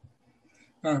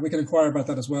 We can inquire about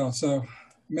that as well. So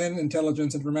men,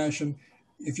 intelligence, information.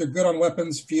 If you're good on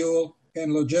weapons, fuel,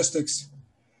 and logistics,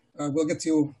 we'll get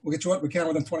you what we can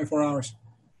within 24 hours.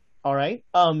 All right.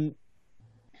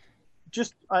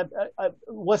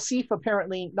 Wasif,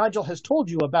 apparently, Nigel has told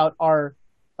you about our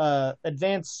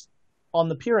advance on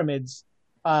the pyramids.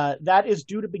 That is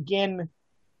due to begin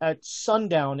at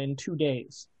sundown in 2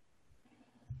 days.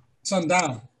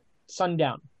 Sundown?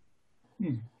 Sundown.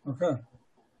 Okay.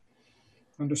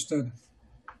 Understood.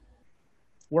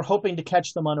 We're hoping to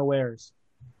catch them unawares.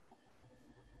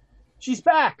 She's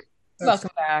back!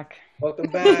 Welcome back. Welcome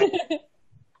back.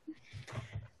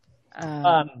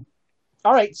 All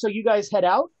right, so you guys head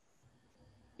out?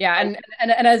 Yeah,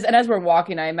 and as we're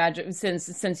walking, I imagine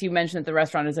since you mentioned that the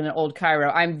restaurant is in an old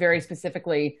Cairo, I'm very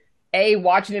specifically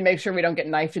watching to make sure we don't get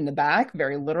knifed in the back,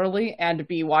 very literally, and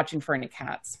B, watching for any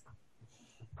cats.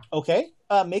 Okay,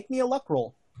 make me a luck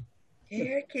roll.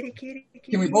 Here, kitty, kitty,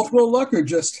 kitty. Can we both roll luck or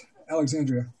just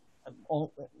Alexandria?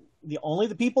 Only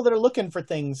the people that are looking for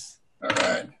things. All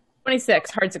right.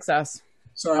 26, hard success.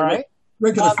 Sorry. All right.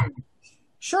 Regular.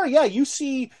 Sure, yeah, you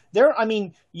see there. I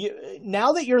mean,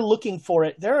 now that you're looking for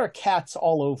it, there are cats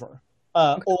all over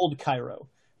old Cairo.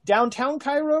 Downtown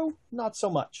Cairo, not so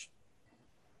much.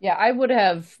 Yeah, I would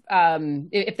have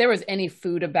if there was any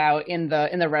food about in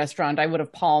the restaurant, I would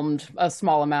have palmed a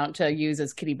small amount to use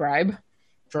as kitty bribe.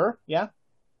 Sure, yeah.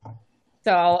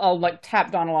 So I'll like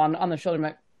tap Donald on the shoulder and be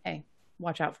like, hey,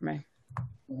 watch out for me.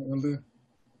 Will do.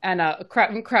 And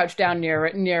crouch down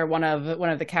near one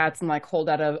of the cats and like hold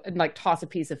out toss a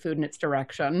piece of food in its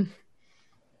direction.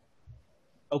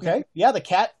 Okay, yeah, the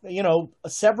cat,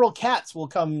 several cats will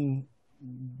come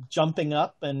jumping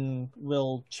up and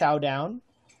will chow down.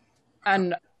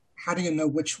 And how do you know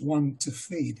which one to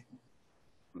feed?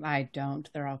 I don't.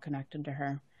 They're all connected to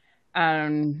her.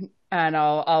 And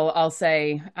I'll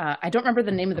say I don't remember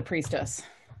the name of the priestess.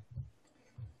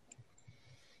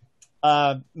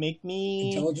 Make me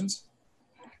intelligence.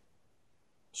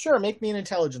 Sure, make me an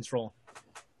intelligence roll.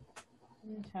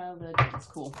 Intelligence,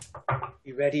 cool.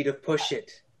 You ready to push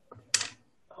it?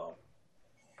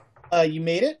 You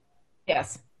made it?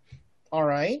 Yes. All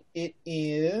right. It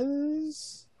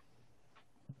is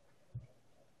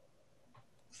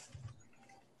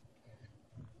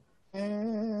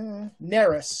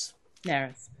Neris.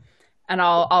 Neris. And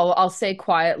I'll say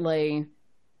quietly,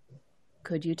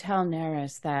 could you tell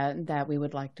Neris that we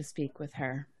would like to speak with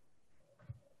her?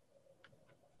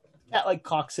 That like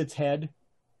cocks its head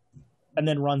and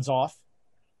then runs off.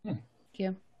 Thank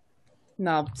you. And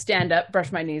I'll stand up,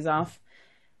 brush my knees off.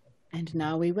 And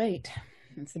now we wait.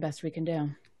 That's the best we can do.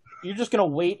 You're just going to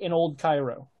wait in old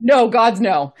Cairo? No, gods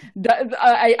no.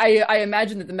 I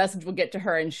imagine that the message will get to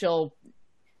her and she'll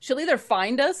either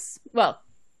find us. Well,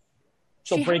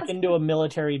 she'll break into a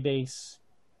military base.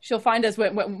 She'll find us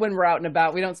when we're out and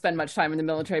about. We don't spend much time in the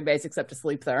military base except to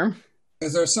sleep there.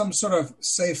 Is there some sort of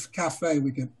safe cafe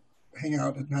we could hang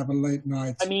out and have a late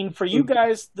night? I mean, for you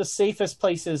guys, the safest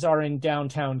places are in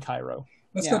downtown Cairo.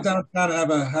 Let's go downtown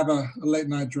and have a late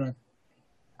night drink.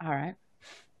 All right.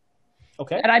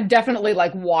 Okay. And I'm definitely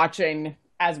like watching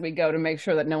as we go to make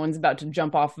sure that no one's about to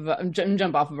jump off of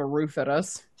a roof at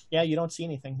us. Yeah, you don't see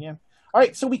anything. Yeah. All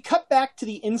right. So we cut back to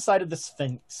the inside of the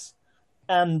Sphinx,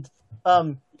 and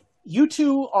you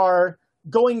two are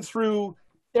going through.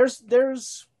 There's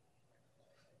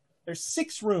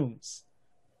 6 rooms,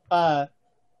 of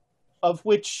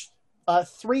which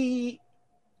 4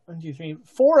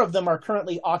 of them are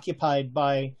currently occupied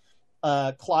by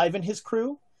Clive and his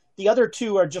crew. The other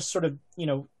 2 are just sort of,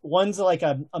 one's like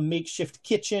a makeshift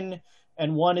kitchen,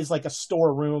 and one is like a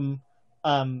storeroom.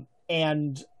 As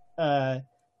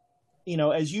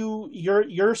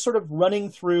you're sort of running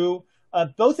through,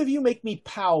 both of you make me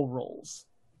POW rolls.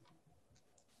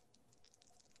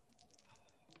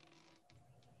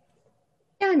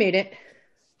 Yeah, I made it.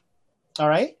 All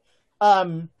right.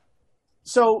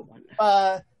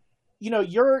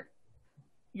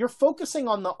 You're focusing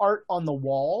on the art on the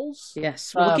walls.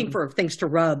 Yes, we're looking for things to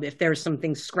rub. If there's some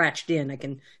things scratched in, I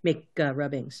can make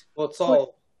rubbings. Well, it's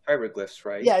all hieroglyphs,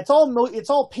 right? Yeah, it's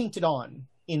all painted on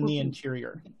in the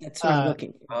interior. That's what I'm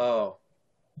looking for. Oh.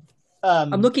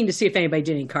 I'm looking to see if anybody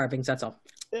did any carvings, that's all.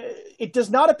 It does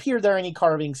not appear there are any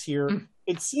carvings here.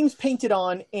 It seems painted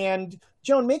on. And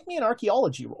Joan, make me an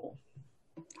archaeology roll.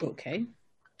 Okay.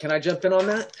 Can I jump in on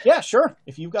that? Yeah, sure.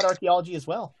 If you've got archaeology as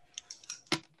well.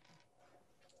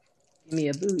 Give me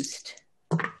a boost.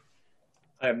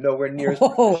 I am nowhere near.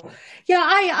 Yeah,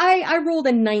 I rolled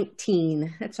a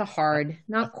 19. That's a hard,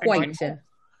 not quite.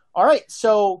 All right,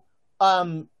 so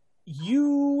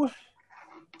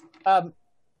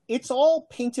it's all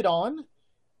painted on,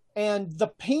 and the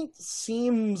paint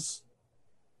seems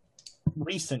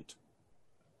recent.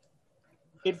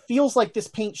 It feels like this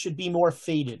paint should be more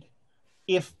faded.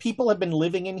 If people have been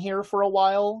living in here for a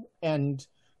while, and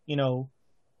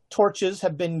torches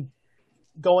have been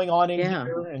going on in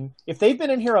here, and if they've been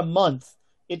in here a month,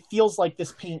 it feels like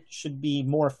this paint should be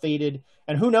more faded,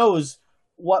 and who knows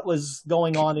what was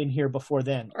going on in here before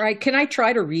then. All right, can I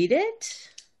try to read it?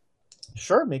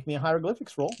 Sure, make me a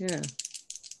hieroglyphics roll. Yeah.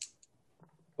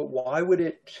 But why would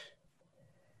it?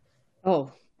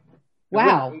 Oh,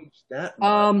 wow. That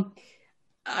much.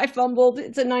 I fumbled.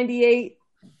 It's a 98.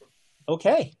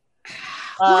 Okay.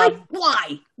 Why?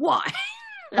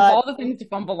 Of all the things to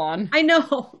fumble on. I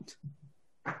know.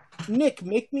 Nick,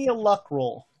 make me a luck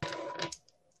roll.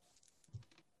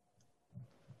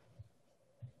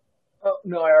 Oh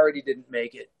no, I already didn't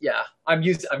make it. Yeah, I'm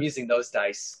using those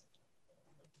dice.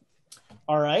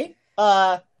 All right.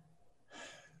 All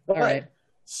right.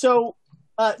 So,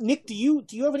 Nick, do you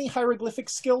have any hieroglyphic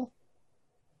skill?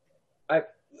 I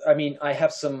mean, I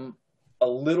have a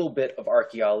little bit of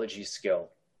archaeology skill.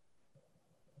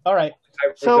 All right.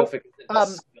 Hieroglyphic is a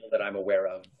skill that I'm aware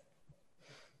of.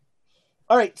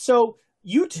 All right. So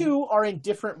you two are in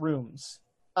different rooms.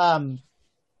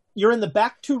 You're in the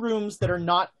back two rooms that are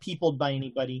not peopled by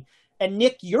anybody. And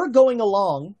Nick, you're going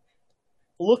along,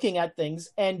 looking at things,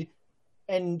 and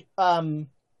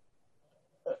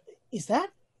is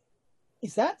that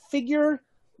figure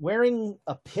wearing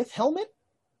a pith helmet?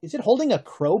 Is it holding a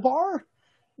crowbar?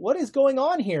 What is going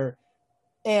on here?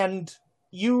 And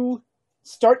you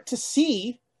start to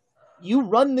see, you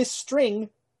run this string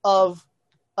of,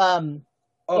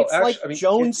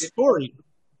 Joan's story.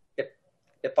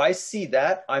 If I see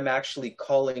that, I'm actually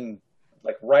calling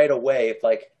like right away. If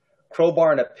like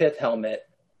crowbar and a pith helmet,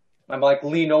 I'm like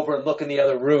lean over and look in the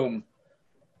other room.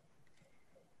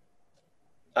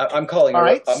 I'm calling her. All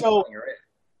right, I'm calling her in.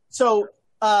 So,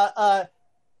 I'm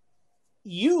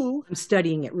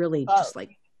studying it really, just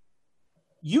like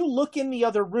you look in the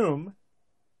other room,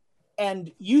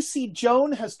 and you see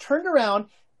Joan has turned around,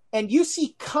 and you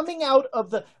see coming out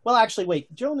of the. Well, actually,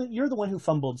 wait, Joan, you're the one who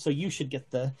fumbled, so you should get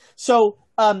the. So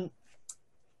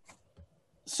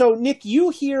Nick, you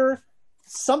hear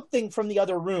something from the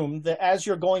other room as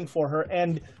you're going for her,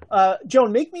 and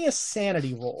Joan, make me a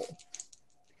sanity roll.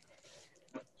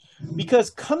 Because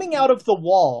coming out of the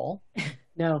wall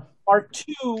are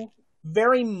two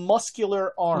very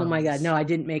muscular arms. Oh my god, no, I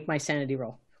didn't make my sanity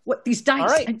roll. What, these dice? All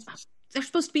right. They're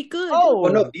supposed to be good. Oh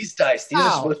no, these dice, these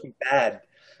are supposed to be bad.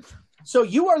 So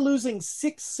you are losing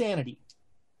 6 sanity.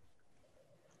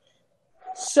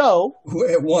 So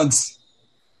at once.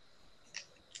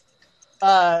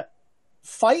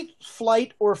 Fight,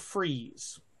 flight, or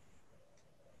freeze.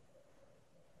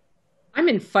 I'm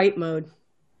in fight mode.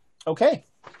 Okay.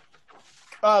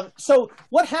 So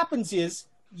what happens is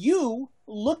you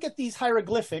look at these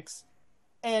hieroglyphics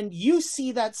and you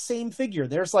see that same figure.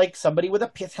 There's like somebody with a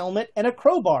pith helmet and a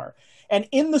crowbar. And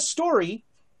in the story,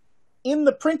 in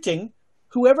the printing,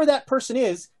 whoever that person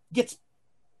is gets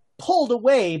pulled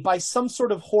away by some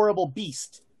sort of horrible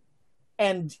beast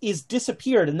and is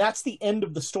disappeared. And that's the end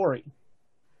of the story.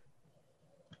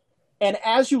 And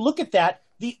as you look at that,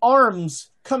 the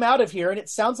arms come out of here and it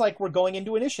sounds like we're going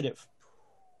into initiative.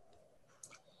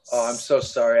 Oh, I'm so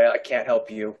sorry. I can't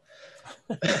help you.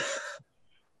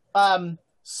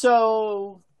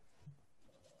 So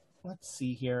let's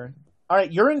see here. All right,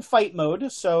 you're in fight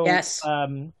mode. So yes.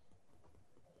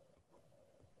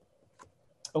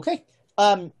 Okay.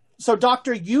 So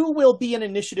Doctor, you will be in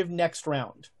initiative next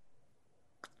round.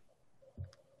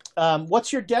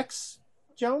 What's your dex,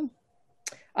 Joan?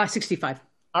 65.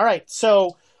 All right.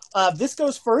 So this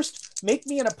goes first. Make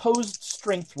me an opposed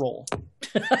strength roll.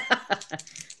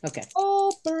 Okay.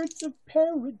 All birds of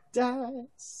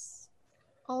paradise.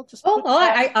 I'll just.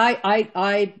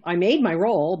 I made my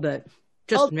roll, but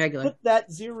just I'll regular. Put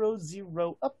that 0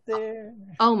 up there.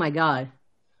 Oh my god.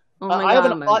 Oh my god. I have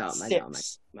an oh my god. aught 6.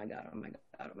 Oh my god. Oh my god.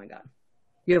 Oh my god.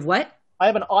 You have what? I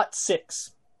have an aught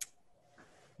 6.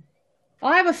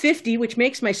 I have a 50, which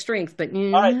makes my strength, but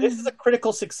all right, this is a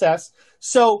critical success.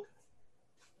 So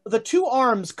the two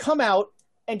arms come out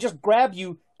and just grab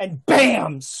you and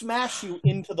bam, smash you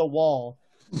into the wall.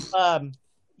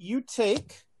 You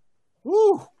take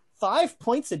 5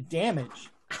 points of damage.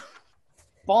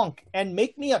 Bonk. And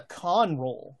make me a con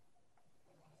roll.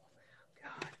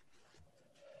 God.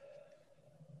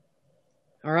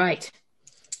 All right.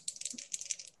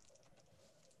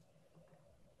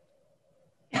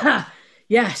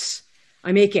 Yes,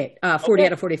 I make it. 40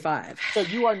 out of 45. So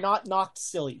you are not knocked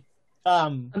silly.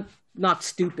 I'm knocked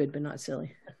stupid, but not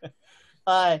silly.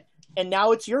 And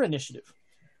now it's your initiative.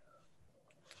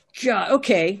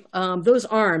 Okay, those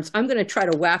arms. I'm going to try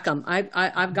to whack them.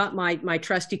 I've got my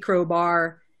trusty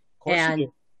crowbar, and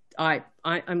I'm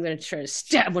going to try to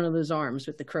stab one of those arms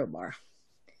with the crowbar.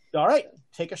 All right,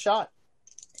 take a shot.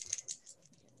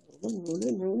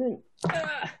 Rolling.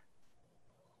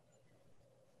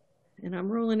 And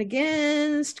I'm rolling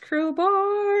against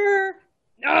crowbar.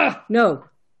 No.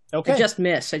 Okay. I just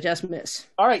miss.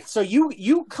 All right. So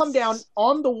you come down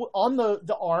on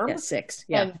the arm. Yeah, 6.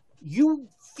 Yeah. And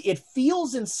it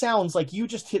feels and sounds like you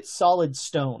just hit solid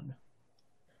stone.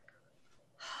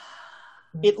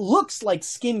 It looks like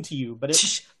skin to you, but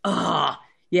it.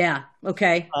 Yeah.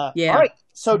 Okay. Yeah. All right.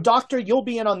 So Doctor, you'll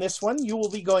be in on this one. You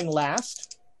will be going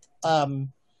last.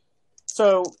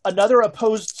 So another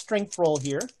opposed strength roll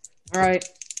here. All right.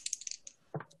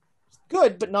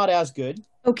 Good, but not as good.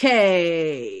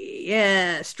 Okay.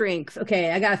 Yeah, strength.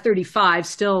 Okay, I got 35.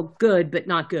 Still good, but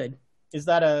not good. Is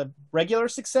that a regular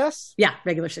success? Yeah,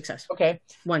 regular success. Okay.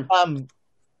 1.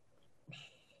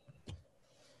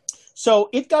 So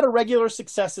it got a regular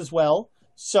success as well.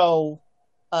 So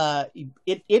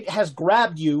it has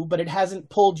grabbed you, but it hasn't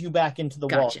pulled you back into the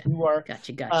wall. You are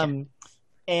Gotcha.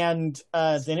 And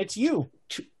then it's you.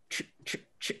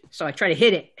 So I try to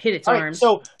hit its All arms. right,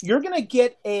 so you're gonna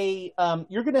get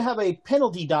you're gonna have a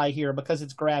penalty die here because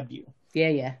it's grabbed you.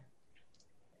 Yeah.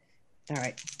 All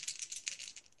right.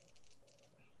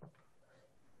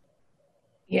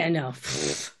 Yeah, no.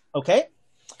 Okay.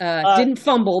 Didn't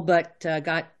fumble, but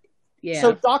got. Yeah.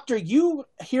 So, Doctor, you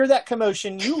hear that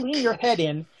commotion. You lean your head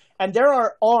in, and there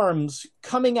are arms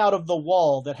coming out of the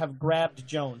wall that have grabbed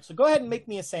Joan. So go ahead and make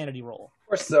me a sanity roll. Of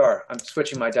course there are. I'm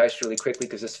switching my dice really quickly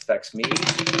because this affects me.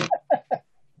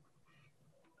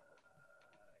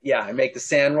 Yeah, I make the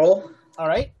sand roll. All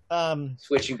right.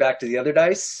 Switching back to the other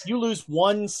dice. You lose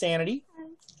 1 sanity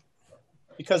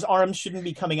because arms shouldn't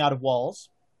be coming out of walls.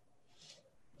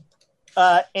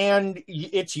 And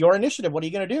it's your initiative. What are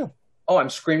you going to do? Oh, I'm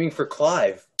screaming for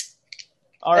Clive.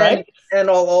 All right. And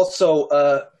I'll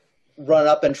also run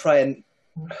up and try and...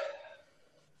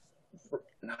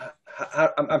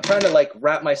 I'm trying to like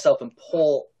wrap myself and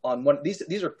pull on one.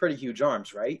 These are pretty huge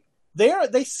arms, right?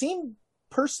 They seem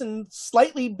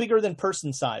slightly bigger than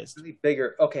person sized. Really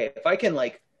bigger. Okay, if I can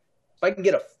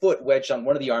get a foot wedged on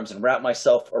one of the arms and wrap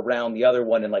myself around the other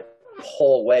one and like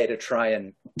pull away to try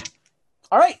and.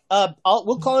 All right.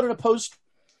 We'll call it an opposed.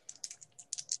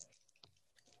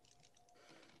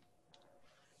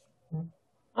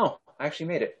 Oh, I actually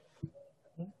made it.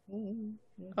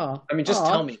 Oh. I mean, just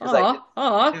tell me.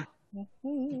 Yeah.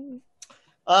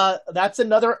 That's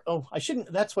another. Oh, I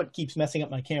shouldn't. That's what keeps messing up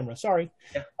my camera. Sorry.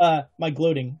 Yeah. My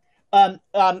gloating. I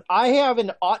have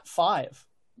an +5.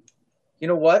 You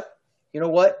know what?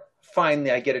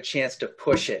 Finally, I get a chance to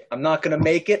push it. I'm not going to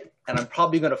make it, and I'm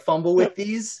probably going to fumble with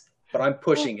these, but I'm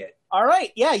pushing it. All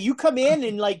right. Yeah, you come in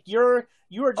and like you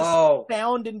are just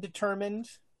bound and determined.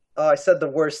 Oh, I said the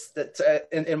worst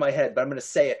in my head, but I'm going to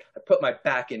say it. I put my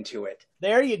back into it.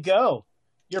 There you go.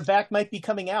 Your back might be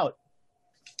coming out.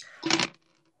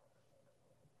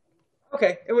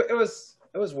 Okay, it was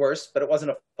worse, but it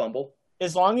wasn't a fumble.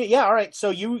 As long as all right. So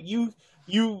you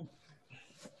pushing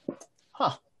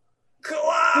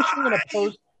an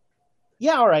opposed.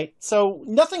 Yeah, all right. So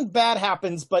nothing bad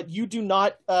happens, but you do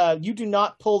not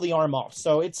pull the arm off.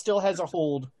 So it still has a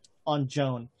hold on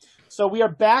Joan. So we are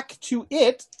back to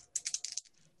it.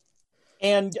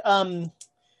 And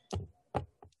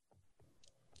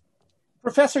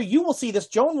Professor, you will see this.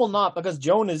 Joan will not, because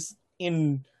Joan is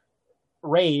in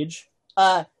rage.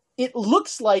 It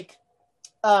looks like,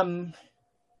 for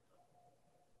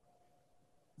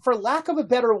lack of a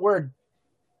better word,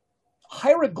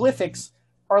 hieroglyphics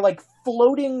are like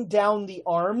floating down the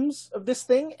arms of this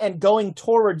thing and going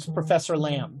towards Professor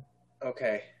Lamb.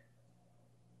 Okay.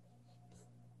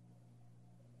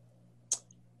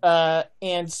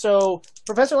 And so,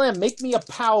 Professor Lamb, make me a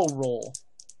POW roll.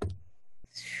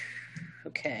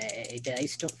 Okay,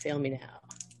 dice, don't fail me now.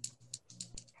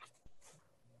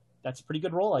 That's a pretty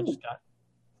good roll I just got.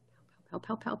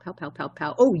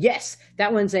 Pow. Oh, yes,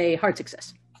 that one's a hard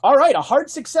success. All right, a hard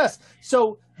success.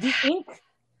 So the ink,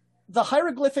 the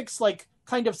hieroglyphics, like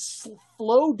kind of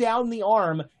flow down the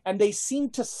arm, and they seem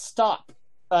to stop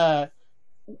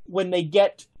when they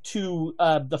get to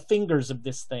the fingers of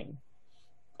this thing.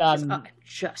 I'm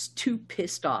just too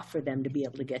pissed off for them to be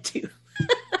able to get to.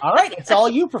 All right, it's all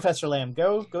you, Professor Lamb.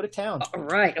 Go to town. All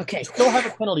right, okay. You still have a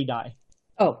penalty die.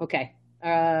 Oh, okay.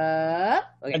 Okay.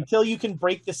 Until you can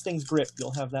break this thing's grip,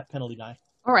 you'll have that penalty die.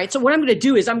 All right, so what I'm going to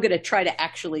do is I'm going to try to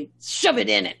actually shove it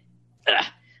in it.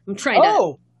 I'm trying to...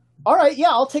 Oh, all right, yeah,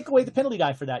 I'll take away the penalty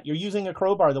die for that. You're using a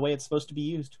crowbar the way it's supposed to be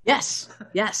used. Yes.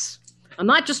 I'm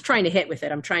not just trying to hit with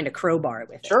it. I'm trying to crowbar it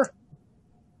with it. Sure.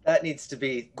 That needs to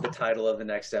be the title of the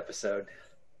next episode.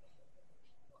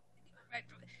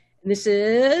 This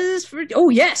is for... Oh,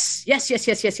 yes. Yes,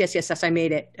 I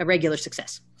made it. A regular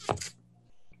success.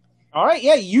 All right,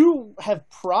 yeah, you have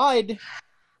pried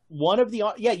one of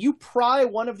the... Yeah, you pry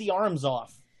one of the arms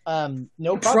off.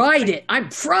 No problem. I'm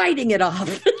prying it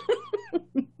off.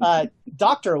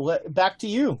 Doctor, back to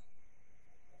you.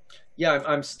 Yeah,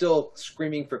 I'm still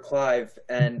screaming for Clive,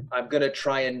 and I'm going to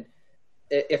try and...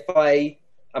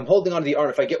 I'm holding onto the arm.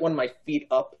 If I get one of my feet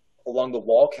up along the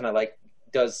wall, can I,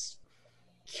 does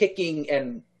kicking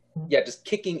and... Yeah, just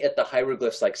kicking at the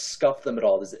hieroglyphs, scuff them at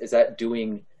all? Is that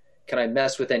doing can I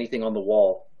mess with anything on the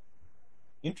wall?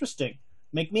 Interesting.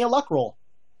 Make me a luck roll.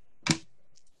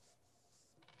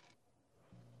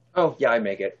 Oh, yeah, I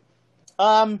make it.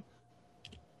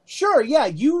 Sure, yeah.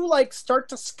 You start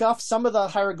to scuff some of the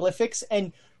hieroglyphics,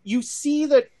 and you see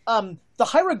that the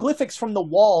hieroglyphics from the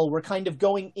wall were kind of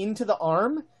going into the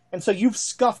arm, and so you've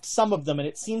scuffed some of them, and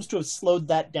it seems to have slowed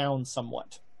that down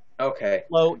somewhat. Okay.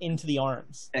 Flow into the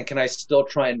arms. And can I still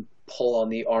try and pull on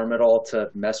the arm at all to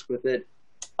mess with it?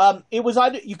 It was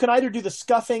you can either do the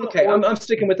scuffing. Okay, or... I'm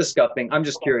sticking with the scuffing. I'm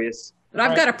just curious. But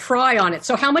I've got to pry on it.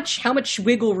 So how much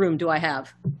wiggle room do I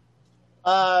have?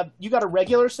 You got a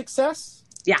regular success?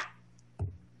 Yeah.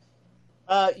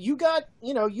 You got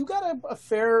a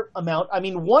fair amount. I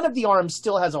mean, one of the arms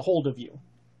still has a hold of you.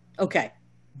 Okay.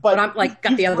 But I'm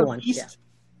got the other one. Yeah.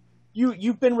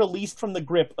 You've been released from the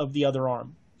grip of the other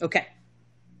arm. Okay.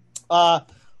 All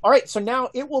right, so now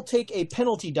it will take a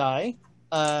penalty die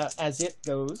as it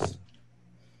goes.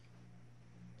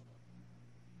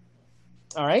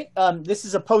 All right. This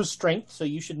is opposed strength, so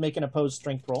you should make an opposed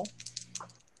strength roll.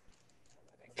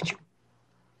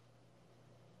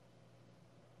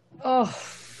 Oh,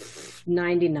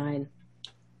 99.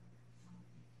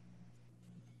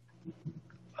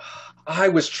 I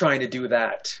was trying to do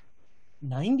that.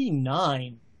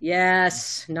 99.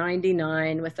 Yes,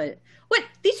 99 with a... What?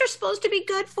 These are supposed to be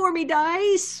good for me,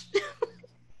 dice.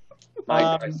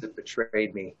 My dice have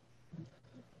betrayed me.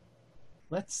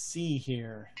 Let's see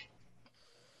here.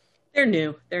 They're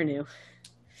new.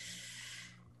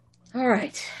 All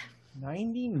right.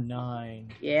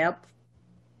 99. Yep.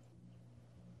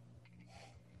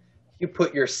 You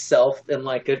put yourself in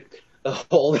a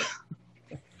hole.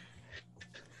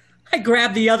 I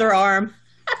grabbed the other arm.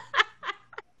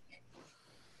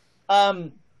 I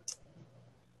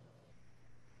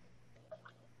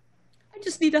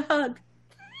just need a hug.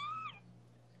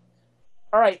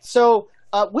 All right, so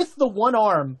with the one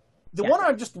arm, one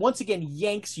arm just once again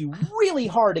yanks you really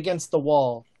hard against the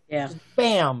wall. Yeah. Just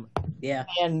bam. Yeah.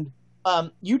 And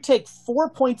you take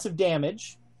 4 points of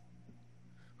damage.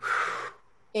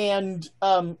 And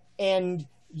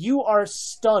you are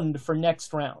stunned for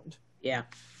next round. Yeah.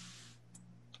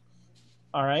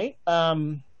 All right.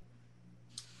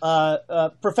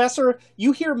 Professor,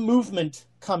 you hear movement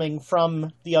coming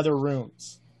from the other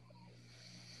rooms.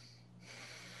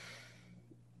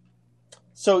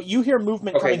 So you hear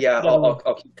movement coming from the other rooms.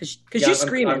 I'll because you're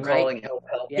screaming, I'm right? calling help.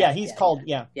 Yeah, he's called.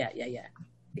 Yeah,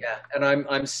 and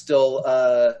I'm still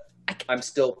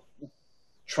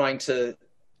trying to.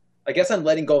 I guess I'm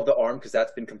letting go of the arm because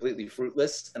that's been completely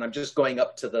fruitless, and I'm just going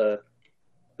up to the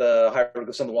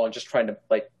hieroglyphs on the wall and just trying to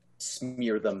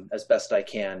smear them as best I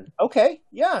can. Okay,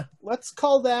 yeah, let's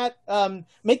call that.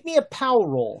 Make me a POW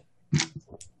roll.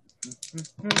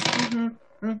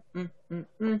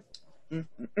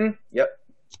 Yep.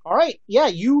 All right, yeah,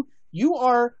 you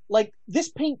are this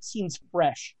paint seems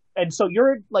fresh, and so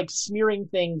you're smearing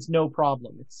things no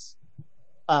problem.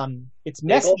 It's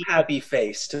messy. Big old happy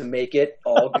face to make it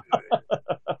all good.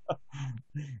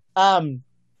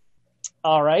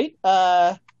 All right.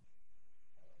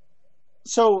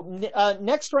 So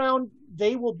next round,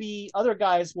 other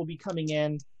guys will be coming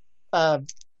in. All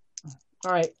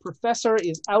right, Professor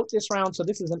is out this round, so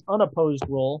this is an unopposed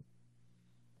roll.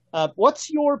 What's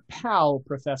your POW,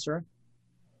 Professor?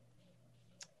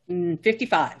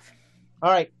 55.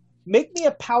 All right, make me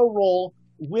a POW roll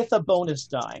with a bonus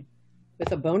die.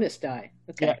 With a bonus die.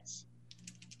 Okay. Yes.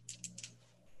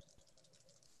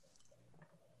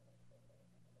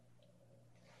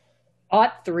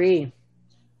 Ought 3.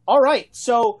 All right.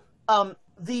 So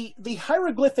the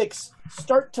hieroglyphics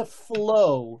start to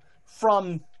flow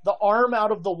from the arm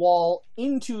out of the wall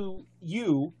into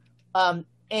you,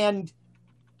 and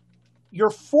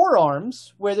your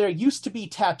forearms, where there used to be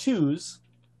tattoos,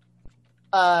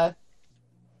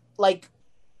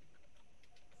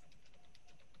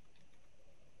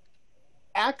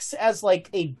 acts as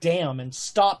a dam and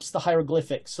stops the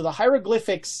hieroglyphics. So the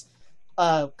hieroglyphics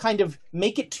kind of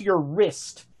make it to your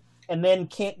wrist and then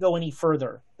can't go any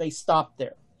further. They stop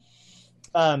there.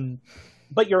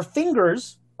 But your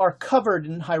fingers are covered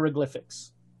in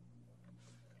hieroglyphics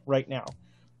right now.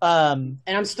 And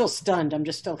I'm still stunned. I'm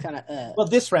just still kind of... Well,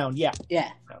 this round, yeah.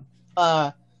 Yeah.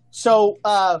 So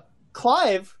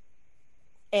Clive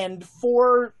and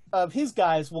 4 of his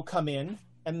guys will come in,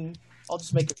 and I'll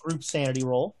just make a group sanity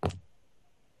roll.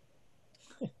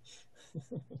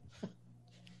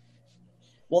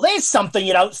 Well, there's something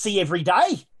you don't see every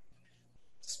day.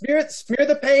 Smear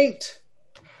the paint.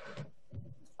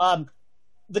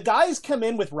 The guys come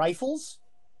in with rifles,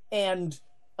 and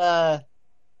let's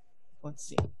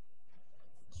see.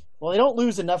 Well, they don't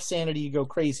lose enough sanity to go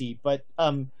crazy, but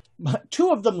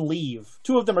 2 of them leave.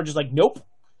 2 of them are just like, nope.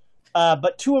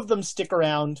 But 2 of them stick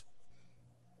around.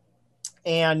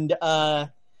 And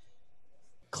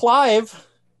Clive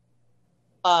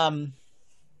will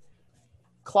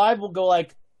go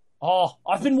like, oh,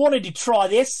 I've been wanting to try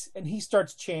this. And he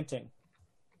starts chanting.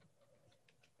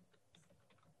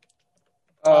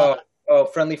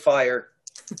 Friendly fire.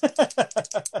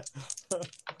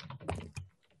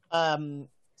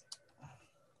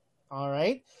 All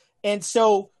right. And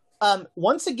so,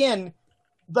 once again,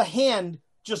 the hand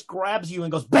just grabs you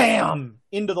and goes bam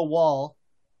into the wall.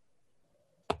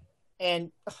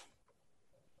 And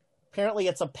apparently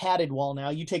it's a padded wall now.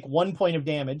 You take 1 point of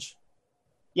damage.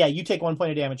 Yeah, you take 1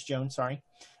 point of damage, Joan. Sorry.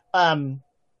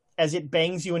 As it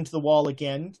bangs you into the wall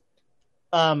again.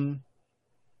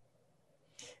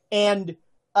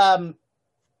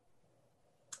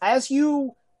 As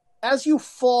you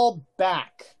fall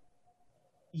back,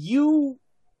 you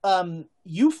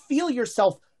feel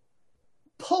yourself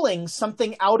pulling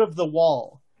something out of the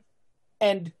wall,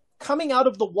 and coming out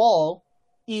of the wall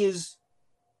is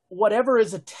whatever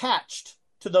is attached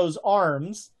to those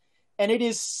arms, and it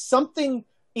is something.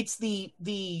 It's the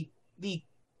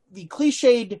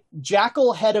cliched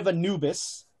jackal head of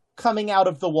Anubis coming out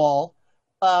of the wall,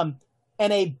 and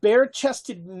a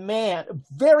bare-chested man,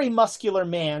 very muscular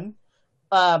man,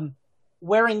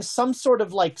 wearing some sort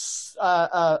of like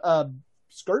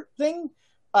skirt thing,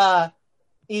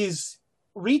 is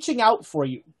reaching out for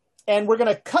you. And we're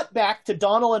going to cut back to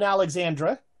Donald and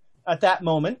Alexandra at that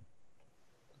moment.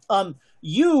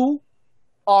 You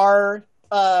are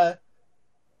at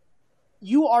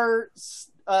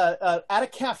a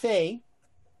cafe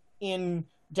in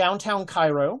downtown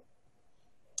Cairo,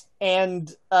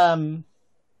 and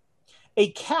a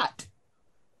cat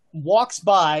walks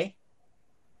by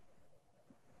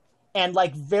and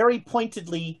like very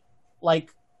pointedly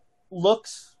like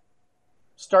looks,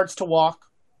 starts to walk,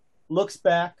 looks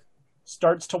back,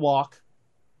 starts to walk.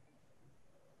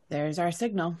 There's our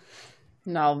signal.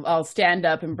 And I'll stand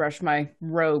up and brush my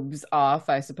robes off,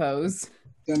 I suppose.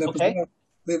 Stand up. Okay.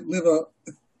 Leave a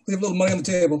little money on the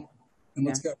table, and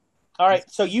let's go. All right,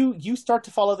 so you start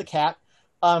to follow the cat.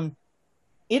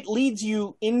 It leads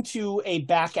you into a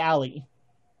back alley.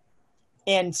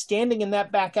 And standing in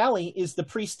that back alley is the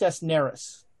priestess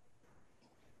Neris.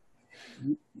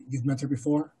 You've met her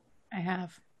before? I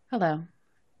have. Hello.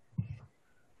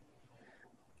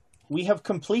 We have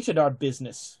completed our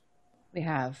business. We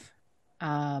have.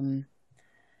 I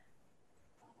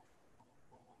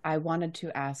wanted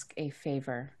to ask a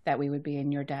favor that we would be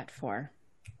in your debt for.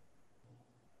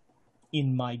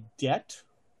 In my debt?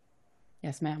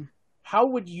 Yes, ma'am. How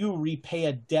would you repay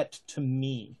a debt to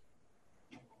me?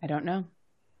 I don't know.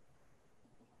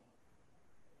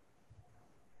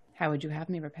 How would you have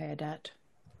me repay a debt?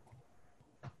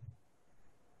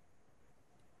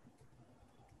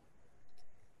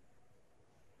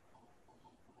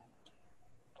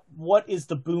 What is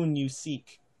the boon you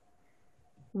seek?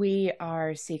 We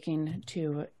are seeking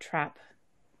to trap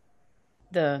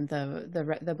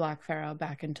the Black Pharaoh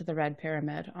back into the Red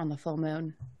Pyramid on the full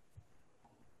moon.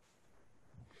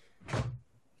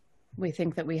 We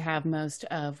think that we have most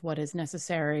of what is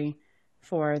necessary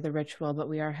for the ritual, but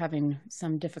we are having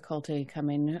some difficulty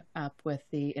coming up with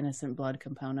the innocent blood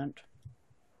component.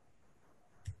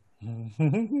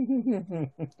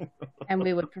 And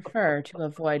we would prefer to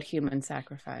avoid human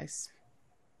sacrifice.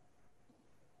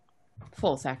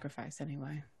 Full sacrifice,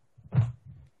 anyway.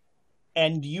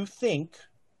 And you think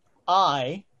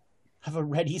I have a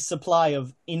ready supply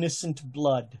of innocent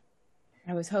blood?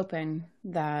 I was hoping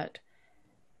that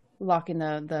locking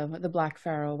the Black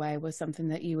Pharaoh away was something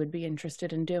that you would be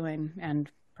interested in doing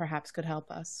and perhaps could help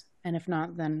us. And if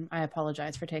not, then I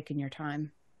apologize for taking your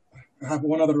time. I have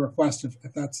one other request if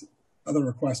that other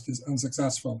request is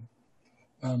unsuccessful.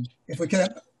 If we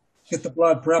can't get the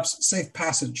blood, perhaps safe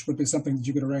passage would be something that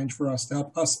you could arrange for us to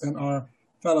help us and our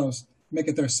fellows make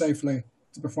it there safely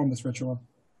to perform this ritual.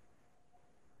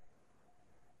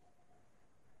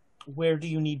 Where do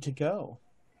you need to go?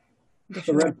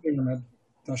 The Red Pyramid.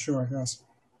 Sure, yes.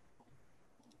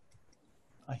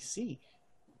 I see.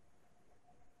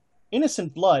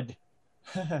 Innocent blood.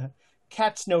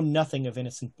 Cats know nothing of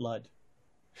innocent blood.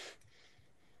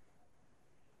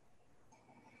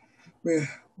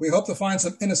 We hope to find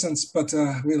some innocents, but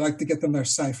we like to get them there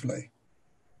safely.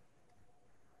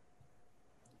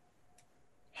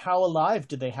 How alive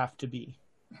do they have to be?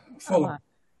 Full of.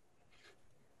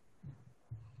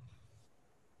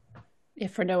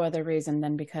 If for no other reason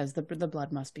than because the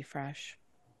blood must be fresh.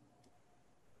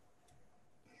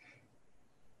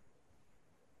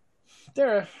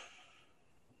 There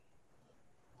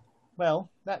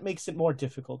well, that makes it more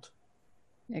difficult.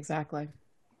 Exactly.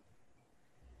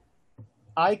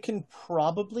 I can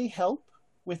probably help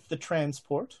with the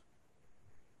transport.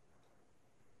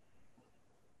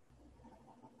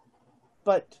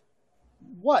 But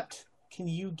what can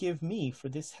you give me for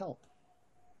this help?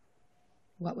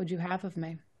 What would you have of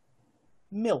me?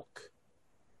 Milk.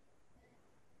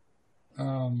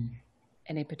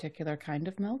 Any particular kind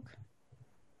of milk?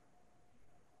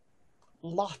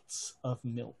 Lots of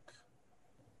milk.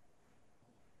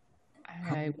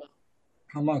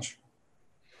 How much?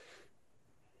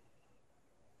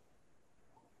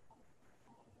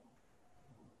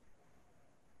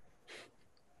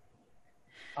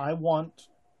 I want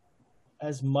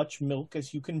as much milk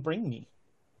as you can bring me.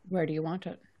 Where do you want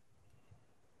it?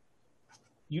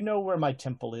 You know where my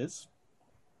temple is.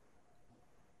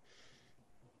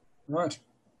 Right.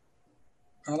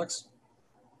 Alex?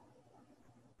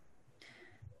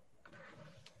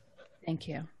 Thank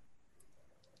you.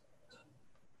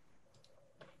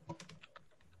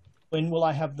 When will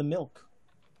I have the milk?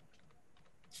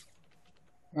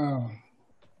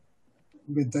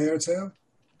 Maybe a day or two?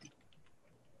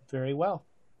 Very well.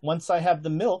 Once I have the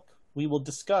milk, we will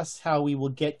discuss how we will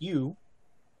get you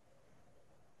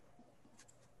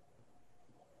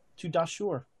to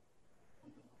Dashur.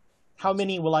 How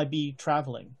many will I be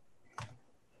traveling?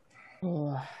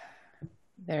 Oh,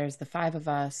 there's the 5 of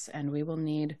us, and we will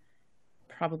need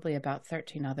probably about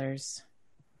 13 others.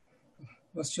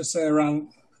 Let's just say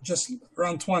around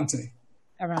 20.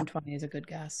 Around 20 is a good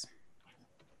guess.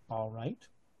 All right.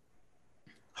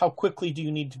 How quickly do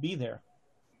you need to be there?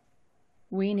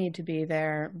 We need to be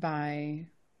there by,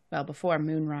 well, before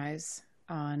moonrise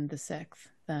on the 6th,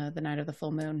 the night of the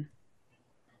full moon.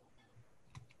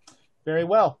 Very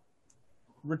well.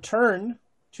 Return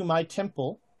to my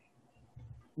temple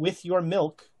with your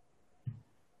milk,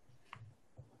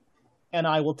 and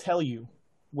I will tell you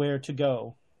where to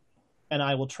go, and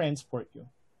I will transport you.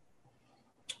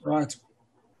 Right.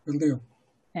 Will do.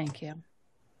 Thank you.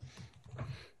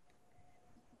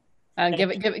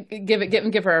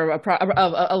 Give her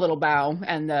a little bow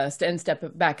and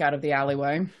step back out of the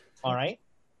alleyway. All right.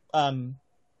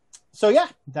 So yeah,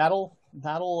 that'll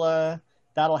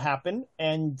happen,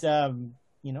 and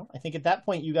I think at that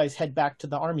point you guys head back to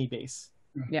the army base.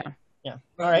 Yeah. Yeah.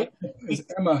 All right.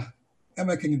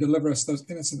 Emma can deliver us those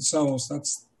innocent souls.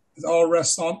 It all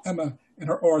rests on Emma and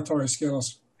her oratory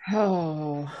skills.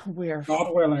 Oh, we're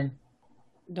God willing.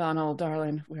 Donald,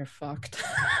 darling, we're fucked.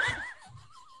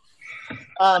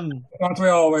 Don't we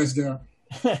always do?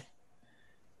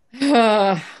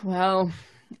 Well,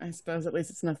 I suppose at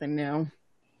least it's nothing new.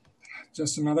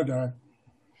 Just another day.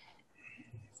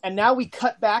 And now we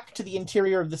cut back to the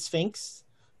interior of the Sphinx.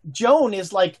 Joan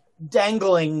is like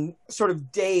dangling, sort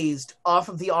of dazed off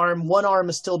of the arm. One arm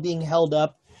is still being held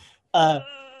up.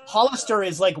 Hollister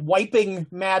is like wiping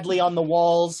madly on the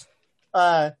walls.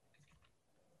 And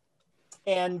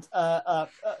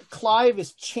Clive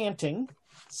is chanting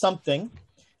something.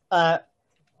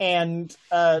 And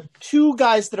 2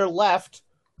 guys that are left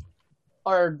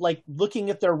are like looking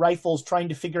at their rifles, trying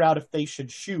to figure out if they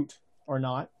should shoot or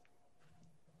not.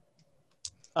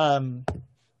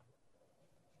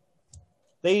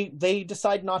 They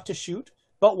decide not to shoot,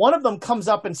 but one of them comes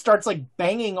up and starts like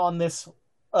banging on this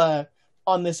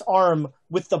arm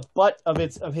with the butt of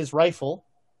his rifle.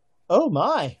 Oh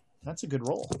my, that's a good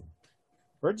roll.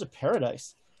 Birds of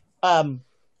Paradise.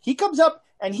 He comes up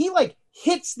and he like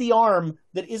hits the arm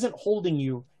that isn't holding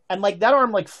you, and like that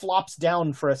arm like flops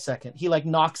down for a second. He like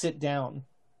knocks it down.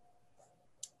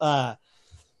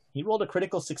 He rolled a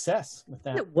critical success with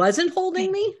that. It wasn't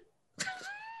holding me?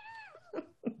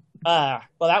 Well,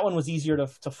 that one was easier to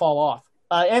fall off.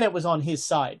 And it was on his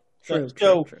side. True.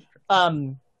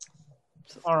 All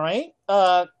right.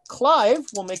 Clive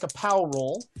will make a power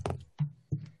roll.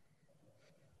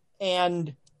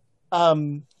 And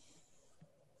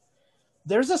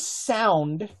there's a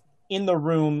sound in the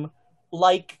room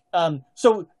like...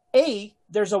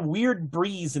 there's a weird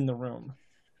breeze in the room.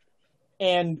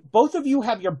 And both of you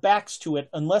have your backs to it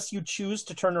unless you choose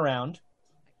to turn around.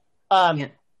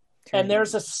 And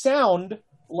there's a sound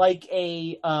like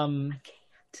a...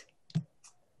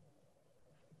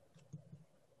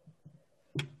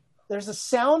 there's a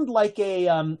sound like a...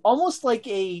 almost like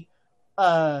a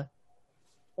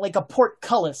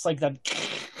portcullis, like that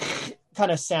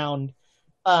kind of sound.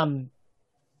 And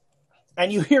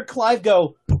you hear Clive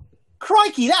go,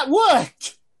 "Crikey, that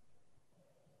worked!"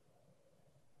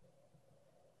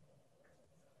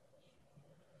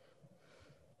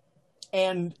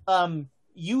 And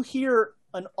you hear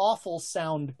an awful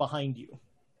sound behind you.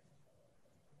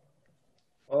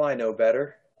 Well, I know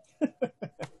better.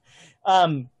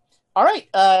 All right.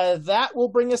 That will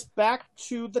bring us back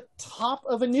to the top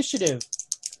of initiative.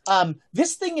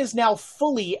 This thing is now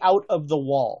fully out of the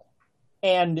wall.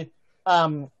 And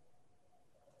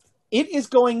it is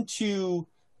going to...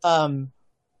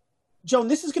 Joan,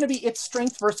 this is going to be its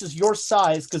strength versus your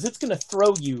size, because it's going to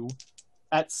throw you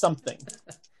at something.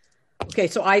 Okay,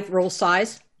 so I roll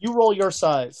size? You roll your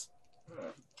size.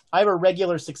 I have a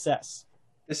regular success.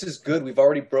 This is good. We've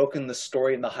already broken the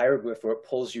story in the hieroglyph where it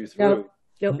pulls you through.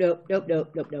 Nope.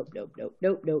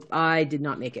 I did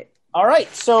not make it. All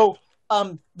right, so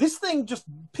this thing just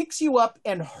picks you up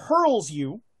and hurls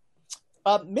you.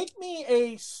 Make me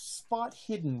a spot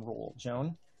hidden roll,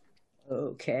 Joan.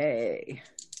 Okay.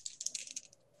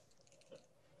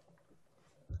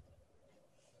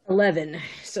 11.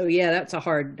 So yeah, that's a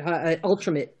hard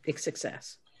ultimate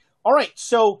success. All right,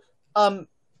 so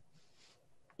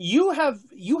you have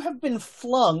been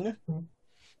flung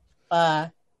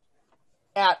at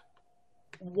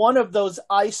one of those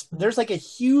ice. There's like a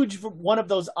huge one of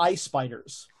those ice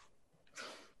spiders.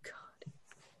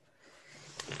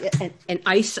 God. An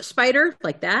ice spider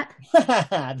like that?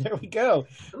 There we go.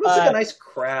 It looks like a nice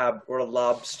crab or a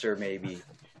lobster, maybe.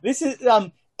 This is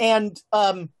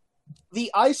the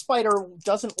ice spider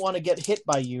doesn't want to get hit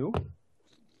by you,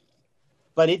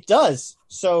 but it does.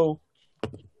 So,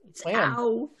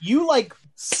 man, you like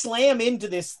slam into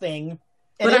this thing,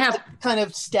 and it kind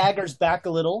of staggers back a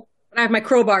little. But I have my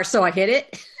crowbar, so I hit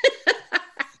it.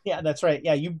 Yeah, that's right.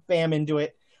 Yeah, you bam into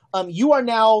it. You are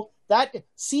now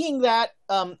seeing that.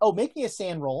 Make me a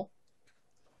sand roll.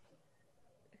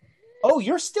 Oh,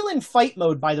 you're still in fight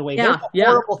mode, by the way. Yeah, There's a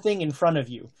horrible thing in front of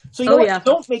you. So you know what? Yeah.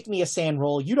 Don't make me a sand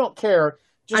roll. You don't care.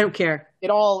 I don't care. It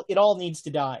all needs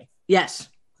to die. Yes.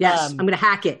 I'm going to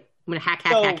hack it. I'm going to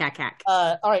hack.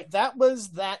 All right, that was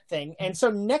that thing. And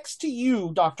so next to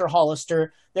you, Dr.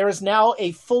 Hollister, there is now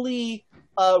a fully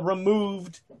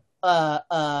removed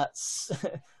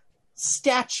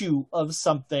statue of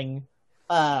something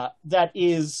that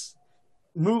is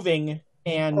moving,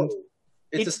 and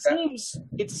it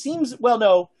seems well,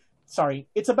 no, sorry,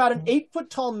 it's about an 8-foot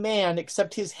tall man,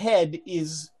 except his head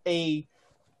is a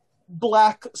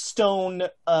black stone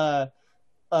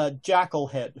jackal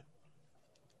head.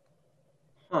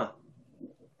 Huh.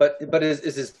 But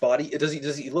is his body, does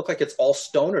he look like it's all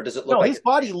stone, or does it look like... No, his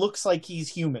body looks like he's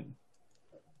human,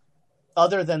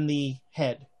 other than the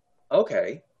head.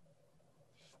 Okay.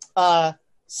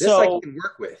 This I can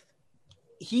work with.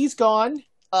 He's gone.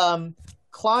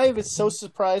 Clive is so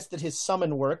surprised that his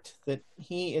summon worked that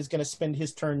he is going to spend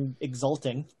his turn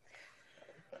exulting.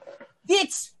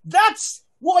 That's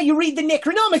why you read the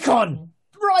Necronomicon!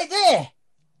 Right there!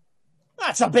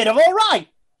 That's a bit of all right!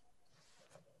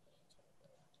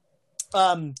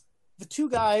 The two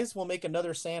guys will make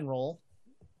another sand roll.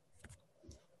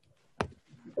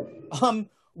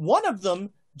 One of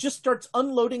them just starts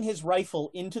unloading his rifle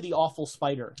into the awful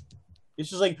spider. It's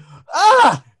just like,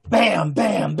 bam,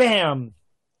 bam, bam.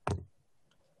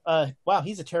 Wow,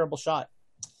 he's a terrible shot.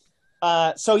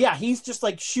 So yeah, he's just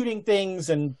like shooting things,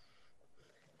 and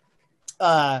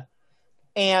the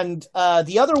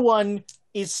other one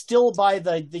is still by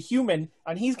the human,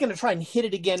 and he's going to try and hit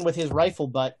it again with his rifle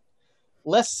butt.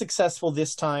 Less successful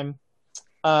this time.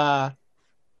 All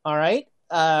right.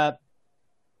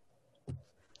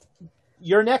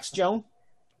 You're next, Joan.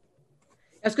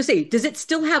 I was going to say, does it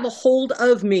still have a hold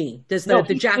of me? Does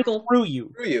the jackal threw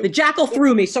you? The jackal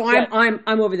threw me, so I'm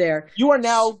over there. You are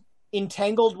now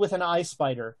entangled with an eye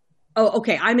spider. Oh,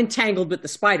 okay. I'm entangled with the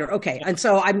spider. Okay, and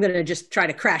so I'm going to just try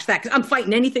to crash that, because I'm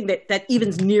fighting anything that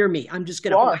even's near me. I'm just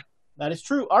going to. That is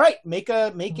true. All right, make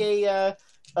a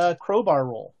crowbar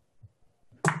roll.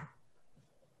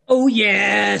 Oh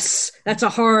yes, that's a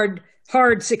hard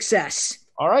success.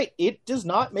 All right, it does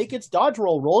not make its dodge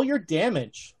roll. Roll your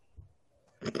damage.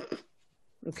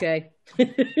 Okay.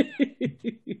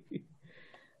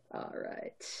 All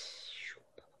right.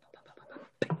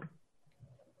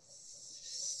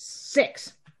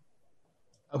 6.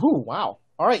 Oh, wow.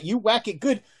 All right, you whack it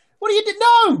good. What are you doing?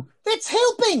 No! That's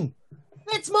helping!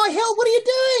 That's my help! What are you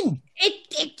doing?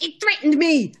 It threatened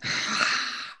me!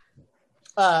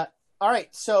 All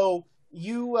right, so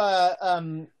you,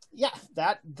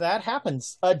 that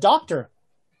happens. Doctor.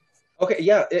 Okay,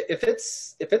 yeah. If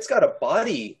it's got a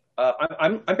body,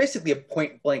 I'm basically a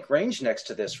point blank range next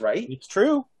to this, right? It's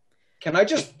true. Can I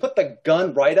just put the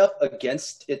gun right up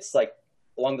against its, like,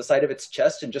 along the side of its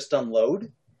chest and just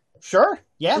unload? Sure.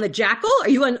 Yeah. On the jackal? Are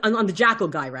you on the jackal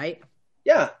guy, right?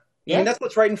 Yeah. I mean, that's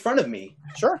what's right in front of me.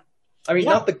 Sure. I mean,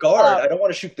 not the guard. I don't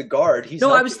want to shoot the guard.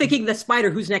 I was thinking the spider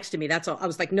who's next to me. That's all. I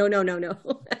was like, no.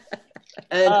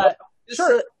 And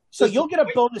sure. So you'll get a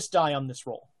bonus die on this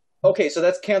roll. Okay, so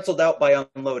that's canceled out by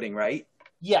unloading, right?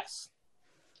 Yes.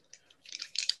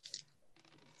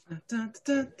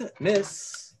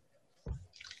 Miss.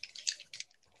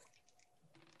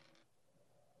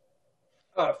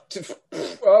 Hard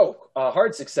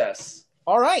success.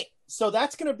 All right. So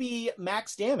that's going to be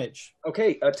max damage.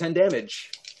 Okay, 10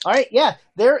 damage. All right. Yeah.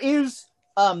 There is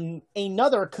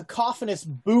another cacophonous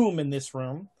boom in this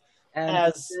room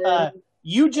as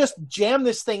you just jam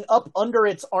this thing up under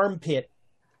its armpit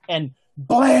and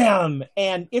blam!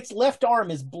 And its left arm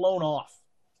is blown off.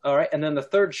 All right. And then the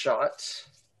third shot.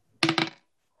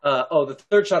 The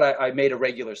third shot I made a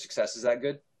regular success. Is that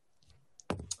good?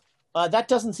 That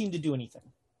doesn't seem to do anything.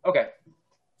 Okay.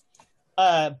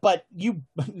 But you've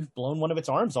blown one of its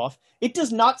arms off. It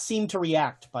does not seem to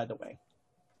react, by the way.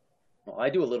 Well, I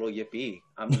do a little yippee.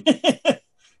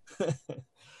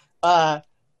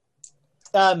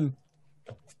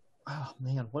 Oh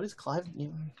man, what is Clive?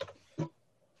 No,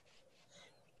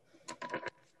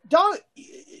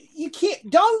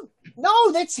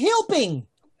 that's helping.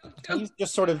 He's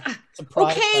just sort of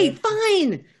surprised. Okay,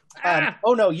 fine.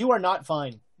 Oh no, you are not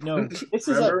fine. No, this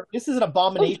is an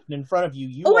abomination in front of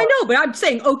you. I know, but I'm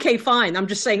saying okay, fine. I'm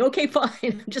just saying okay, fine.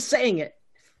 I'm just saying it.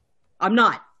 I'm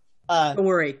not. Don't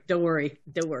worry.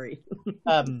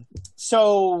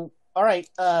 So, all right.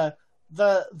 The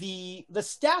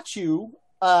statue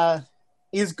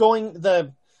is going.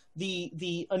 The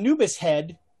Anubis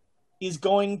head is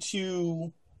going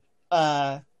to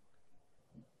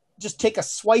just take a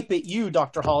swipe at you,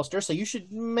 Dr. Hollister. So you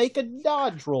should make a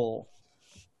dodge roll.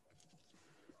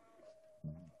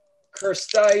 Curse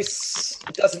dice.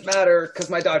 It doesn't matter because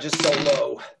my dodge is so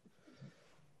low.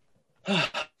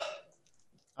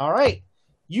 All right.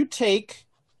 You take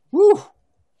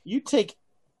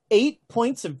 8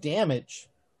 points of damage.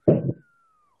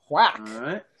 Whack. All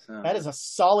right. So. That is a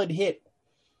solid hit.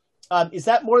 Is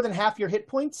that more than half your hit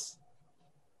points?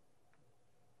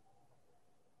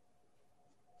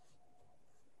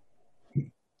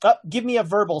 Give me a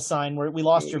verbal sign where we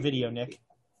lost your video, Nick.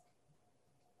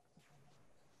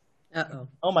 Uh-oh.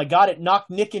 Oh my God, it knocked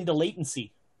Nick into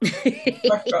latency.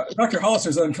 Dr.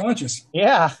 Hollister's unconscious.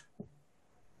 Yeah.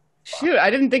 Shoot, I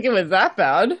didn't think it was that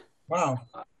bad. Wow.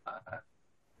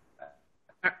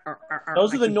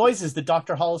 Those are the noises that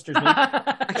Dr. Hollister's making.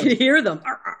 I can hear them.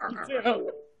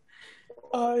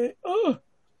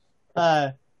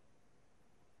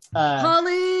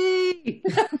 Holly!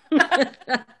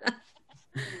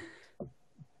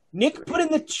 Nick, put in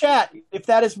the chat if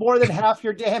that is more than half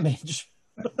your damage.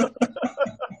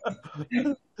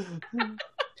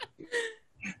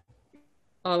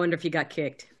 Oh, I wonder if you got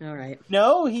kicked. All right.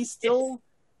 No, he's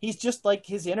just like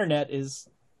his internet is.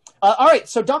 All right,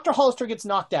 so Dr. Hollister gets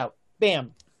knocked out.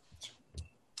 Bam.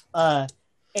 Joan,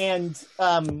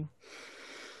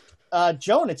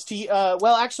 it's to you.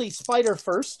 Well, actually, Spider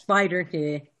first. Spider, yeah.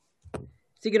 Is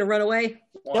he going to run away?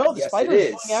 No, the Spider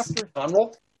is going after. On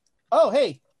roll. Oh,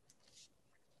 hey.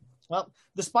 Well,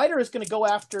 the Spider is going to go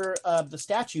after the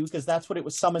statue because that's what it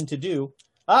was summoned to do.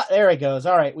 There it goes.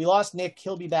 All right, we lost Nick.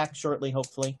 He'll be back shortly,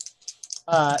 hopefully.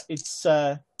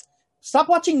 Stop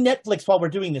watching Netflix while we're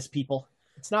doing this, people.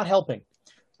 It's not helping.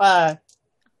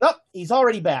 He's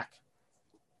already back.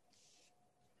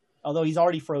 Although he's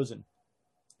already frozen.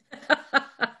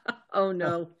 Oh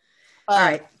no! All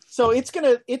right. So it's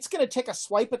gonna take a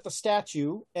swipe at the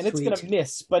statue, and it's gonna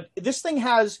miss. But this thing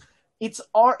has its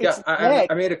arm. I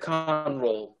made a con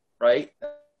roll, right?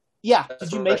 Yeah. That's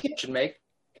Did you make it? Should make.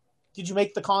 Did you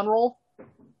make the con roll,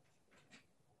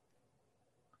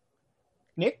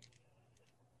 Nick?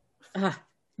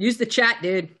 Use the chat,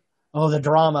 dude. Oh, the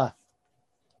drama.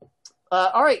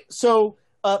 All right. So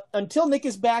until Nick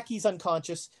is back, he's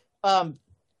unconscious. I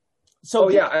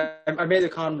made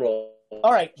the con roll.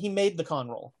 All right, he made the con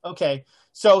roll. Okay,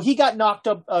 so he got knocked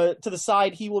up to the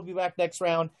side. He will be back next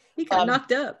round. He got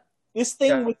knocked up. This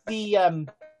thing with the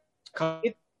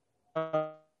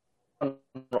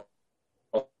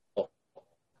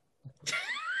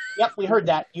Yep, we heard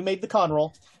that. You made the con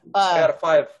roll. I got a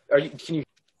 5. Can you?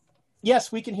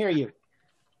 Yes, we can hear you.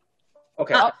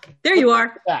 Okay. There you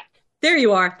are. Back. There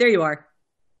you are. There you are.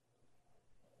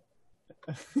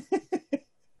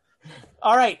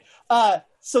 All right.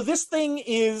 So this thing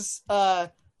is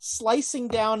slicing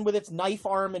down with its knife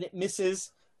arm, and it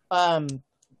misses.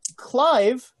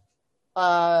 Clive.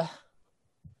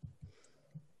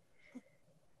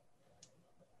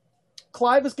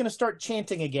 Clive is going to start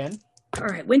chanting again. All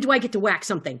right. When do I get to whack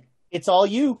something? It's all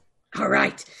you. All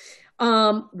right.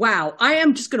 Wow. I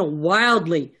am just going to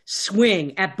wildly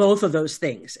swing at both of those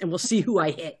things, and we'll see who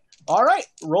I hit. All right.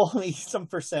 Roll me some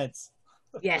percents.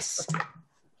 Yes.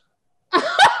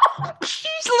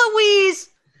 Jeez Louise.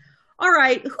 All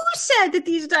right. Who said that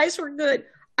these dice were good?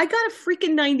 I got a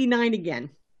freaking 99 again.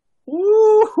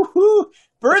 Ooh,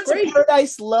 Birds of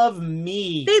Paradise love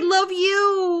me. They love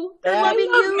you. They're Yeah.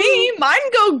 loving Love you. me. Mine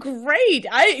go great.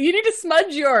 You need to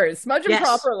smudge yours. Smudge them Yes,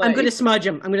 properly. I'm going to smudge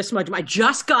them. I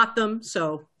just got them,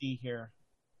 so. See here.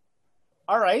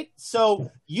 All right,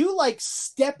 so you like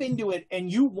step into it and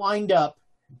you wind up,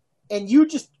 and you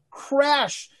just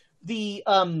crash the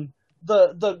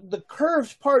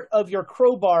curved part of your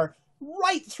crowbar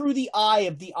right through the eye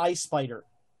of the eye spider,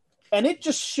 and it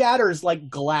just shatters like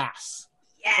glass.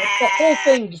 Yeah. Like the whole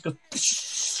thing just goes.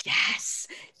 Yes.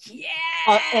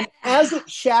 Yeah. And as it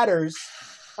shatters,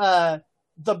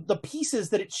 the pieces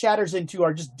that it shatters into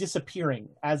are just disappearing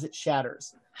as it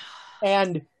shatters,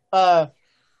 and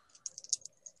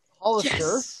Hollister.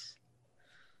 Yes.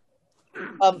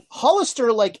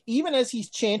 Hollister, like, even as he's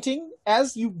chanting,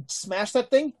 as you smash that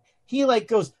thing, he like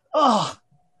goes, "Oh,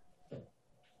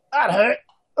 that hurt."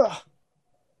 Ugh.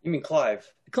 You mean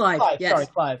Clive? Clive, yes. Sorry,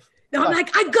 Clive. No, I'm like,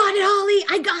 I got it, Holly.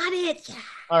 I got it. Yeah.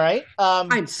 All right.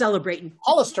 I'm celebrating.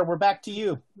 Hollister, we're back to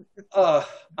you.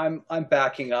 I'm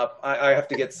backing up. I have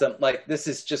to get some. Like, this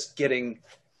is just getting.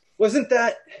 Wasn't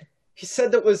that? He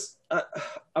said that was.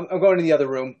 I'm going to the other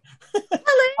room.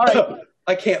 All right.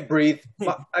 I can't breathe.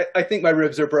 I think my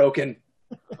ribs are broken.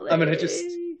 I'm gonna just.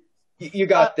 You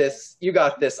got this. You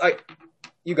got this.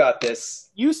 You got this.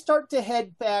 You start to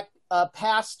head back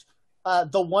past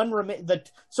the one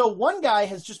so one guy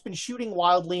has just been shooting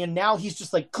wildly, and now he's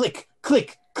just like click,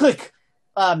 click, click.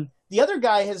 The other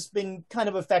guy has been kind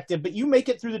of effective, but you make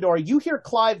it through the door. You hear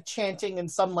Clive chanting in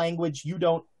some language you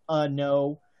don't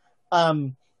know.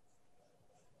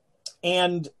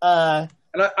 And I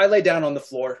lay down on the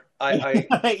floor. I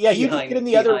yeah, you just get in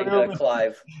the other room.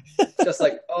 Clive, just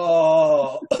like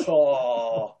oh.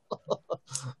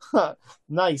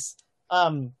 Nice.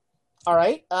 All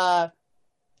right. The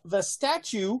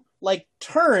statue like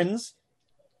turns,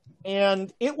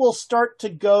 and it will start to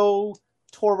go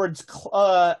towards.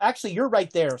 Actually, you're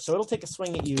right there, so it'll take a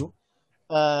swing at you.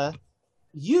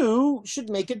 You should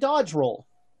make a dodge roll,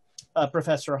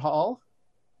 Professor Hall.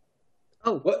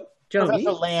 Oh, What?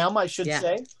 Professor Lamb, I should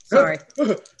say. Sorry.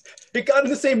 He got in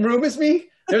the same room as me?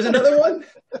 There's another one?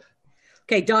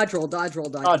 Okay, dodge roll.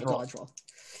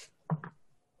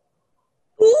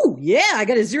 Ooh, yeah, I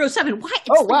got a 07. Why?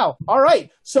 Wow. All right.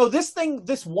 So this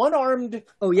one-armed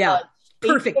Oh, yeah.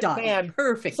 Perfect 8-foot dodge. man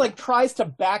Perfect. just like tries to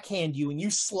backhand you, and you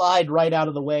slide right out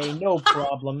of the way. No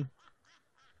problem.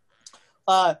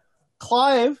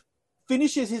 Clive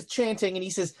finishes his chanting, and he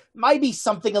says, maybe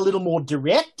something a little more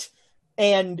direct.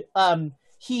 And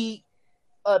he,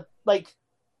 like,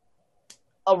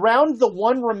 around the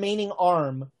one remaining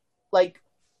arm, like,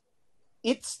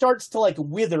 it starts to, like,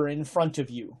 wither in front of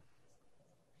you.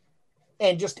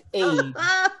 And just age. Like,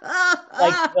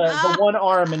 the one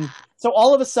arm. And so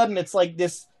all of a sudden, it's like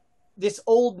this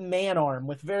old man arm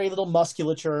with very little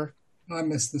musculature. I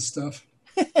miss this stuff.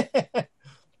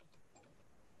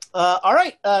 All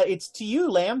right. It's to you,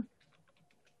 Lamb.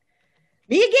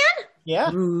 Me again?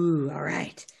 Yeah. Ooh, all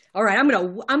right. I'm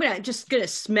gonna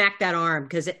smack that arm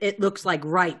because it looks like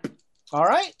ripe. All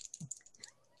right.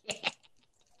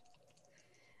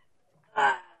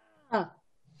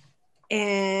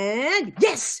 And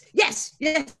yes,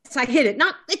 I hit it.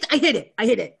 I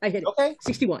hit it. Okay.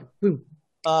 61. Boom.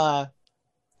 Wow.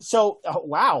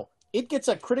 It gets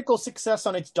a critical success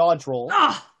on its dodge roll.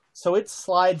 So it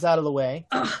slides out of the way.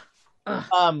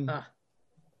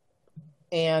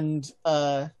 And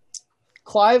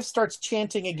Clive starts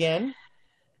chanting again.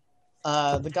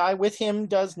 The guy with him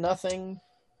does nothing.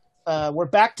 We're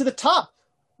back to the top.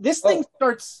 This thing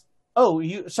starts.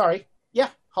 Sorry. Yeah,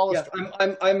 Hollister.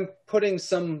 Yeah, I'm putting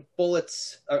some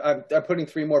bullets. I'm putting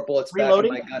 3 more bullets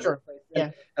Reloading? back in my gun. Sure.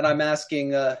 Yeah. And I'm asking,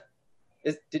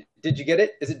 did you get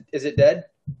it? Is it dead?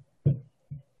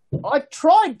 I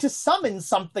tried to summon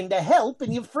something to help,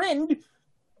 and your friend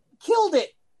killed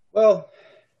it. Well,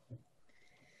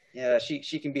 yeah,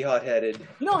 she can be hot-headed.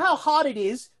 You know how hard it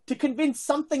is to convince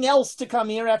something else to come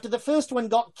here after the first one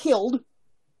got killed?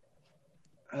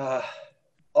 I'll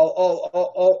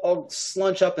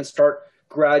slunch up and start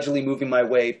gradually moving my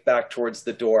way back towards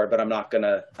the door, but I'm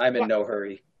in no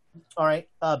hurry. All right.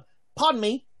 Pardon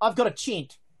me, I've got a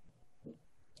chant.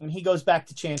 And he goes back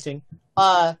to chanting.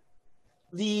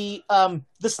 The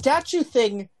statue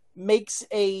thing makes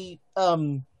a,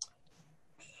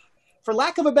 for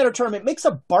lack of a better term, it makes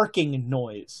a barking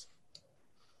noise.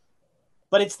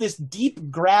 But it's this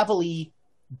deep, gravelly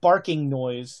barking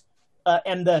noise.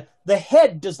 And the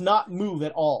head does not move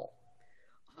at all.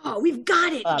 Oh, we've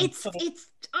got it. We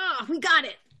we got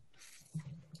it.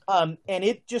 And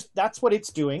that's what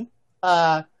it's doing.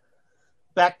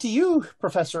 Back to you,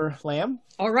 Professor Lamb.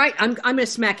 All right, I'm gonna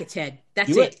smack its head.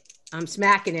 That's Do it. I'm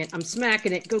smacking it.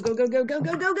 Go, go, go, go, go,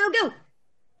 go, go, go, go.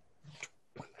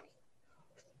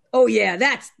 Oh yeah,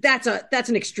 that's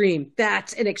an extreme.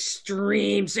 That's an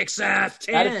extreme success.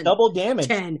 10. That is double damage.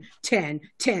 10.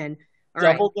 All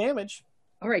double damage.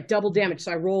 All right, double damage.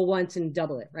 So I roll once and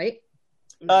double it, right?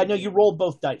 No, you roll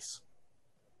both dice.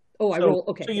 Oh, I roll.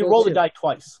 Okay. So you roll the die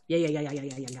twice. Yeah.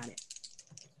 Got it.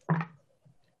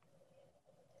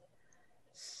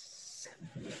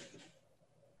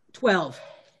 12.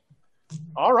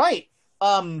 All right.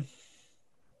 Right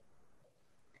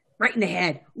in the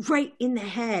head. Right in the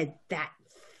head. That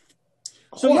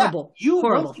so horrible, yeah, you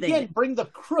horrible once thing. again bring the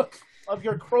crook of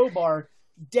your crowbar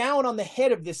down on the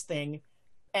head of this thing,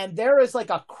 and there is like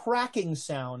a cracking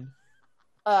sound.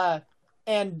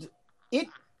 And it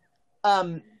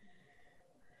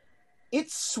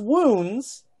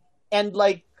swoons, and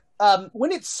like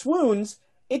when it swoons,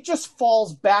 it just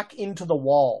falls back into the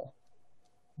wall.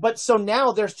 But so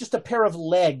now there's just a pair of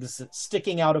legs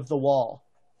sticking out of the wall.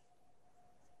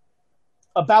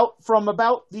 From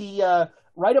about the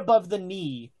right above the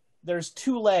knee, there's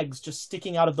two legs just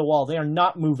sticking out of the wall. They are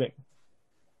not moving.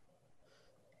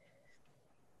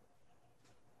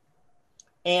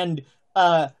 And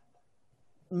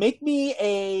make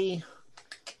me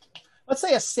let's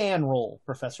say a sand roll,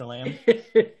 Professor Lamb.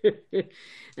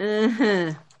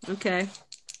 Okay.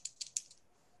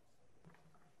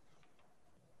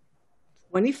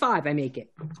 25, I make it.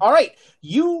 All right.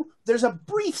 There's a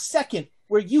brief second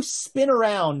where you spin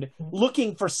around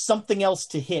looking for something else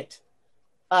to hit.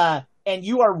 And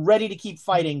you are ready to keep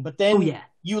fighting, but then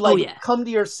you come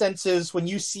to your senses when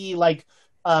you see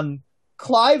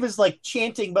Clive is like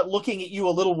chanting but looking at you a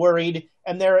little worried,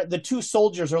 and the two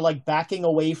soldiers are like backing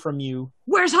away from you.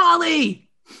 Where's Holly?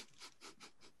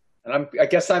 And I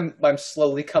guess I'm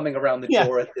slowly coming around the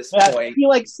door at this point. He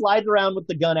like slides around with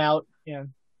the gun out. Yeah.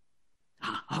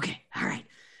 Okay, all right.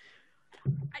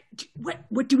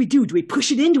 What do we do? Do we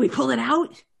push it in? Do we pull it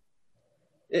out?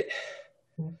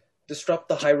 Disrupt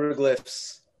the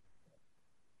hieroglyphs.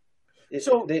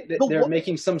 They're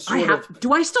making some sort of...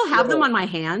 Do I still have them on my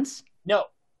hands? No.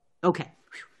 Okay.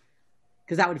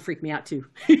 Because that would freak me out too.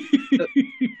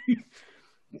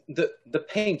 The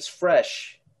paint's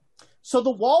fresh. So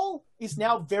the wall is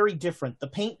now very different. The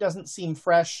paint doesn't seem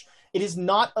fresh. It is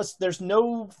not there's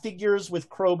no figures with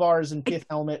crowbars and pith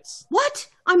helmets. What?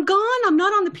 I'm gone? I'm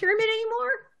not on the pyramid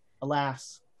anymore?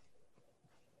 Alas.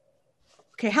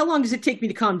 Okay, how long does it take me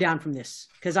to calm down from this?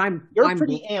 Because I'm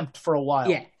pretty amped for a while.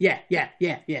 Yeah.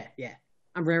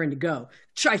 I'm raring to go.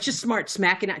 It's just smart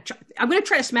smacking it. I'm going to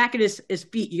try to smack at his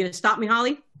feet. You going to stop me,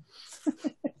 Holly?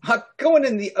 I'm going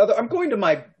to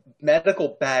my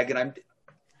medical bag, and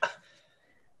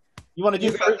You want to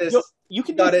do this? You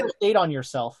can do first aid on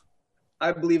yourself.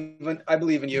 I believe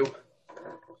in you.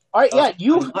 All right, yeah,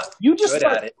 you just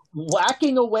start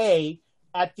whacking away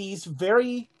at these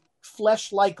very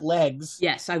flesh-like legs.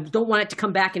 Yes, I don't want it to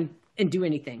come back and do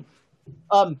anything.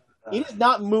 It is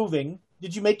not moving.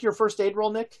 Did you make your first aid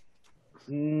roll, Nick?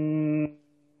 You've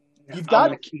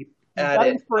got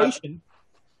inspiration.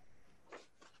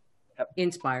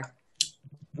 Inspire.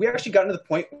 We actually gotten to the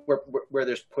point where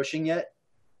there's pushing yet?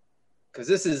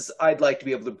 Because I'd like to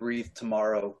be able to breathe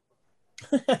tomorrow.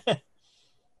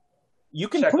 You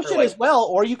can push it as well,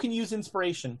 or you can use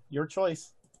inspiration. Your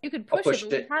choice. You could push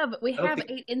it. We have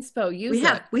 8 inspo.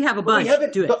 We have a bunch.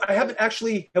 Do it. I haven't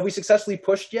actually. Have we successfully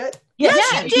pushed yet?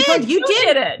 Yes, you did. You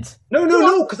did it.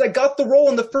 No. Because I got the roll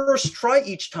on the first try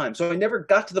each time, so I never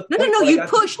got to the point. No. You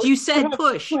pushed. You said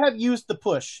push. You have used the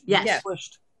push. Yes.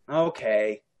 Pushed.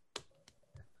 Okay.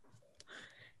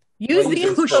 Use the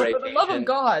inspiration for the love of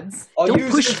gods. I'll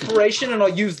use inspiration and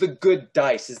I'll use the good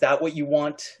dice. Is that what you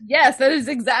want? Yes, that is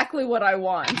exactly what I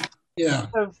want. Yeah.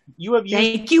 You have used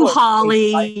Thank you,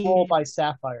 Holly. Roll by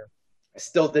Sapphire. I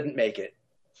still didn't make it.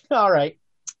 All right.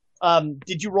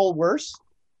 Did you roll worse?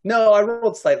 No, I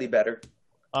rolled slightly better.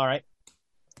 All right.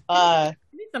 I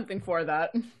need something for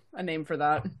that. A name for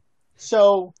that.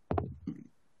 So,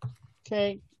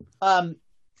 okay.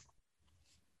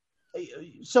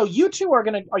 So you two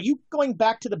are you going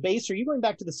back to the base, or are you going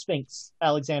back to the Sphinx,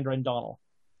 Alexandra and Donald?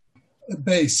 The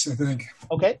base, I think.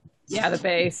 Okay. Yeah, the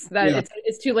base.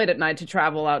 It's too late at night to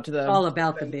travel out to the... All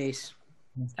about the base.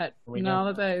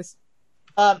 The base.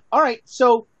 All right,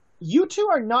 so you two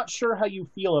are not sure how you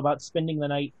feel about spending the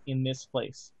night in this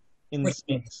place, in the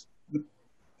Sphinx.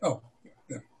 Oh,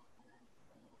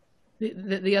 yeah.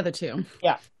 The other two.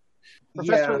 Yeah.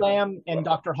 Professor Lamb and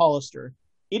Dr. Hollister.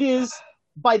 It is...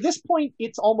 By this point,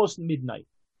 it's almost midnight.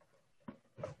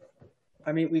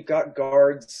 I mean, we've got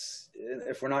guards.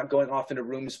 If we're not going off into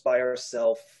rooms by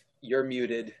ourselves, you're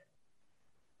muted.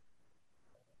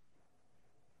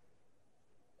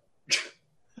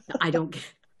 I'm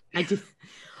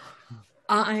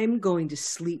going to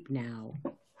sleep now.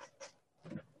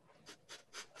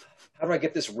 How do I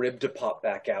get this rib to pop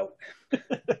back out?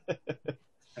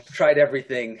 I've tried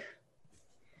everything.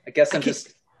 I guess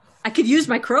I could use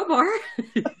my crowbar.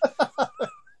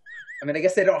 I mean, I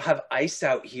guess they don't have ice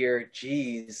out here.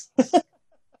 Jeez.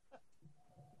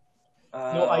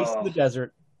 No ice in the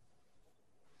desert.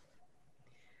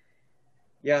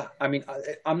 Yeah, I mean,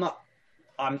 I'm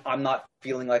not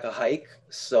feeling like a hike.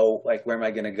 So, like, where am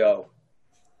I going to go?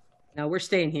 No, we're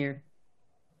staying here.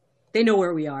 They know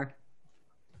where we are.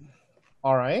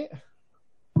 All right.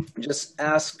 Just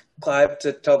ask Clive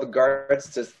to tell the guards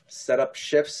to set up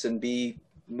shifts and be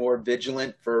more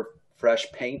vigilant for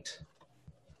fresh paint.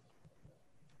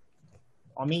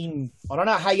 I mean, I don't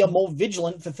know how you're more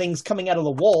vigilant for things coming out of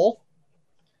the wall.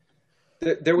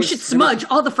 We should smudge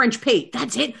all the French paint.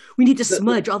 That's it. We need to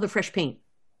smudge all the fresh paint.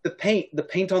 The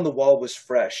paint on the wall was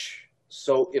fresh.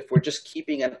 So if we're just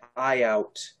keeping an eye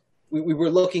out, we were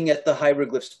looking at the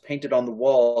hieroglyphs painted on the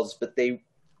walls, but the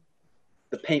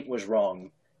paint was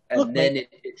wrong. And look, then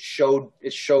it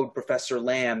showed Professor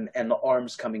Lamb and the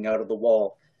arms coming out of the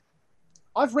wall.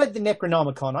 I've read the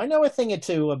Necronomicon. I know a thing or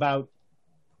two about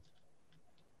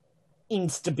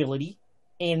instability.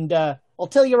 And I'll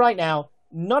tell you right now,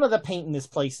 none of the paint in this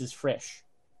place is fresh.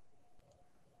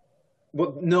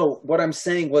 Well, no, what I'm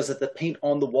saying was that the paint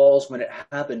on the walls when it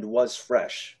happened was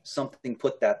fresh. Something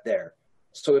put that there.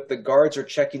 So if the guards are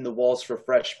checking the walls for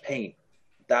fresh paint,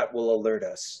 that will alert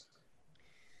us.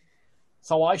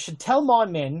 So I should tell my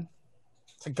men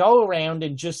to go around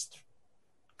and just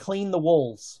clean the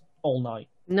walls all night.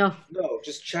 No,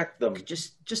 just check them.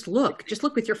 Just look. Just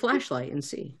look with your flashlight and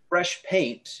see. Fresh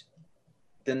paint,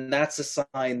 then that's a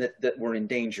sign that we're in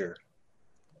danger.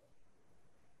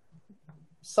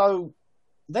 So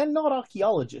they're not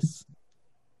archaeologists.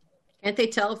 Can't they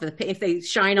tell if they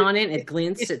shine on it and it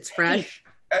glints, it's fresh?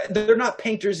 They're not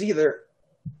painters either.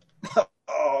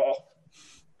 Oh.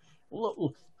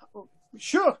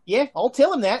 Sure, yeah, I'll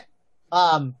tell him that.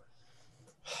 How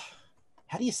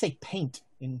do you say paint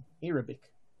in Arabic?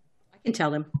 I can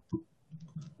tell him.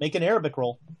 Make an Arabic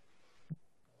roll.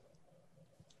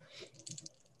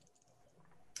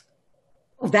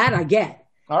 That I get.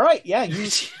 All right, yeah,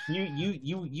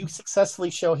 you successfully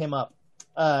show him up.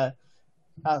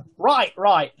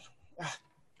 Right.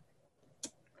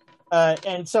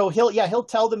 And so he'll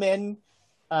tell the men.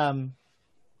 All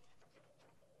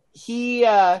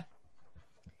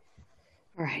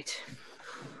right.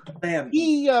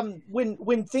 He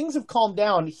when things have calmed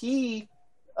down, he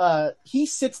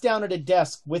sits down at a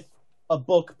desk with a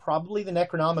book, probably the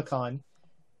Necronomicon,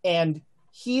 and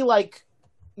he like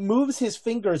moves his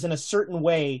fingers in a certain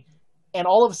way, and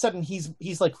all of a sudden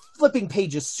he's like flipping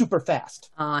pages super fast.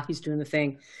 He's doing the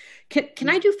thing. Can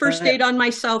I do first aid on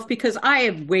myself because I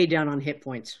am way down on hit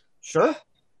points? Sure.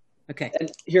 Okay.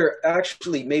 And here,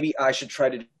 actually, maybe I should try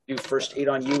to do first aid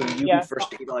on you, and you do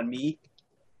first aid on me.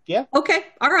 Yeah. Okay.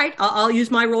 All right. I'll use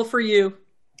my roll for you.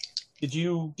 Did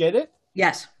you get it?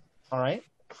 Yes. All right.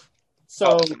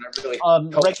 So,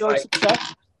 regular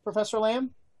success, Professor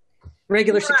Lamb?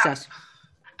 Regular success.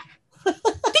 Did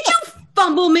you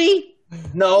fumble me?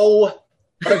 No.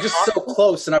 But I'm just so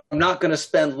close, and I'm not going to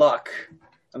spend luck.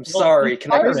 I'm sorry.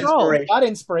 Can I get inspiration? You got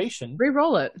inspiration.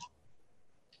 Re-roll it.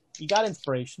 You got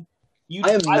inspiration.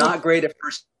 I am not great at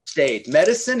first aid.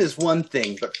 Medicine is one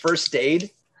thing, but first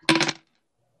aid?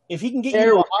 If he can get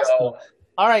you to a hospital.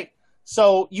 All right.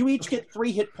 So you each get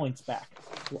 3 hit points back.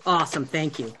 Well, awesome.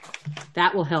 Thank you.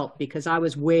 That will help because I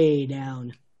was way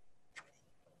down.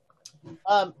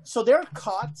 So there are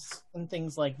cots and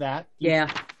things like that.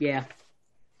 Yeah.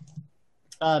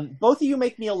 Both of you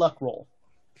make me a luck roll.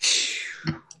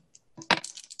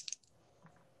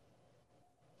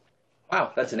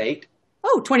 Wow, that's an 8.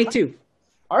 Oh, 22.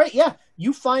 All right, yeah.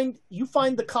 You find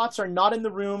the cots are not in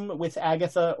the room with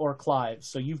Agatha or Clive,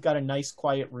 so you've got a nice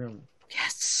quiet room.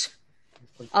 Yes.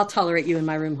 I'll tolerate you in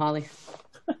my room, Holly.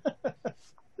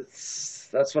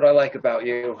 That's what I like about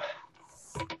you.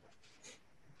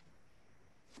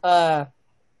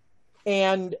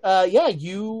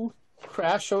 You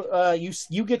crash.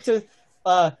 You get to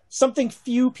something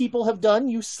few people have done.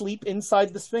 You sleep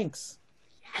inside the Sphinx.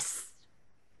 Yes.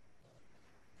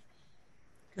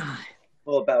 God.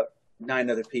 Well, about 9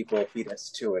 other people beat us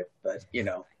to it, but you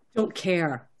know. Don't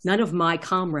care. None of my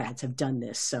comrades have done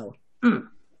this, so.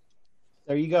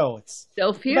 There you go. It's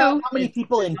still few. How many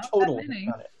people in total have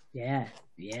done it?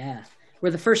 Yeah. We're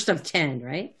the first of 10,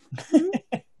 right?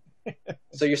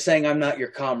 So you're saying I'm not your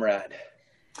comrade?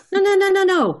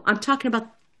 No. I'm talking about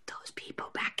those people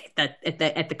back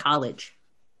at the college.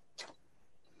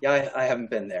 Yeah, I haven't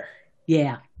been there.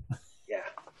 Yeah. Yeah.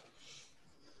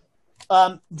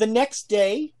 The next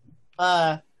day,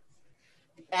 Dr.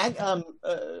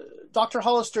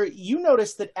 Hollister, you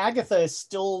notice that Agatha is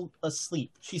still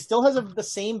asleep. She still has the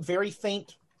same very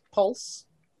faint pulse.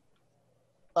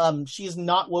 She is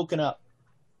not woken up.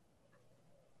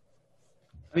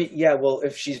 I mean, yeah, well,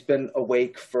 if she's been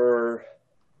awake for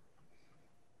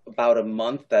about a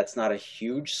month, that's not a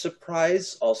huge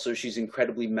surprise. Also, she's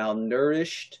incredibly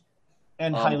malnourished.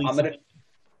 And highly sedated.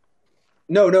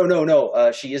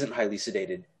 No. She isn't highly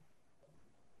sedated.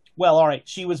 Well, all right.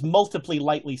 She was multiply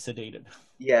lightly sedated.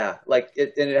 Yeah, like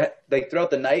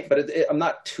throughout the night, but I'm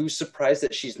not too surprised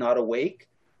that she's not awake.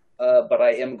 But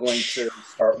I am going to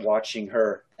start watching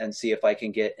her and see if I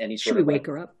can get any sort of wake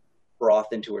her up?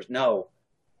 Broth into her. No.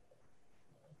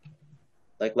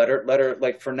 Like let her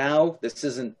like for now, this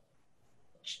isn't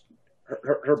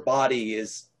her body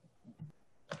is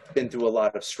been through a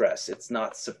lot of stress. It's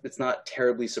not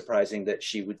terribly surprising that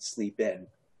she would sleep in.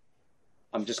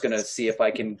 I'm just going to see if I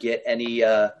can get any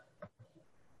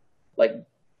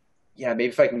maybe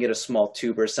if I can get a small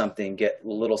tube or something, get a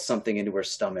little something into her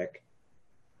stomach.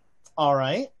 All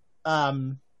right.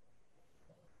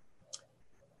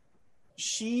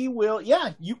 She will.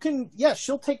 Yeah, you can. Yeah,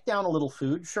 she'll take down a little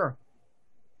food. Sure.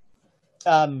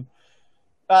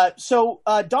 So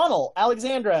Donald,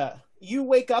 Alexandra, you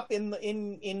wake up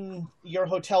in your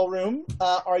hotel room.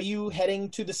 Are you heading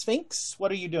to the Sphinx?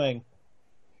 What are you doing?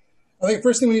 I think the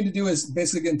first thing we need to do is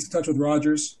basically get into touch with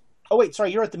Rogers. Oh wait,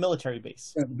 sorry, you're at the military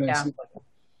base. At the base. Yeah.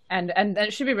 And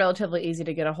it should be relatively easy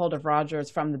to get a hold of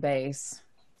Rogers from the base.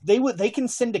 They can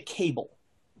send a cable.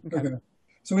 Okay.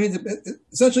 So we need to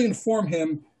essentially inform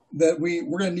him that we're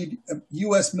going to need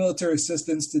U.S. military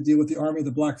assistance to deal with the Army of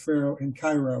the Black Pharaoh in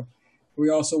Cairo.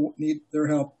 We also need their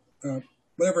help,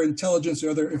 whatever intelligence or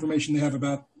other information they have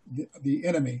about the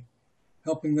enemy,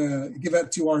 helping give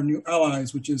that to our new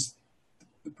allies, which is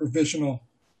the provisional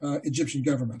Egyptian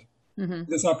government.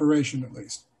 Mm-hmm. This operation, at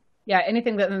least. Yeah,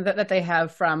 anything that they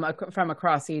have from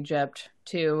across Egypt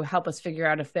to help us figure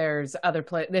out if there's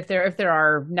if there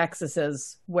are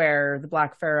nexuses where the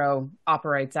Black Pharaoh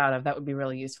operates out of, that would be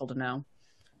really useful to know.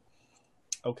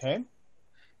 Okay.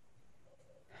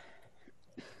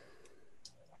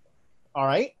 All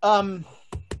right.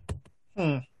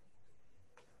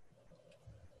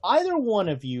 Either one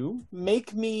of you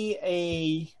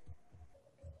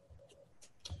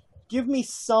give me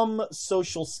some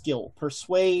social skill,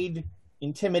 persuade,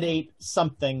 intimidate,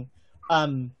 something.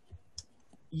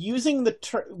 Using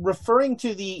referring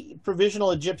to the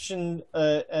provisional Egyptian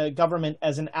government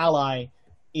as an ally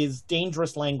is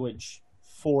dangerous language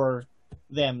for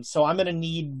them. So I'm going to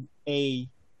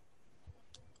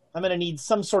need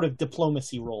some sort of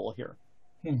diplomacy role here.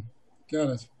 Got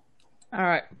it. All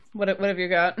right. What have you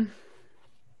got?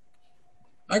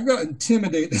 I've got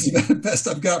intimidate. That's the best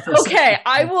I've got for. Okay,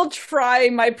 I will try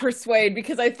my persuade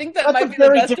because I think that might be the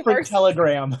best of our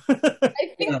telegram.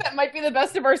 I think that might be the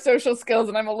best of our social skills,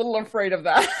 and I'm a little afraid of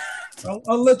that.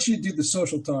 I'll let you do the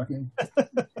social talking.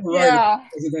 Yeah,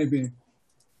 as it may be.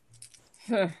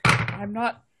 I'm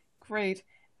not great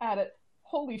at it.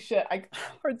 Holy shit!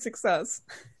 Hard success.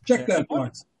 Check that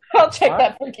box. I'll check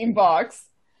that freaking box.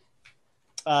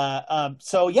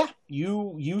 So yeah,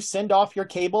 you send off your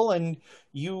cable and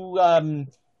you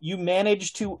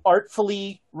manage to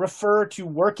artfully refer to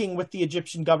working with the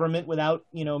Egyptian government without,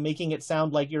 making it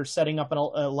sound like you're setting up an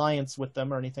alliance with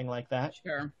them or anything like that.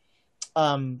 Sure.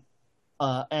 And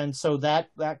so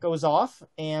that goes off,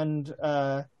 and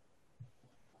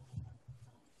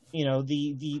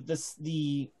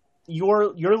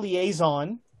your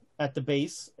liaison at the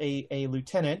base, a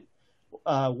lieutenant.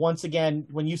 Once again,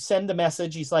 when you send the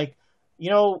message, he's like,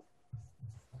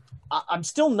 I'm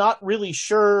still not really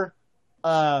sure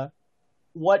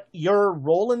what your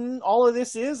role in all of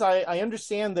this is. I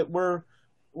understand that we're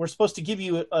supposed to give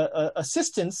you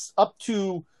assistance up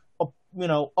to a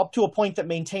point that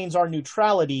maintains our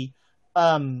neutrality.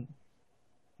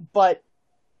 But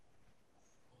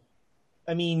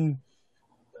I mean,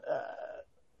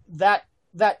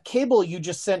 that cable you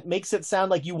just sent makes it sound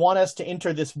like you want us to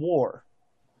enter this war.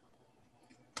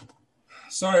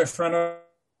 Sorry, friend.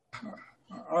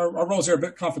 Our roles are a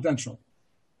bit confidential.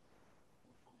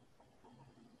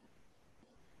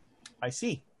 I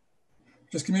see.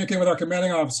 Just communicate with our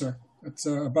commanding officer. It's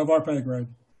above our pay grade.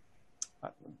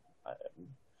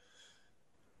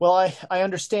 Well, I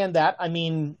understand that. I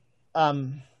mean,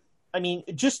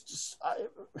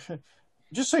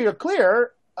 just so you're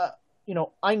clear,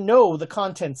 I know the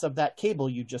contents of that cable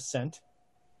you just sent.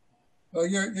 Well,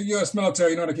 you're U.S.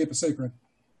 military. You know how to keep a secret.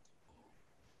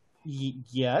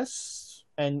 Yes,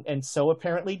 and so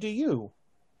apparently do you.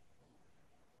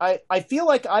 I feel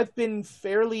like I've been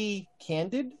fairly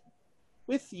candid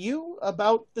with you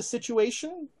about the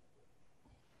situation.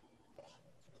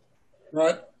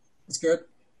 Right. That's good.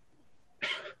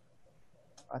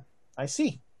 I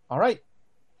see. All right.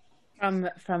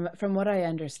 From what I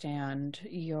understand,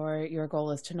 your goal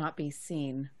is to not be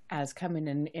seen as coming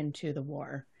into the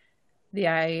war.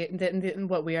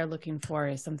 What we are looking for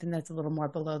is something that's a little more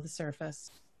below the surface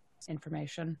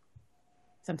information,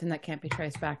 something that can't be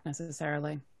traced back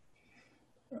necessarily.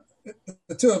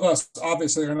 The two of us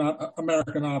obviously are not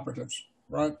American operatives,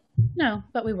 right? No,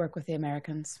 but we work with the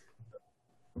Americans.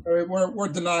 We're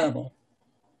deniable.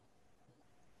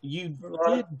 You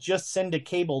did just send a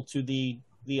cable to the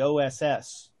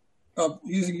OSS.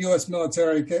 Using U.S.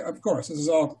 military, of course. This is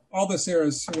all this here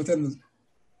is within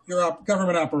your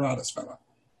government apparatus, fella.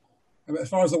 As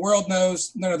far as the world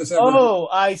knows, none of this ever. Oh,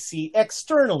 I see.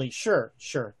 Externally, sure,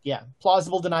 yeah.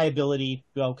 Plausible deniability.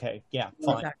 Okay, yeah,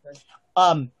 fine. Exactly.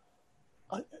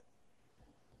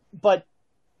 But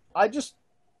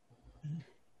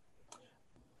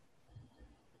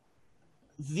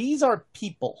these are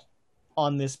people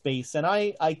on this base, and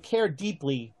I care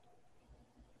deeply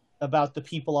about the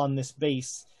people on this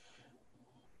base,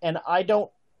 and I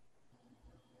don't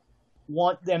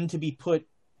want them to be put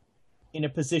in a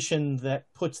position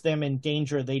that puts them in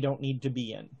danger they don't need to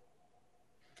be in.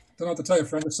 Don't have to tell you,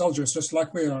 friend. The soldiers, just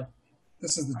like we are.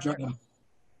 This is the job.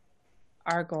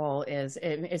 Our goal is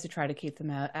to try to keep them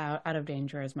out of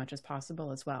danger as much as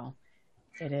possible as well.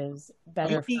 It is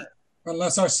better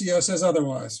unless our CO says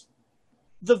otherwise.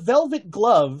 The Velvet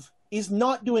Glove is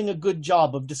not doing a good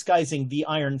job of disguising the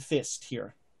Iron Fist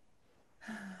here.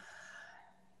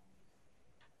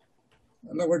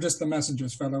 No, we're just the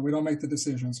messengers, fella. We don't make the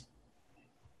decisions.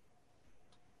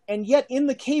 And yet in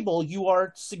the cable, you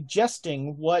are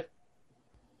suggesting what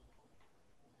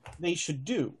they should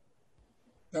do.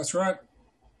 That's right.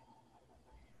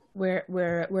 We're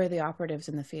the operatives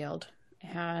in the field.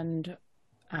 And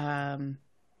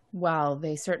while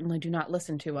they certainly do not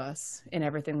listen to us in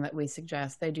everything that we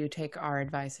suggest, they do take our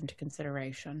advice into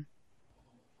consideration.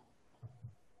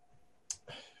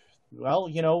 Well,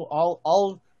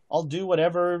 I'll do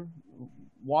whatever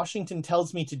Washington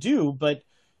tells me to do, but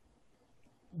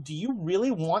do you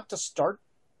really want to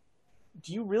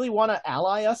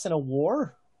ally us in a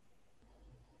war?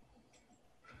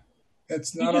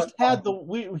 It's not. We just had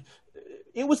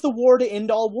it was the war to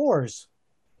end all wars.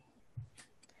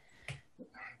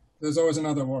 There's always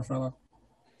another war, fella.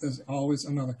 There's always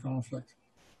another conflict.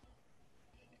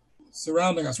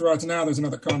 Surrounding us right now, there's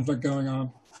another conflict going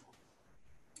on.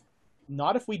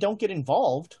 Not if we don't get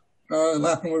involved. It'll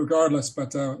happen regardless,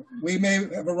 but we may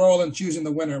have a role in choosing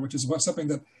the winner, which is something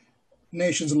that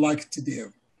nations like to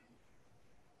do.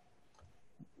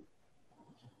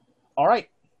 All right.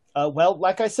 Well,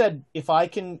 like I said, if I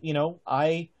can,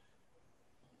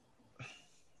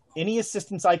 any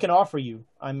assistance I can offer you,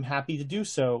 I'm happy to do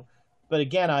so. But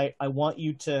again, I want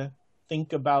you to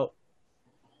think about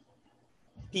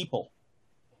people.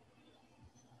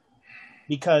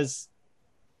 Because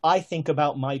I think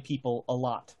about my people a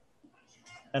lot.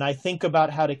 And I think about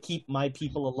how to keep my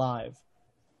people alive.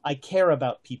 I care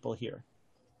about people here.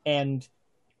 And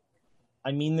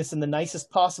I mean this in the nicest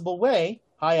possible way.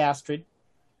 Hi, Astrid.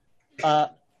 I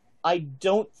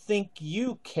don't think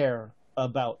you care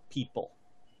about people.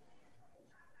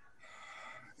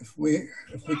 If we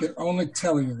could only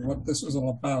tell you what this was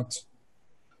all about.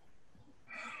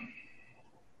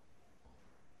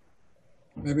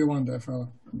 Maybe one day, fella.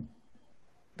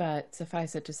 But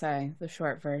suffice it to say, the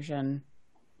short version,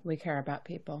 we care about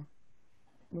people.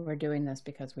 We're doing this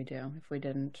because we do. If we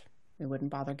didn't, we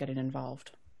wouldn't bother getting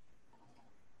involved.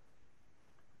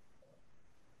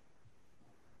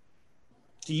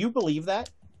 Do you believe that?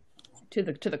 To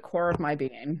the core of my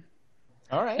being.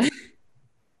 All right.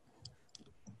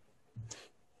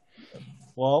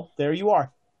 Well, there you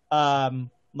are.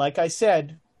 Like I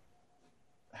said,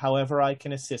 however I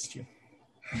can assist you.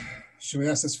 Should we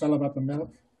ask this fellow about the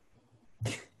milk?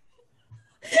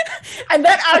 And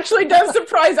that actually does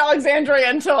surprise Alexandria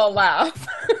into a laugh.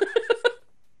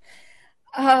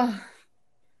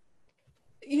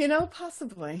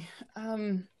 Possibly.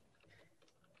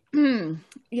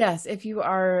 Yes, if you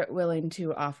are willing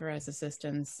to offer us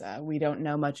assistance, we don't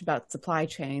know much about supply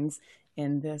chains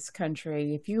in this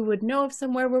country. If you would know of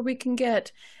somewhere where we can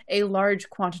get a large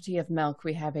quantity of milk,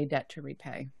 we have a debt to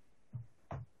repay.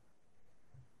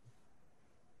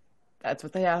 That's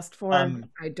what they asked for.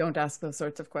 I don't ask those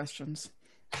sorts of questions.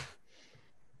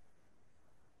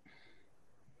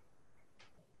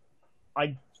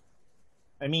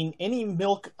 I mean, any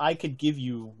milk I could give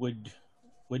you would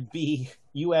be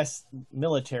U.S.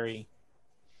 military.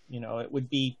 You know, it would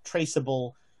be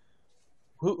traceable.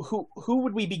 Who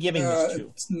would we be giving this to?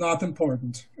 It's not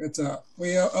important.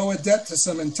 We owe a debt to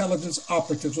some intelligence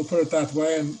operatives. We'll put it that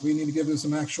way, and we need to give them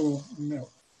some actual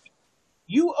milk.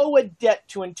 You owe a debt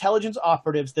to intelligence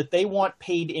operatives that they want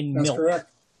paid in milk. That's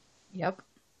correct. Yep.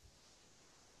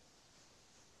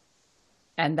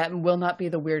 And that will not be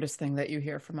the weirdest thing that you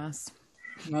hear from us.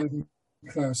 Not even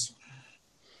close.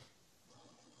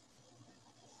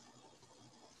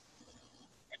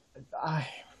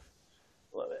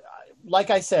 Like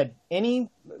I said, you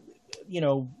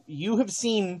have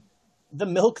seen the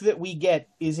milk that we get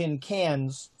is in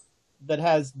cans that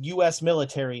has U.S.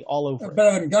 military all over it.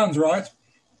 Better than guns, right?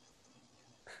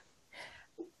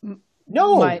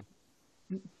 No.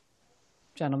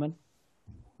 Gentlemen,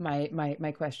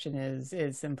 my question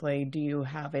is simply, do you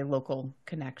have a local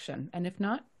connection? And if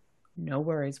not, no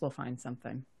worries, we'll find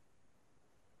something.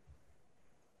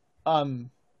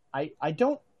 I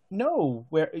don't know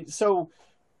where. So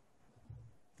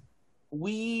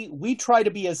we try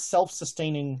to be as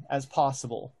self-sustaining as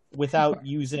possible without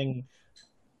using,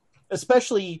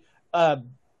 especially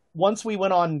once we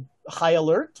went on high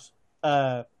alert.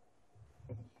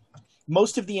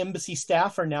 Most of the embassy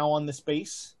staff are now on this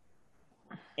base,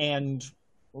 and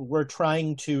we're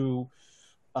trying to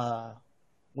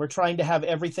have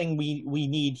everything we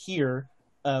need here.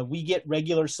 We get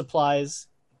regular supplies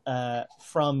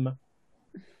from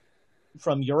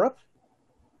Europe.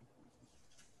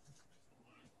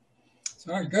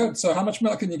 All right, good. So how much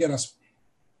milk can you get us?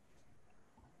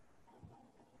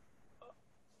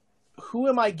 Who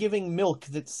am I giving milk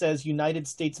that says United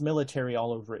States military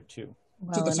all over it to?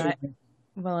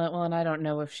 And I don't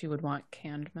know if she would want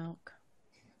canned milk.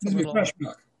 It needs to be fresh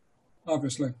milk,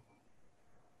 obviously.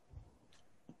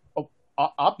 Oh,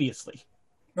 obviously.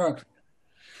 Right.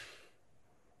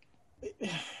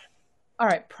 All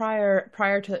right.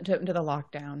 Prior to the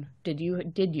lockdown, did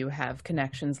you have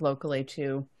connections locally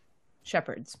to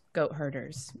shepherds, goat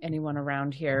herders, anyone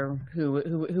around here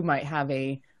who might have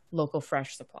a local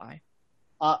fresh supply?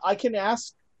 I can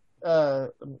ask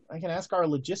our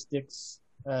logistics.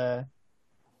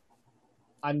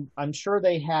 I'm sure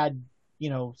they had,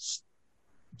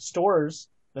 stores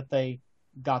that they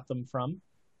got them from.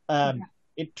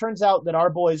 It turns out that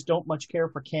our boys don't much care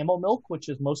for camel milk, which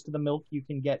is most of the milk you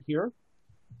can get here.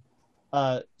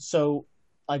 So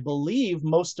I believe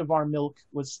most of our milk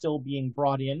was still being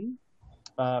brought in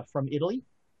from Italy.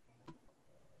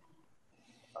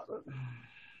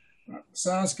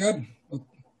 Sounds good. Well,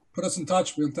 put us in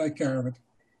touch. We'll take care of it.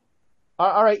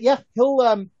 All right. Yeah,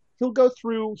 he'll go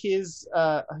through his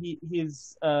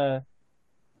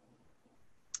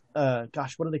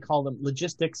gosh, what do they call them?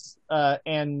 Logistics.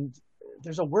 And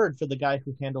there's a word for the guy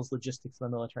who handles logistics in the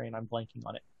military, and I'm blanking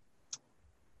on it.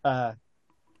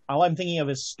 All I'm thinking of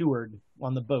is steward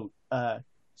on the boat.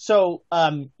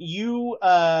 You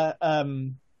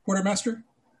quartermaster?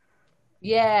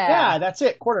 Yeah, that's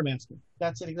it. Quartermaster.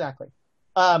 That's it exactly.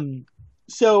 The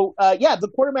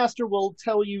quartermaster will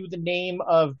tell you the name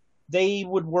of. They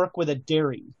would work with a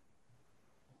dairy.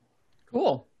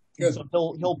 Cool. Good. So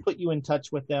he'll put you in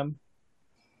touch with them.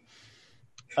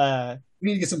 We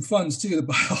need to get some funds too to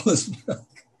buy all this milk.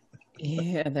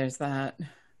 Yeah, there's that.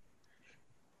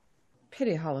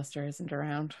 Pity Hollister isn't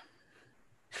around.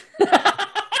 He's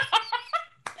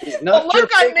not the look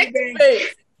on Nick's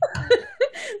face.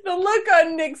 The look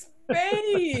on Nick's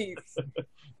face.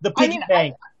 The piggy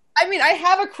bank. I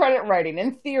have a credit rating.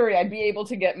 In theory, I'd be able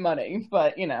to get money,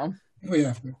 but We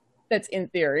have to. That's in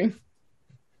theory.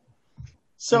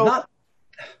 So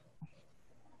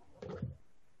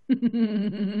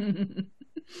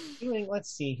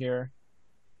let's see here.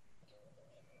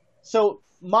 So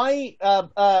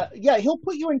he'll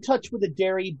put you in touch with a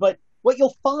dairy, but what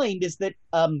you'll find is that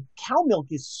cow milk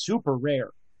is super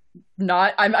rare.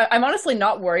 I'm honestly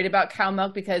not worried about cow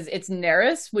milk because it's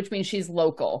Neris, which means she's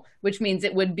local, which means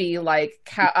it would be like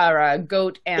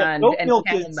goat and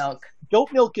camel milk.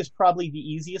 Goat milk is probably the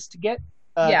easiest to get.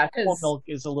 Camel milk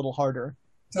is a little harder.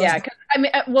 Yeah,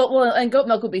 and goat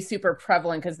milk will be super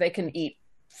prevalent because they can eat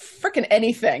freaking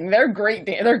anything. They're great.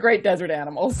 They're great desert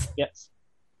animals. Yes.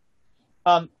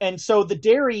 And so the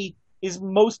dairy is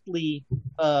mostly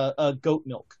goat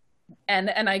milk. And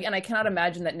I cannot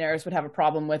imagine that Neris would have a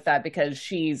problem with that because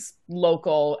she's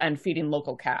local and feeding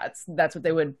local cats. That's what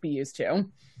they would be used to.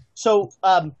 So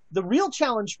the real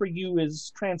challenge for you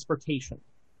is transportation.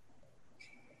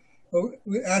 Well,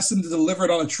 we asked them to deliver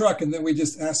it on a truck, and then we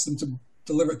just asked them to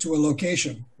deliver it to a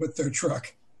location with their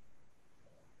truck.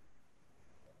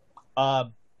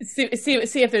 See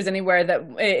if there's anywhere that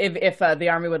if the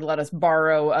army would let us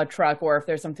borrow a truck, or if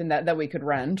there's something that we could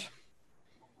rent.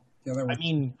 Yeah, I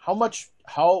mean, how much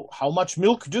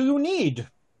milk do you need?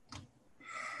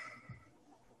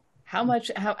 How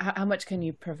much can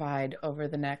you provide over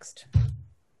the next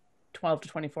 12 to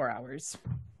 24 hours?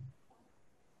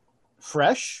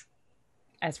 Fresh?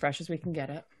 As fresh as we can get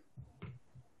it.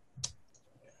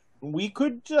 We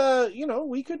could,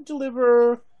 we could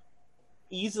deliver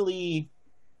easily,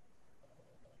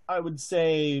 I would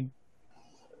say,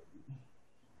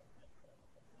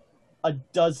 a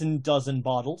dozen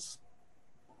bottles.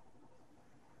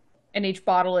 And each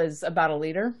bottle is about a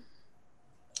liter?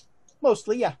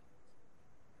 Mostly, yeah.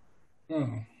 Oh.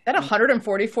 That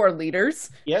 144 liters?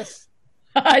 Yes.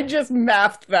 I just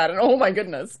mathed that, and oh my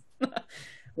goodness.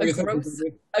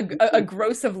 a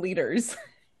gross of liters.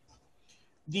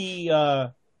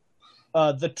 The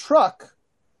truck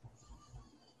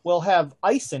will have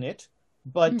ice in it,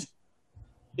 but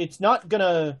it's not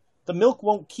gonna, the milk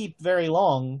won't keep very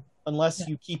long unless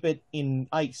you keep it in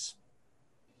ice.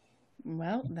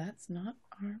 Well, that's not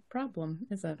our problem,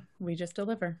 is it? We just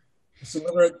deliver. Let's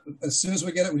deliver it as soon as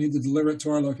we get it. We need to deliver it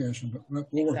to our location, but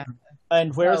we'll work.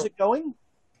 And where is it going?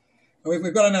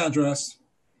 We've got an address.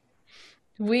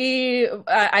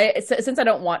 Since I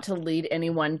don't want to lead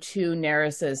anyone to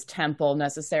Neris's temple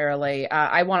necessarily,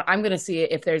 I'm going to see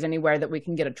if there's anywhere that we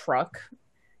can get a truck,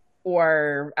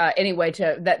 or any way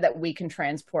that we can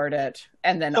transport it,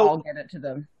 and then I'll get it to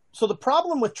them. So the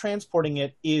problem with transporting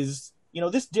it is,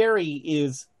 this dairy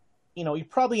is, you're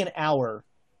probably an hour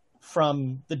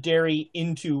from the dairy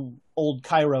into Old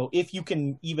Cairo, if you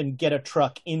can even get a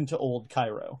truck into Old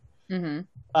Cairo. Mm-hmm.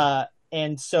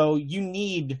 And so you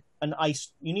need a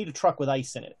truck with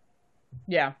ice in it.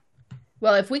 Yeah.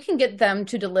 Well, if we can get them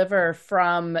to deliver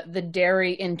from the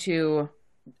dairy into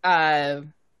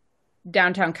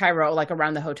downtown Cairo, like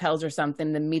around the hotels or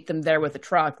something, then meet them there with a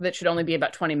truck, that should only be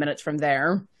about 20 minutes from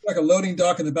there. Like a loading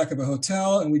dock in the back of a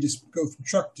hotel, and we just go from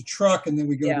truck to truck, and then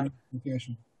we go to the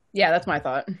location. Yeah, that's my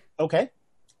thought. Okay.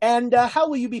 And how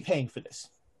will you be paying for this?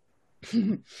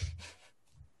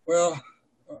 Well,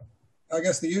 I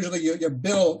guess usually you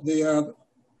bill the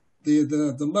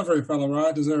delivery fellow,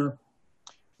 right? Is there?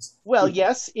 Well,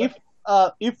 yes. If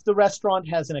the restaurant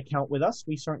has an account with us,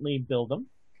 we certainly bill them.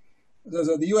 Does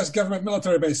the U.S. government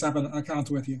military base have an account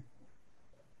with you?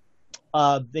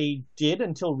 They did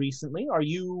until recently. Are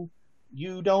you?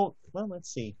 You don't. Well, let's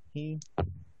see.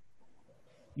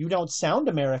 You don't sound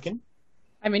American.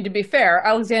 I mean, to be fair,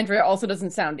 Alexandria also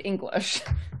doesn't sound English.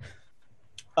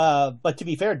 But to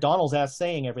be fair, Donald's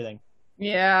saying everything.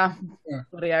 Yeah.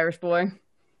 Bloody Irish boy.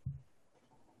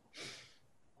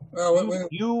 Well, we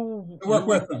work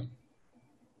with them.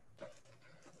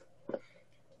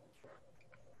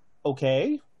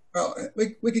 Okay. Well,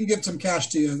 we can give some cash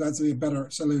to you. That's a better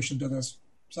solution to this.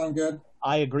 Sound good?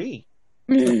 I agree.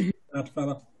 That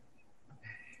fella.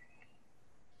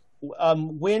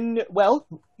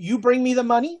 You bring me the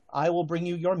money, I will bring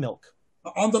you your milk.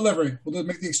 On delivery. We'll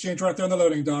make the exchange right there on the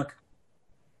loading dock.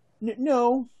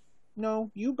 No.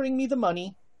 You bring me the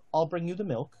money, I'll bring you the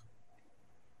milk.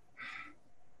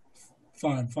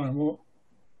 Fine.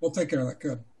 We'll take care of that.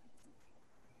 Good.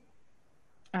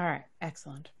 All right.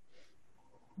 Excellent.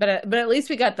 But at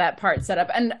least we got that part set up.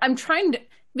 And I'm trying to,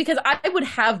 because I would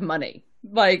have money.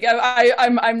 Like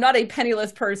I'm not a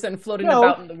penniless person floating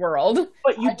about in the world.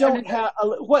 But you don't have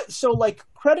what? So like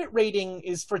credit rating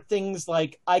is for things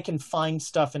like I can find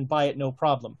stuff and buy it no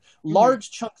problem. Mm-hmm.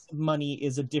 Large chunks of money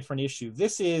is a different issue.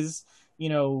 This is,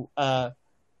 I'm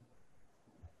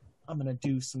going to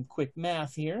do some quick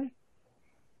math here.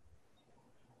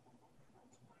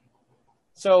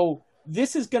 So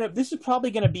this is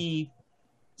probably gonna be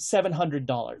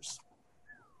 $700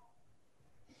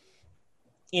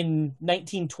 in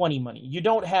 1920 money. You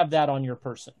don't have that on your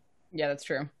person. Yeah, that's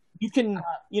true. You can,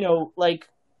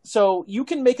 so you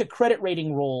can make a credit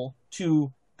rating roll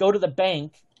to go to the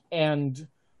bank and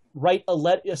write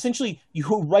essentially, you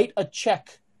write a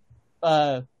check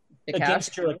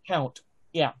against your account.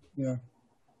 Yeah. Yeah.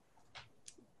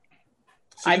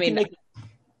 So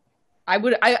I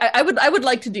would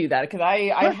like to do that because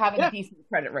I have a decent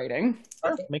credit rating.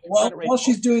 While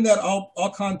she's doing that,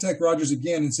 I'll contact Rogers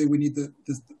again and say we need the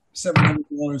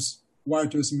 $700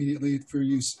 wired to us immediately for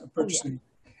use of purchasing.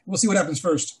 We'll see what happens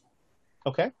first.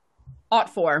 Okay.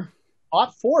 Ought 4.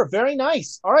 Very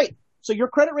nice. All right. So your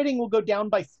credit rating will go down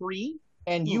by 3,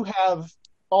 and you have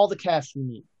all the cash you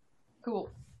need. Cool.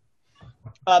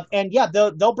 And yeah,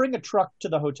 they'll bring a truck to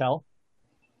the hotel.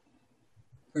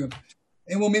 And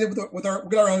we'll meet it with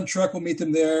our own truck. We'll meet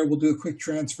them there. We'll do a quick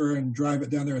transfer and drive it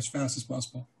down there as fast as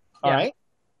possible. All right.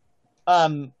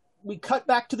 We cut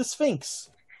back to the Sphinx.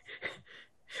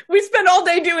 We spent all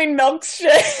day doing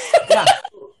milkshake. Yeah.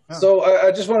 So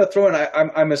I just want to throw in,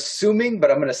 I'm assuming, but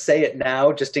I'm going to say it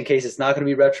now just in case it's not going to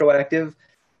be retroactive,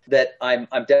 that I'm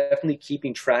definitely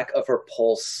keeping track of her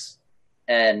pulse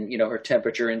and, her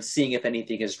temperature and seeing if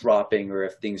anything is dropping or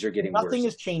if things are getting worse. Nothing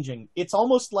is changing. It's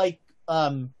almost like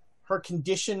her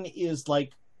condition is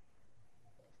like,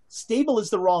 stable is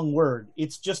the wrong word.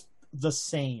 It's just the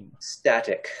same.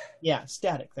 Static. Yeah,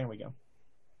 static. There we go.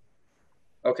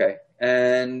 Okay.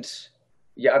 And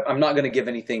yeah, I'm not going to give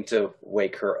anything to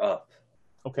wake her up.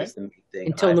 Okay. The main thing.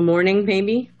 Until the morning,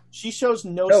 maybe? She shows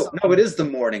no it is the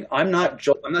morning. I'm not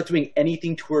doing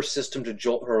anything to her system to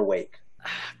jolt her awake.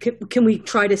 Can we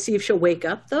try to see if she'll wake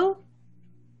up, though?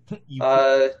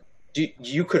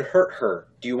 You could hurt her.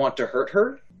 Do you want to hurt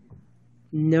her?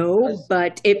 No,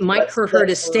 but it might hurt her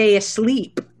to stay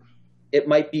asleep. It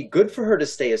might be good for her to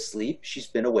stay asleep. She's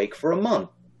been awake for a month.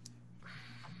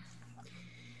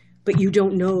 But you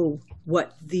don't know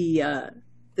what the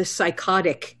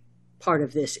psychotic part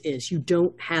of this is. You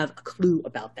don't have a clue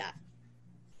about that.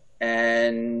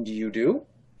 And you do?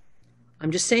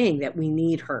 I'm just saying that we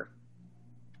need her.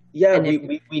 Yeah,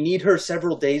 we need her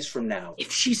several days from now.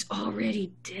 If she's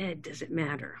already dead, does it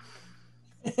matter?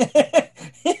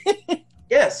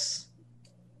 Yes.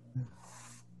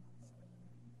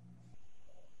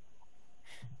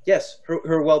 Yes,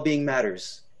 her well-being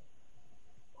matters.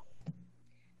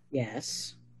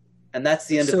 Yes. And that's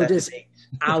the end of that debate.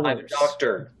 Ours.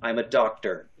 I'm a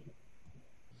doctor.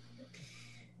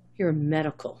 You're a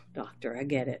medical doctor. I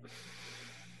get it.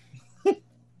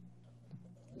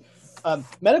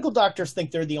 Medical doctors think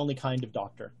they're the only kind of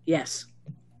doctor. Yes.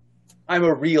 I'm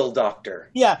a real doctor.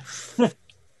 Yeah.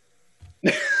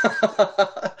 I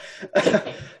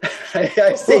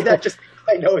say that just because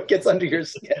I know it gets under your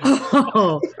skin.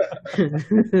 Oh.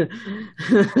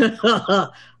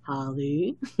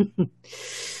 Holly.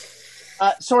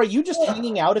 So are you just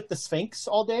hanging out at the Sphinx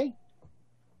all day?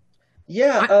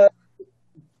 Yeah.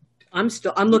 I'm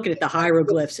looking at the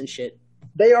hieroglyphs and shit.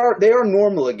 They are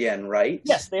normal again, right?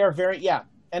 Yes, they are very, yeah.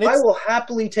 And I will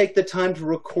happily take the time to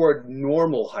record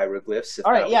normal hieroglyphs.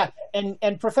 All right, yeah.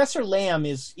 And Professor Lamb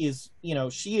is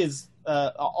she is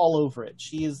all over it.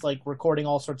 She is like recording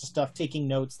all sorts of stuff, taking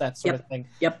notes, that sort of thing.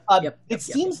 Yep. It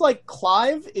seems like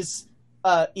Clive is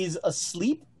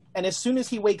asleep, and as soon as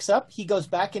he wakes up, he goes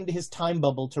back into his time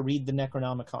bubble to read the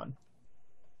Necronomicon.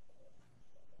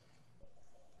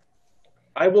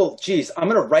 I'm going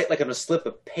to write like on a slip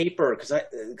of paper because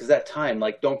that time,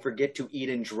 like, don't forget to eat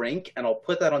and drink, and I'll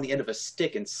put that on the end of a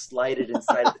stick and slide it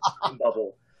inside of the time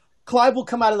bubble. Clive will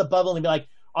come out of the bubble and be like,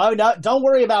 "Oh, no, don't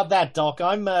worry about that, Doc.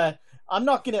 I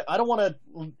don't want to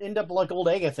end up like old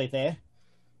Agatha there.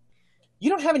 You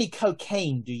don't have any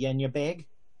cocaine, do you, in your bag?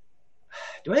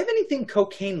 Do I have anything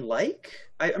cocaine-like?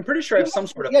 I'm pretty sure I have some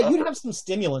sort of... Yeah, you'd have some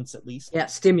stimulants at least. Yeah,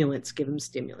 stimulants. Give him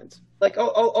stimulants. Like,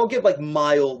 I'll give, like,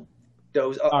 mild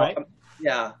dose. All right.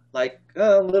 Yeah, like,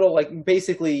 a little, like,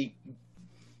 basically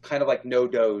kind of like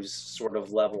no-dose sort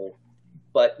of level.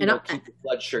 But, keep the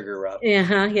blood sugar up. Yeah,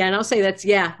 and I'll say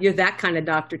you're that kind of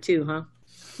doctor too, huh?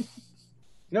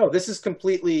 No, this is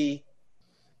completely...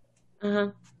 Uh-huh.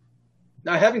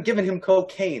 No, I haven't given him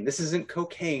cocaine. This isn't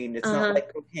cocaine. It's not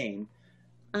like cocaine.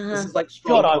 This is like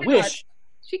strong. God, I wish.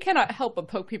 She cannot help but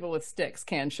poke people with sticks,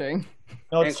 can she?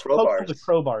 No, it's crowbars. With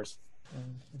crowbars.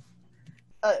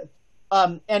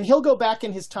 And he'll go back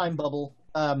in his time bubble.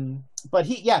 But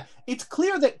it's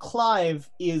clear that Clive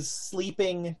is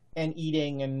sleeping and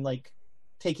eating and like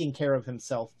taking care of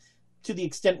himself to the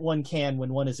extent one can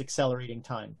when one is accelerating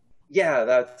time. Yeah,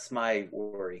 that's my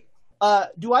worry.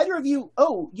 Do either of you...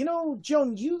 Oh,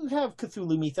 Joan, you have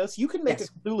Cthulhu Mythos. You can make a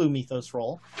Cthulhu Mythos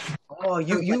roll. Oh,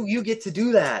 you get to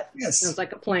do that. Yes. Sounds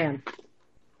like a plan.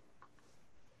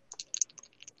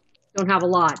 Don't have a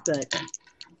lot, but...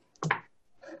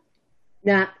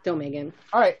 Nah, don't make it.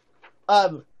 All right.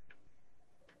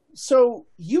 So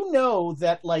you know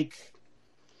that, like,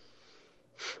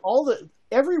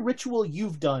 every ritual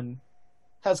you've done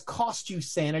has cost you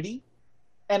sanity.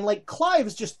 And, like,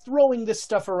 Clive's just throwing this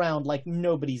stuff around like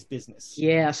nobody's business.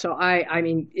 Yeah, so I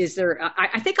mean, is there...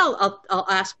 I think I'll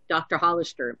ask Dr.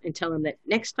 Hollister and tell him that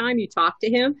next time you talk to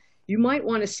him, you might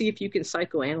want to see if you can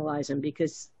psychoanalyze him,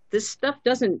 because this stuff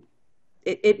doesn't...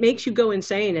 It makes you go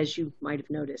insane, as you might have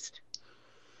noticed.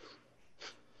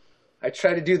 I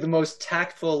try to do the most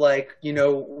tactful, like,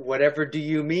 whatever do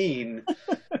you mean?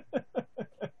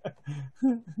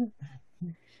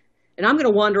 And I'm going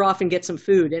to wander off and get some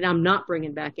food, and I'm not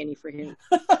bringing back any for him.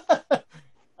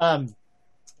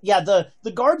 Yeah,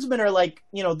 the guardsmen are like,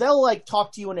 they'll like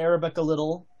talk to you in Arabic a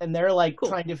little, and they're like Cool.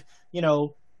 trying to,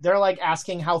 they're like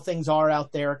asking how things are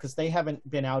out there because they haven't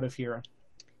been out of here.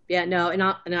 Yeah, no, and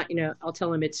I'll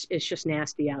tell him it's just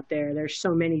nasty out there. There's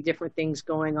so many different things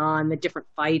going on, the different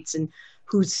fights, and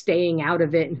who's staying out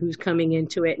of it and who's coming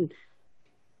into it. And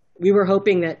we were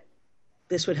hoping that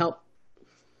this would help.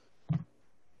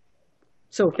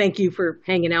 So thank you for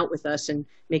hanging out with us and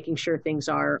making sure things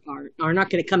are not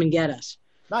going to come and get us.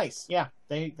 Nice, yeah.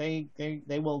 They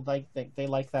will like they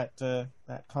like that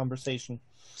that conversation.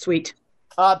 Sweet.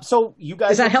 So you guys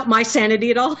Does that help my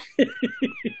sanity at all?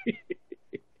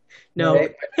 No.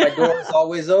 Hey, my door is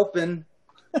always open.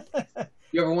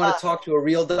 You ever want to talk to a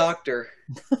real doctor?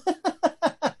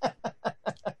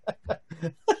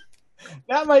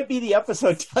 That might be the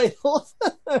episode title.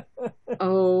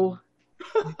 Oh,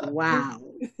 wow.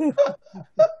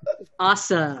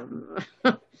 Awesome.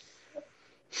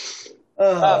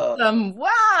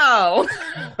 Wow.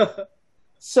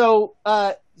 So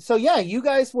yeah, you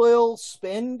guys will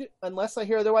spend, unless I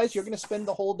hear otherwise, you're going to spend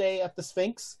the whole day at the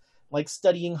Sphinx, like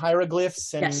studying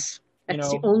hieroglyphs and Yes.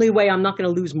 That's the only way I'm not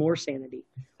going to lose more sanity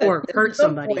or hurt At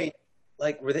some somebody. point,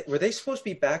 like, were they supposed to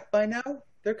be back by now?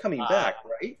 They're coming back,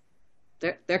 right?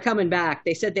 They're coming back.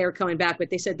 They said they were coming back, but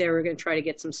they said they were going to try to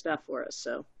get some stuff for us.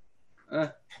 So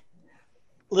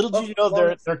little did you know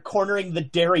they're cornering the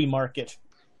dairy market,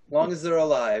 As long as they're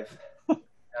alive.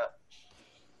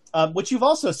 which you've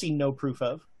also seen no proof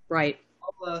of. right.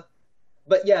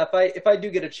 But yeah, if I do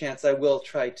get a chance, I will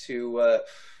try to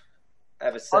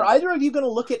have a sense. Are either of you going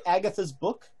to look at Agatha's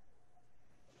book?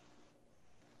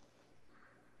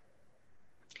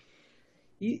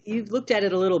 You've looked at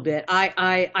it a little bit.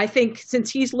 I think since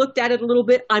he's looked at it a little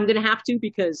bit, I'm going to have to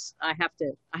because I have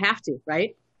to,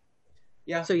 right?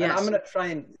 Yeah, So, and yes. I'm going to try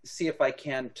and see if I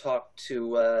can talk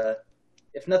to,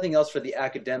 if nothing else, for the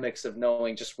academics of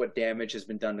knowing just what damage has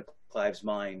been done to Clive's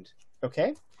mind.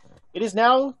 Okay. It is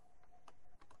now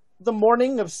the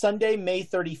morning of Sunday, May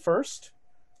 31st.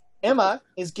 Emma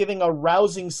is giving a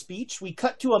rousing speech. We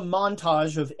cut to a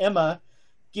montage of Emma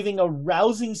giving a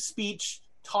rousing speech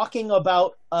talking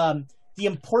about the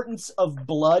importance of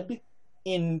blood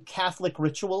in Catholic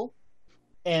ritual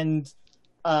and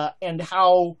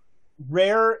how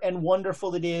rare and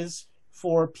wonderful it is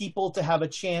for people to have a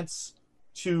chance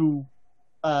to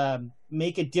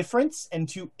make a difference and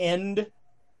to end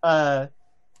the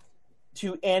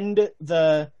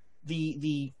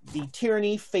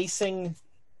tyranny facing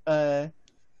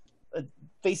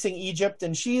Egypt.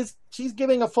 And she's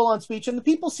giving a full-on speech, and the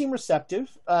people seem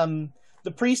receptive. The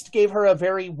priest gave her a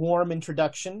very warm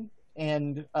introduction,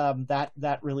 and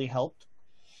that really helped.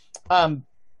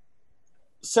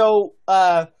 So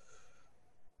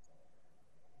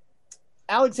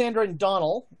Alexandra and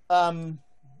Donald, Alexandra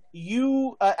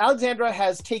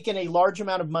has taken a large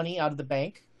amount of money out of the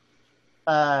bank,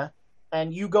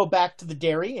 and you go back to the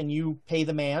dairy and you pay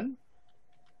the man.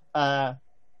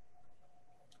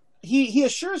 He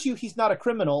assures you he's not a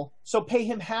criminal, so pay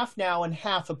him half now and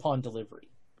half upon delivery.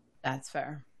 That's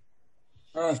fair.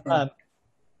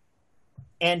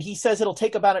 And he says it'll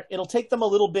take them a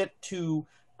little bit to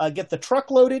get the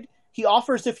truck loaded. He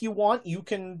offers, if you want,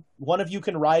 one of you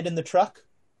can ride in the truck.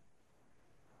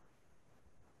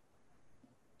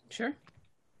 Sure.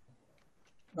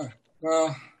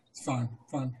 Well, it's fine.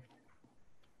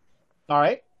 All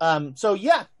right. So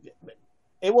yeah,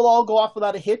 it will all go off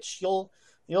without a hitch. You'll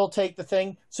take the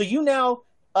thing. So you now,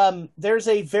 there's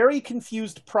a very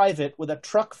confused private with a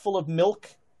truck full of milk.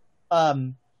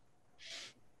 Where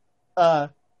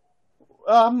am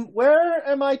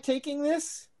I taking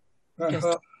this?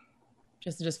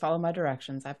 Just follow my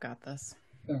directions. I've got this.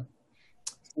 Yeah,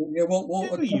 we'll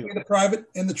accompany the private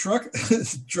in the truck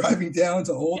driving down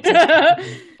to Old.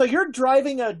 So you're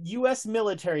driving a U.S.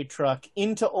 military truck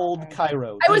into Old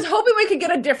Cairo. I was hoping we could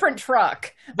get a different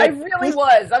truck. I really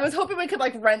was. I was hoping we could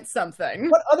rent something.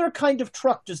 What other kind of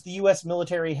truck does the U.S.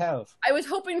 military have? I was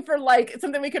hoping for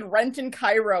something we could rent in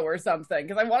Cairo or something,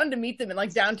 because I wanted to meet them in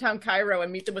downtown Cairo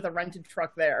and meet them with a rented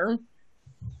truck there.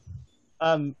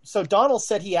 So Donald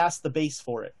said he asked the base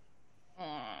for it.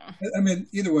 I mean,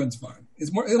 either one's fine.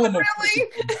 It's more. Really?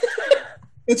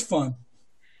 It's fun.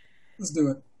 Let's do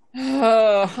it.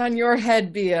 Oh, on your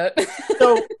head be it.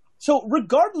 So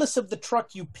regardless of the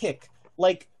truck you pick,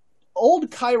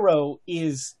 Old Cairo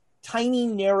is tiny,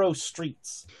 narrow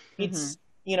streets. It's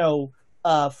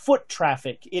foot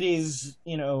traffic. It is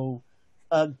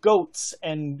goats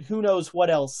and who knows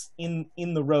what else in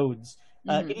the roads.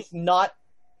 It is not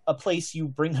a place you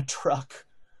bring a truck.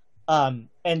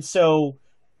 And so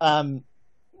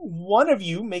one of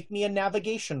you make me a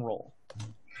navigation roll.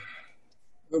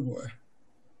 Oh boy.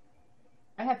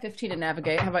 I have 15 to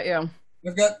navigate. How about you?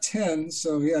 I've got 10,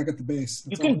 so yeah, I got the base.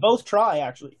 You can both try,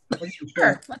 actually.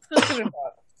 Sure. Let's go through it.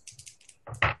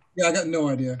 Yeah, I got no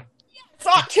idea.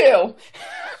 Thought 2.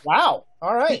 Wow.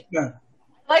 All right. Yeah.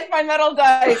 Like my metal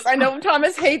dice. I know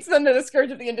Thomas hates them to the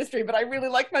scourge of the industry, but I really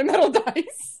like my metal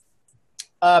dice.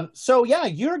 So yeah,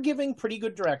 you're giving pretty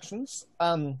good directions.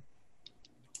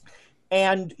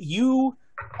 And you,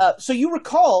 so you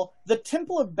recall the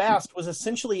Temple of Bast was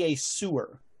essentially a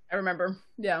sewer. I remember.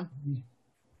 Yeah.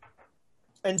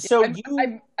 And so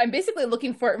I'm basically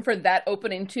looking for that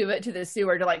opening to the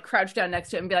sewer to like crouch down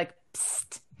next to it and be like,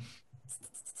 psst.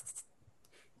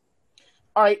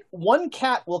 All right, one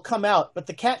cat will come out, but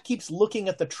the cat keeps looking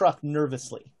at the truck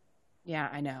nervously. Yeah,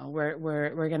 I know.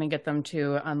 We're gonna get them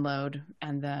to unload,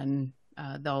 and then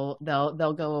they'll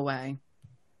go away.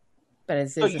 But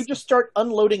so you just start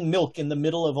unloading milk in the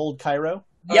middle of Old Cairo?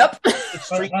 Yep. The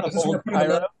street of Old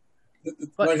Cairo.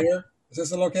 Right here? Is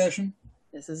this the location?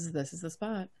 This is the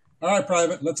spot. All right,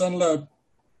 Private, let's unload.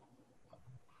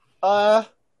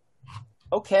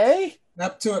 Okay.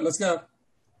 Snap to it, let's go.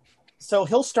 So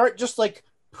he'll start just like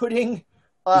putting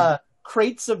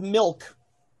crates of milk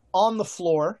on the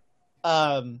floor.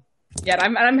 Yeah,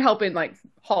 I'm helping like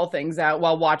haul things out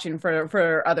while watching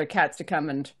for other cats to come,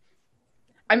 and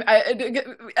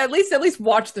I at least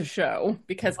watch the show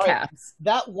because cats. Right.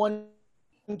 That one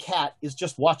cat is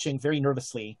just watching very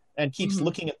nervously and keeps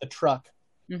looking at the truck.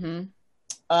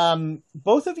 Mm-hmm.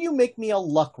 Both of you make me a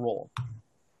luck roll.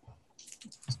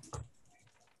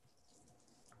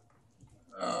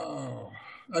 Oh,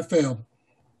 I failed.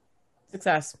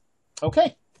 Success.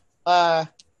 Okay.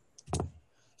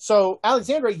 So,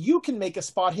 Alexandra, you can make a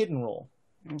spot hidden roll.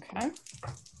 Okay.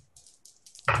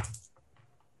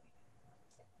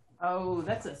 Oh,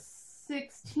 that's a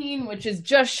 16, which is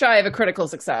just shy of a critical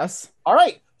success. All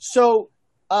right. So,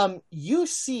 you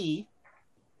see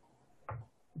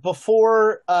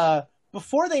before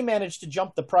they manage to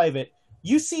jump the private,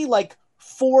 you see like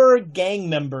 4 gang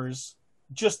members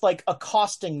just like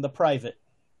accosting the private.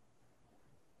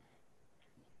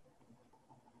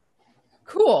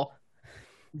 Cool.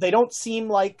 They don't seem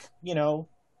like,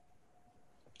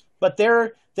 but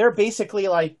they're basically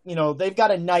like, they've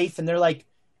got a knife and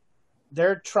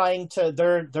they're trying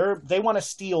to, they want to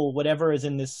steal whatever is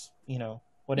in this,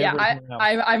 whatever. Yeah,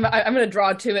 I'm going to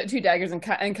draw 2 daggers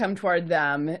and come toward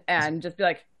them and just be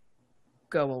like,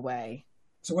 go away.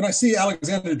 So when I see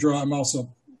Alexander draw, I'm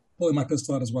also pulling my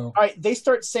pistol out as well. All right, they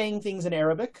start saying things in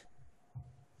Arabic,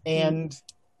 and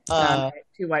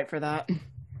too white for that.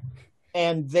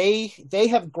 And they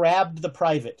have grabbed the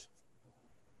private.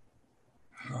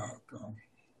 Oh God.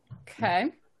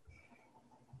 Okay.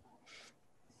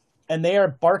 And they are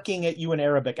barking at you in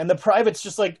Arabic, and the private's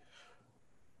just like.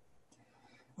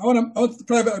 I want the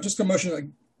private. I'm just gonna motion like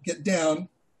get down.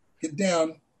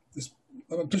 They're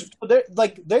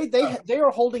like they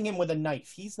are holding him with a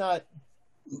knife. He's not.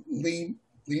 Lean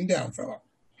down, fella.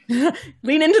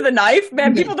 Lean into the knife,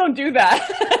 man. People don't do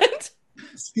that.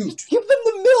 Scoot. Give them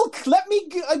the milk. Let me.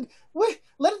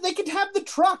 They can have the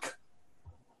truck.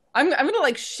 I'm gonna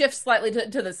like shift slightly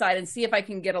to the side and see if I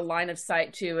can get a line of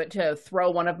sight to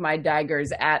throw one of my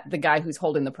daggers at the guy who's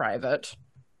holding the private.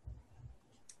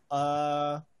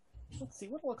 Let's see.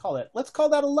 What do I call that? Let's call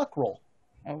that a luck roll.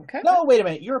 Okay. No, wait a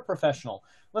minute. You're a professional.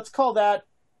 Let's call that.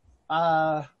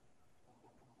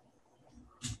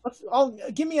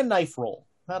 Give me a knife roll.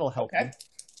 That'll help. Okay.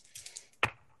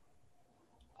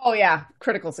 Oh yeah,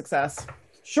 critical success.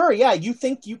 Sure. Yeah, you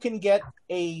think you can get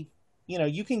a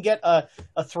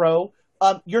throw.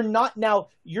 You're not now.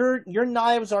 Your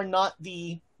knives are not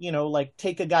the like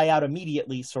take a guy out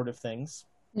immediately sort of things.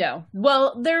 No.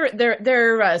 Well,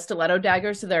 they're stiletto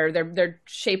daggers, so they're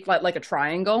shaped like a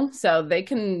triangle, so they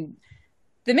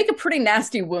make a pretty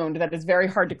nasty wound that is very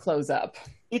hard to close up.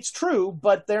 It's true,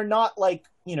 but they're not like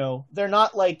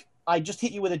I just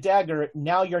hit you with a dagger.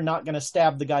 Now you're not going to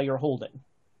stab the guy you're holding.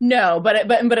 No, but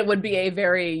it would be a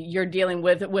very you're dealing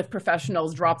with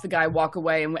professionals. Drop the guy, walk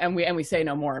away, and we say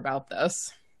no more about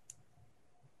this.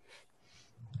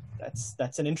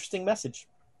 That's an interesting message.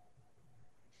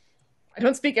 I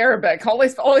don't speak Arabic. All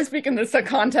I speak in this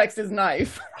context is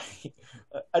knife.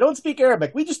 I don't speak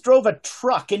Arabic. We just drove a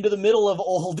truck into the middle of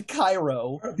Old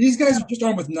Cairo. These guys are just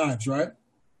armed with knives, right?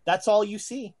 That's all you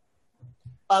see.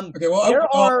 Okay, well,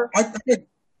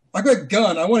 I got a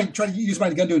gun. I want to try to use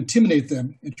my gun to intimidate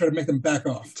them and try to make them back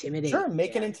off. Intimidate. Sure,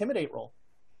 make an intimidate roll.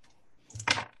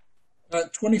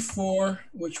 24,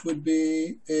 which would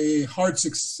be a hard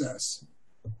success.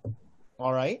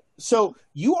 All right. So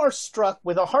you are struck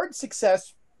with a hard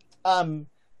success.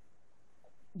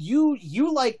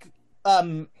 You like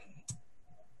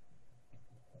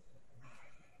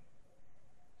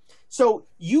so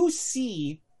you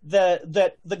see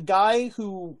the guy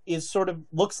who is sort of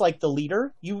looks like the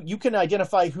leader. You can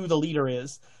identify who the leader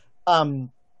is.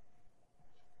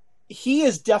 He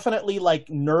is definitely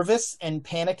like nervous and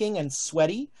panicking and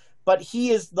sweaty, but he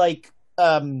is like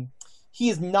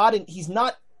he's not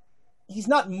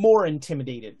more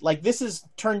intimidated. Like, this is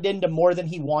turned into more than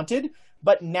he wanted,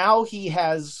 but now he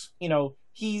has,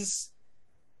 he's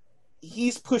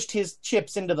pushed his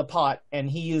chips into the pot,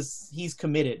 and he's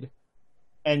committed,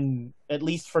 and at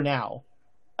least for now.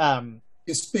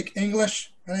 You speak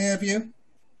English, any of you?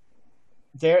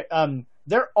 They're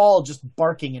all just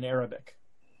barking in Arabic.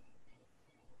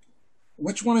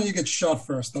 Which one of you gets shot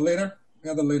first? The leader?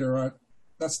 Yeah, the leader, right?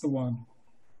 That's the one.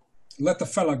 Let the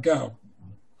fella go.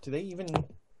 Do they even?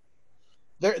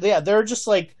 They're just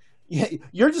like,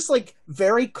 you're just like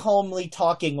very calmly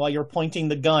talking while you're pointing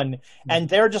the gun, and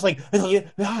they're just like,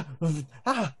 they're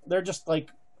just like,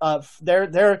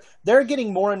 they're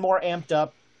getting more and more amped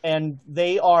up, and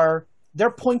they're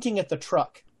pointing at the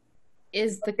truck.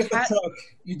 Is the cat? The truck.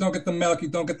 You don't get the milk. You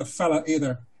don't get the fella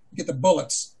either. You get the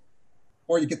bullets,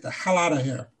 or you get the hell out of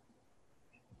here.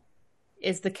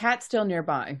 Is the cat still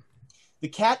nearby? The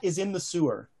cat is in the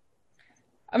sewer.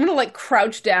 I'm going to like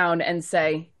crouch down and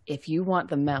say, if you want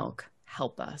the milk,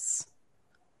 help us.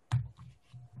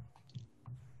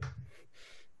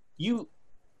 You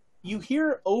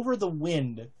hear over the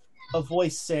wind a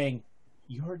voice saying,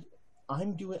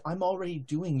 I'm already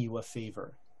doing you a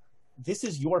favor. This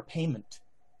is your payment.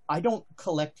 I don't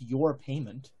collect your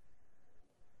payment.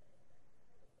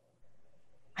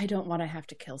 I don't want to have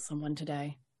to kill someone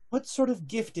today. What sort of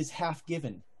gift is half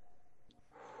given?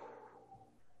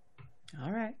 All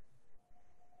right.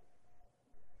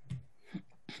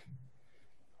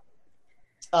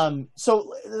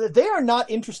 So they are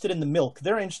not interested in the milk.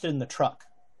 They're interested in the truck.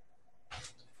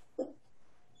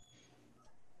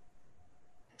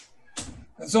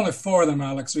 There's only 4 of them,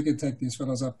 Alex. We could take these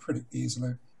fellows up pretty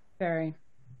easily. Very.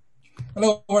 A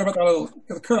little worried about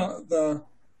that the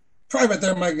private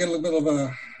there might get a little bit of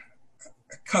a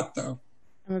cut, though.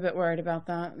 I'm a bit worried about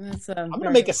that. I'm going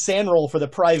to make a sand roll for the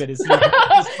private as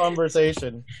this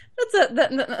conversation.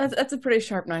 That's a pretty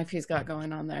sharp knife he's got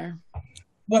going on there.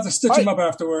 We'll have to stitch him up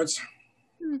afterwards.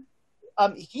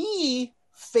 He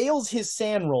fails his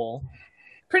sand roll.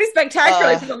 Pretty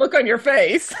spectacular for the look on your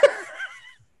face.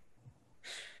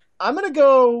 I'm going to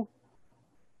go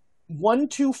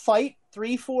 1-2 fight,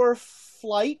 3-4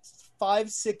 flight,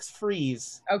 5-6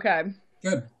 freeze. Okay.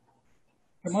 Good.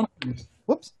 Come on.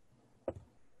 Whoops.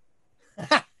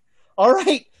 All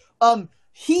right.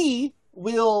 He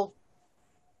will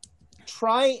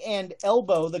try and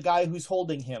elbow the guy who's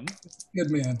holding him.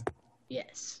 Good man.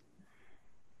 Yes.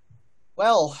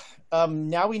 Well,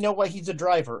 now we know why he's a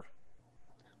driver.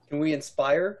 Can we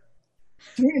inspire?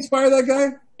 Can we inspire that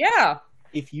guy? Yeah.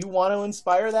 If you want to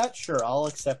inspire that, sure, I'll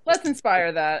accept. Let's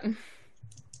inspire that.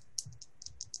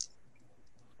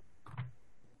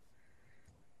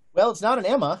 Well, it's not an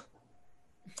Emma.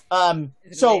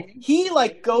 So he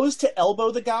like goes to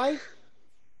elbow the guy,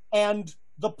 and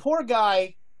the poor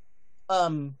guy,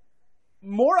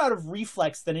 more out of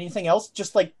reflex than anything else,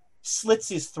 just like slits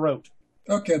his throat.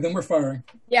 Okay, then we're firing.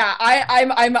 Yeah,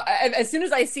 I'm as soon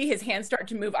as I see his hand start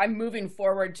to move, I'm moving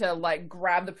forward to like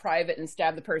grab the private and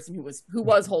stab the person who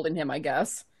was holding him, I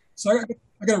guess. So I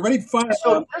got a ready fire.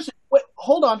 So wait,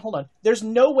 hold on. There's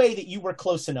no way that you were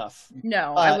close enough.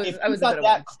 No, I was not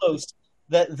that close.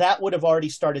 That would have already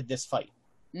started this fight.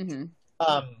 Mm-hmm.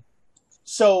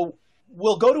 So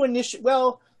we'll go to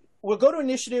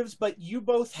initiatives, but you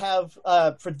both have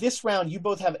for this round. You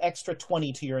both have extra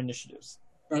 20 to your initiatives.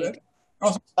 Got it.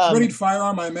 Also, readied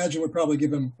firearm, I imagine, would probably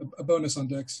give him a bonus on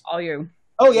dex. All you.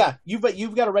 Oh yeah, you've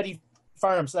got a ready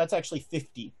firearm, so that's actually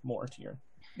 50 more to your.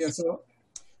 Yeah. So.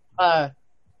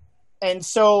 And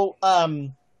so yeah,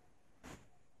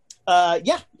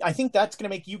 I think that's going to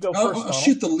make you go first. I'll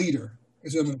shoot the leader.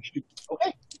 Is what I'm going to shoot.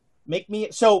 Okay. Make me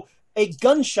so a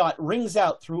gunshot rings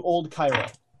out through Old Cairo.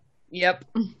 Yep.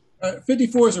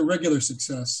 54 is a regular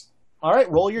success. All right,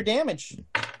 roll your damage.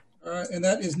 And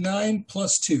that is 9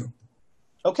 plus 2.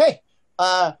 Okay.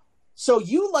 So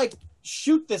you like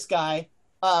shoot this guy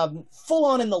full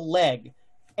on in the leg,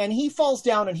 and he falls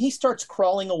down and he starts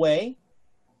crawling away.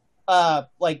 He'll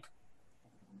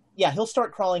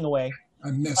start crawling away. I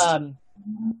missed.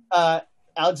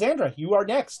 Alexandra, you are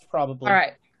next, probably. All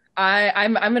right.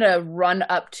 I'm gonna run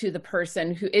up to the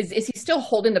person who is he still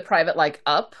holding the private like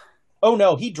up? Oh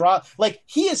no, he dropped. Like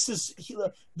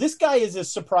this guy is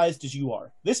as surprised as you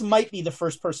are. This might be the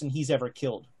first person he's ever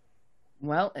killed.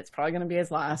 Well, it's probably going to be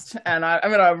his last, and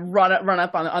I'm going to run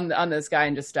up on this guy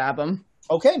and just stab him.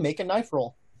 Okay, make a knife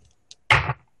roll.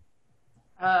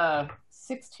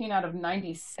 16 out of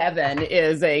 97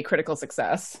 is a critical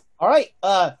success. All right,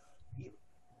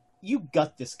 you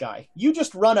gut this guy. You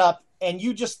just run up and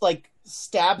you just like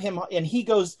stab him, and he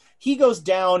goes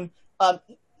down.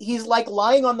 He's like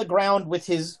lying on the ground with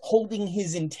holding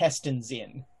his intestines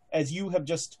in, as you have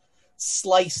just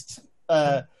sliced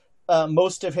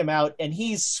most of him out, and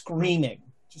he's screaming,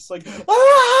 just like,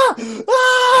 ah!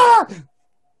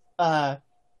 Ah!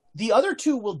 The other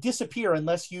two will disappear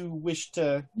unless you wish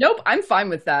to... Nope, I'm fine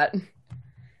with that.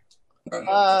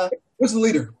 Where's the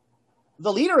leader?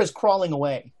 The leader is crawling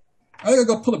away. I gotta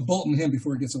go put a bolt in him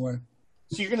before he gets away.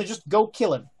 So you're gonna just go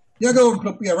kill him? Yeah, go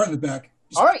right in the back.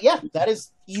 All right, yeah, that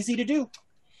is easy to do.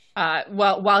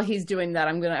 While he's doing that,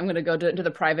 I'm gonna go to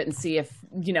the private and see if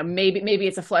maybe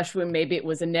it's a flesh wound, maybe it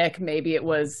was a nick, maybe it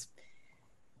was.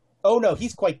 Oh no,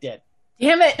 he's quite dead.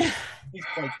 Damn it! He's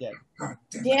quite dead. God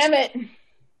damn it!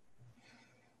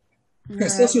 Okay,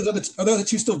 so are the other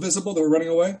two still visible that were running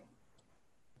away?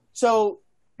 So,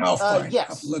 fine.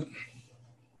 Yes. Let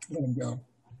him go.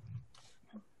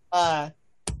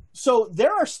 So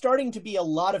there are starting to be a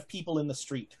lot of people in the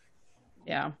street.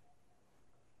 Yeah.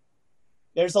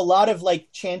 There's a lot of like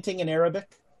chanting in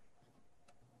Arabic.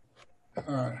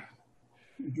 Do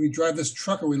we drive this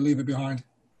truck or we leave it behind?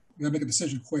 We gotta make a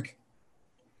decision quick.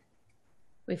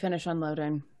 We finish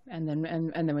unloading and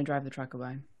then we drive the truck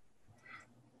away.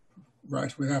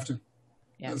 Right, we have to.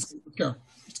 Yeah. Let's go.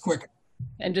 It's quick.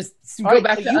 And just All go right,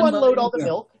 back so to you unloading. unload all the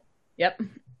milk. Yep.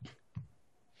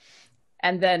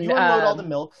 And then you unload all the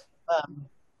milk.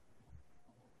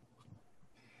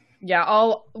 Yeah,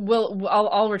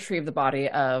 I'll retrieve the body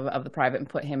of the private and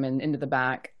put him into the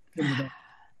back.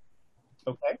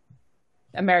 Okay.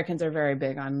 Americans are very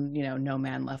big on no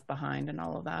man left behind and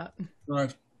all of that.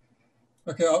 Right.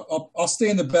 Okay, I'll stay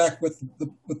in the back with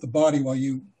the body while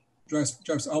you drive.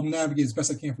 I'll navigate as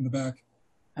best I can from the back.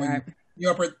 All right. Can you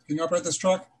operate this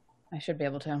truck? I should be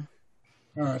able to.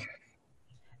 All right.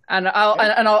 And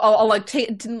I'll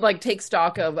take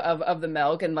stock of the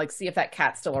milk and like see if that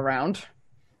cat's still around.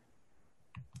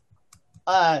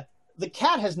 The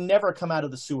cat has never come out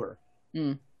of the sewer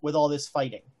with all this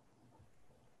fighting.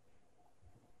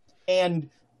 And,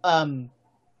 I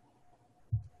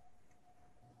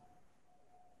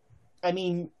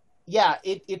mean, yeah,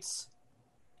 it's...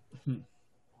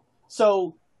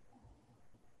 So,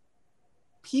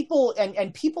 people,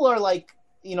 and people are like,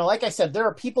 like I said, there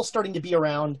are people starting to be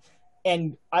around,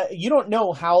 and you don't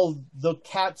know how the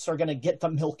cats are going to get the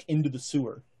milk into the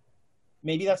sewer.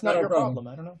 Maybe that's not your problem.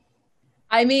 I don't know.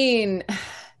 I mean,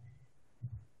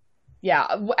 yeah.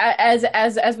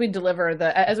 As we deliver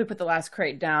as we put the last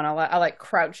crate down, I like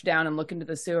crouch down and look into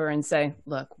the sewer and say,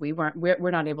 "Look,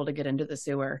 we're not able to get into the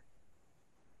sewer.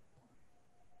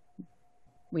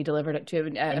 We delivered it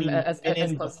to as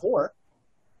close before.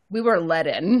 We were let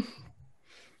in,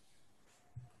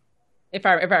 if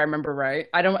I remember right.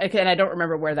 I don't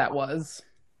remember where that was.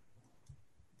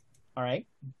 All right.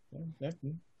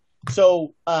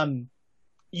 So,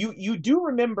 You do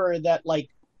remember that, like,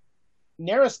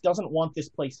 Neris doesn't want this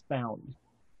place found.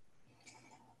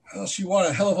 Well, she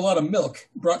wanted a hell of a lot of milk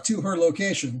brought to her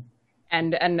location.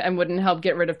 And wouldn't help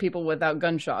get rid of people without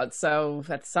gunshots, so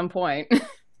at some point.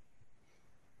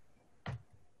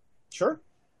 Sure.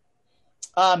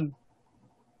 All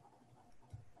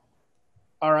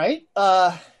right.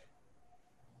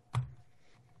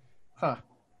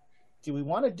 Do we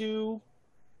want to do...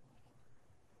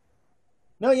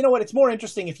 No, you know what? It's more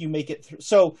interesting if you make it through.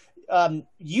 So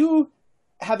you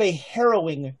have a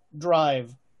harrowing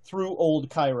drive through Old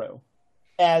Cairo,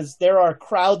 as there are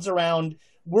crowds around.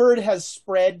 Word has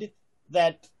spread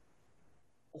that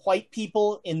white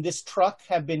people in this truck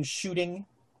have been shooting.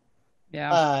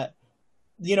 Yeah.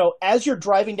 As you're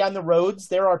driving down the roads,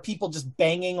 there are people just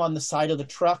banging on the side of the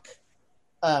truck.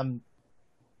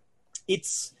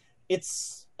 It's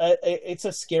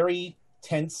a scary,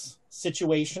 tense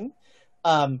situation.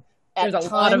 There's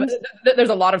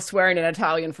a lot of swearing in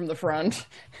Italian from the front.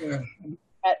 Yeah.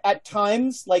 At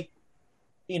times, like,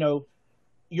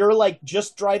 you're like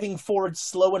just driving forward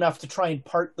slow enough to try and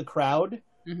part the crowd.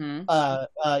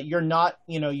 Mm-hmm. You're not,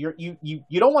 you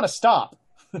don't want to stop.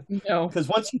 No, because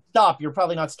once you stop, you're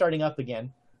probably not starting up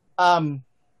again.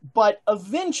 But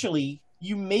eventually,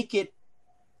 you make it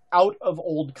out of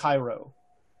Old Cairo,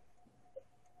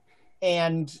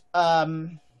 and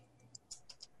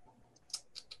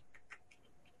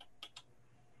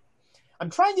I'm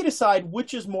trying to decide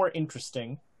which is more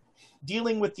interesting,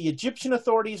 dealing with the Egyptian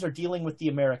authorities or dealing with the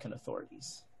American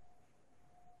authorities.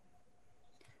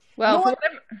 Well, You know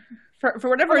for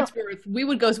whatever it's worth, we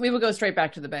would go straight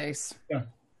back to the base. Yeah.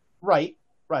 Right.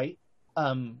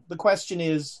 The question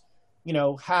is,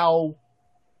 how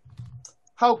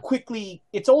quickly.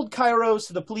 It's old Cairo,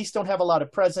 so the police don't have a lot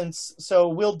of presence. So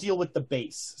we'll deal with the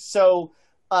base. So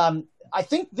I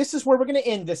think this is where we're going to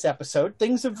end this episode.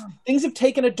 Things have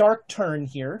taken a dark turn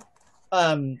here,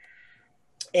 and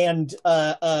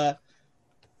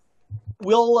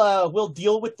we'll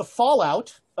deal with the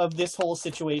fallout of this whole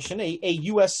situation. A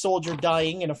U.S. soldier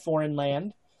dying in a foreign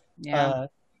land. Yeah,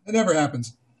 it never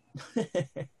happens.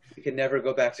 We can never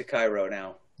go back to Cairo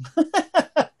now.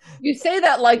 You say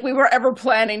that like we were ever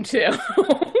planning to.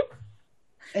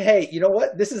 Hey, you know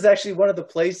what? This is actually one of the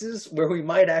places where we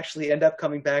might actually end up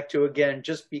coming back to again,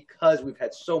 just because we've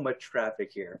had so much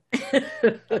traffic here.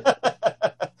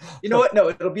 You know what? No,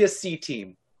 it'll be a C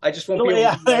team. I just won't be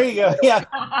able to... There you go. Yeah.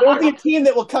 There'll be a team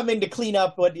that will come in to clean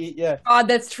up what... Yeah. God,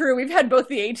 that's true. We've had both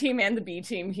the A team and the B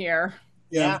team here.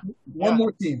 Yeah. One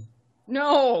more team.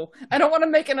 No, I don't want to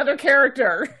make another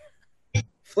character.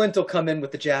 Flint will come in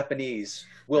with the Japanese.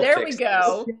 There we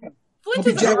go. Flint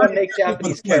is want to make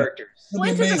Japanese characters.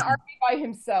 Flint is an army by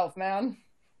himself, man.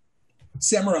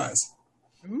 Samurais.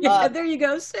 Yeah, there you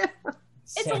go, Sam.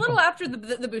 It's a little after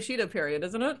the Bushido period,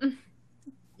 isn't it?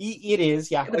 It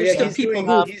is, yeah. Oh, yeah,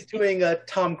 he's doing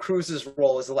Tom Cruise's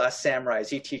role as the last samurai.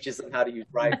 He teaches them how to use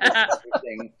rifles and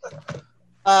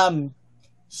everything.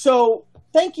 So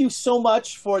thank you so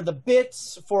much for the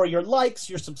bits, for your likes,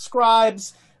 your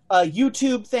subscribes.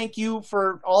 YouTube, thank you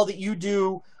for all that you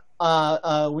do.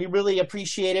 We really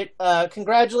appreciate it.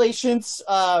 Congratulations,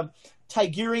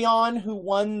 Tigerion, who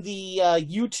won the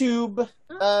YouTube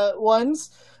ones.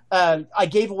 I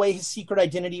gave away his secret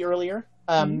identity earlier.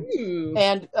 And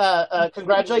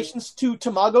congratulations to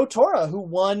Tamago Tora, who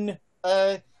won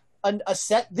a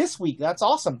set this week. That's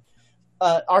awesome.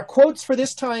 Our quotes for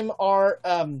this time are,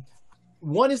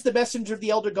 one is the messenger of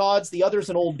the elder gods, the other's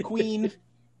an old queen.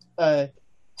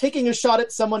 Taking a shot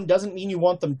at someone doesn't mean you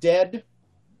want them dead.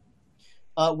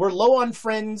 We're low on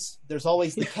friends. There's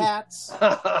always the cats.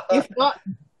 If not,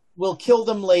 we'll kill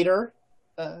them later.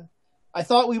 I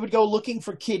thought we would go looking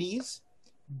for kitties.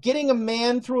 Getting a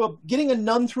nun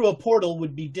through a portal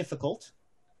would be difficult.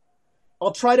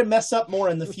 I'll try to mess up more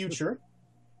in the future.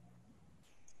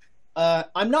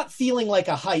 I'm not feeling like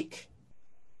a hike.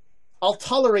 I'll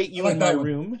tolerate you in my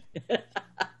room.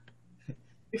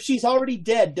 If she's already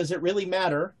dead, does it really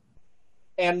matter?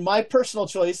 And my personal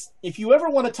choice, if you ever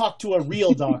want to talk to a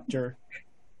real doctor...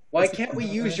 Why can't we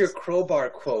use your crowbar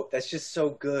quote? That's just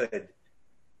so good.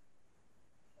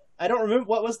 I don't remember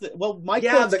what was the... Well, my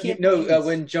quotes can't be used.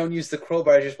 When Joan used the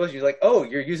crowbar, you're supposed to be like, oh,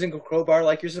 you're using a crowbar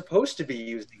like you're supposed to be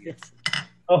using it.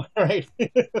 Oh, right.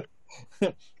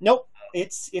 Nope.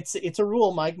 It's a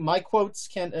rule. My quotes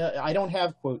can... I don't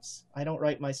have quotes. I don't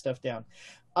write my stuff down.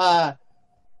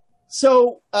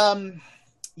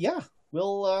 Yeah,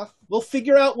 we'll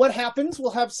figure out what happens.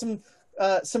 We'll have some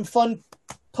fun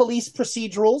police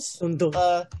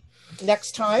procedurals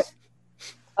next time.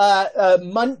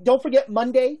 Don't forget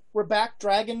Monday we're back.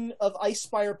 Dragon of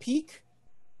Icespire Peak.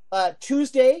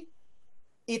 Tuesday,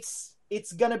 it's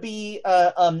gonna be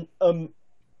an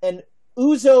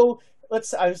Uzo.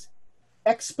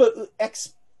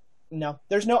 No,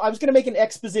 there's no. I was gonna make an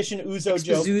exposition Uzo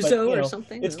joke, but, or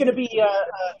something. It's gonna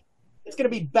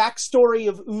be backstory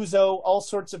of Uzo, all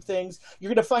sorts of things.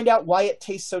 You're gonna find out why it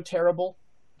tastes so terrible,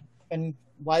 and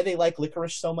why they like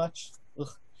licorice so much.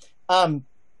 Ugh.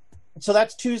 So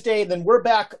that's Tuesday. Then we're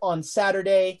back on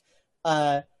Saturday.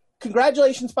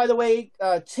 Congratulations, by the way,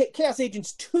 Chaos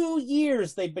Agents. 2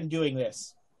 years they've been doing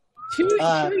this. 2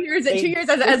 years. 2 years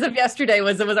as of yesterday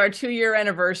was our 2-year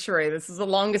anniversary. This is the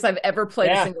longest I've ever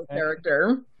played a single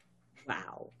character.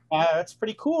 Wow. That's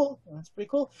pretty cool.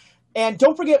 And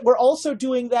don't forget, we're also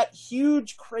doing that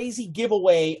huge, crazy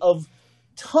giveaway of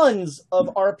tons of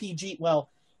RPG. Well,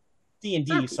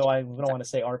 D&D, so I don't want to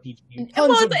say RPG.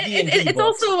 Tons of D&D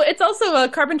it's also a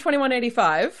Carbon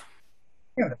 2185.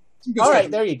 Yeah. All right,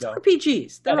 there you go.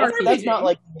 RPGs. That's not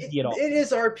like D&D at all. It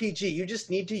is RPG. You just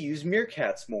need to use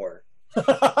meerkats more.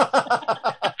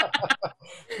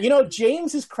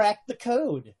 James has cracked the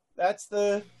code. That's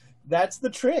the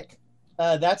trick.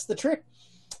 That's the trick.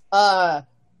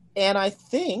 And I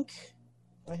think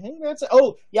that's it.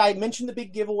 Oh, yeah, I mentioned the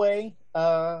big giveaway.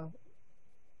 I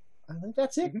think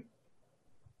that's it. Mm-hmm.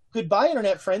 Goodbye,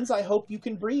 Internet friends. I hope you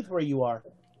can breathe where you are.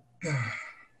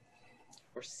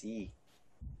 Or see.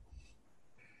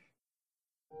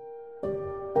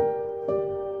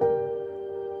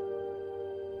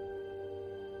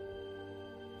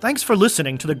 Thanks for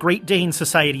listening to the Great Dane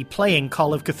Society playing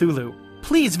Call of Cthulhu.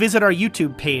 Please visit our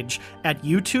YouTube page at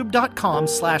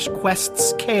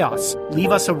youtube.com/questschaos.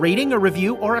 Leave us a rating, a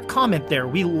review, or a comment there.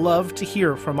 We love to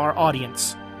hear from our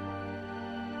audience.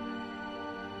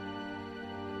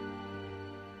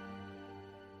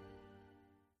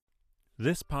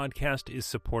 This podcast is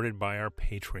supported by our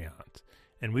Patreons,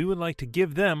 and we would like to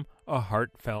give them a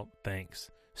heartfelt thanks,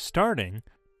 starting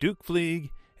Duke Fleeg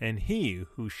and He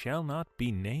Who Shall Not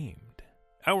Be Named.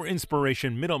 Our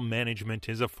inspiration middle management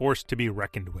is a force to be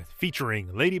reckoned with,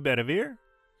 featuring Lady Bedivere,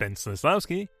 Ben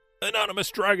Slislawski, Anonymous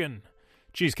Dragon,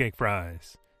 Cheesecake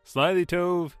Fries, Slyly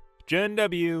Tove, Jen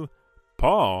W.,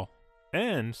 Paul,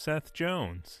 and Seth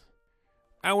Jones.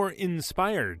 Our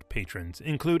inspired patrons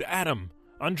include Adam,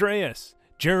 Andreas,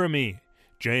 Jeremy,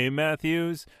 Jay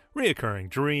Matthews,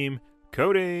 Reoccurring Dream,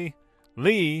 Cody,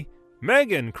 Lee,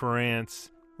 Megan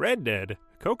Krantz, Red Dead,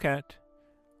 Coquette,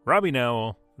 Robbie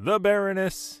Nowell, the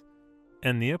Baroness,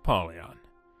 and the Apollyon.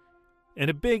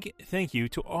 And a big thank you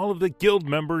to all of the guild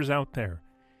members out there.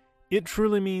 It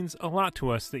truly means a lot to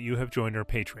us that you have joined our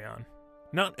Patreon.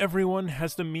 Not everyone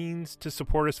has the means to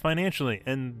support us financially,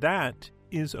 and that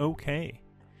is okay.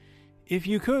 If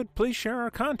you could, please share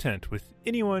our content with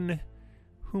anyone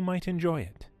who might enjoy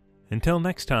it. Until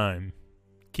next time,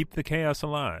 keep the chaos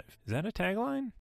alive. Is that a tagline?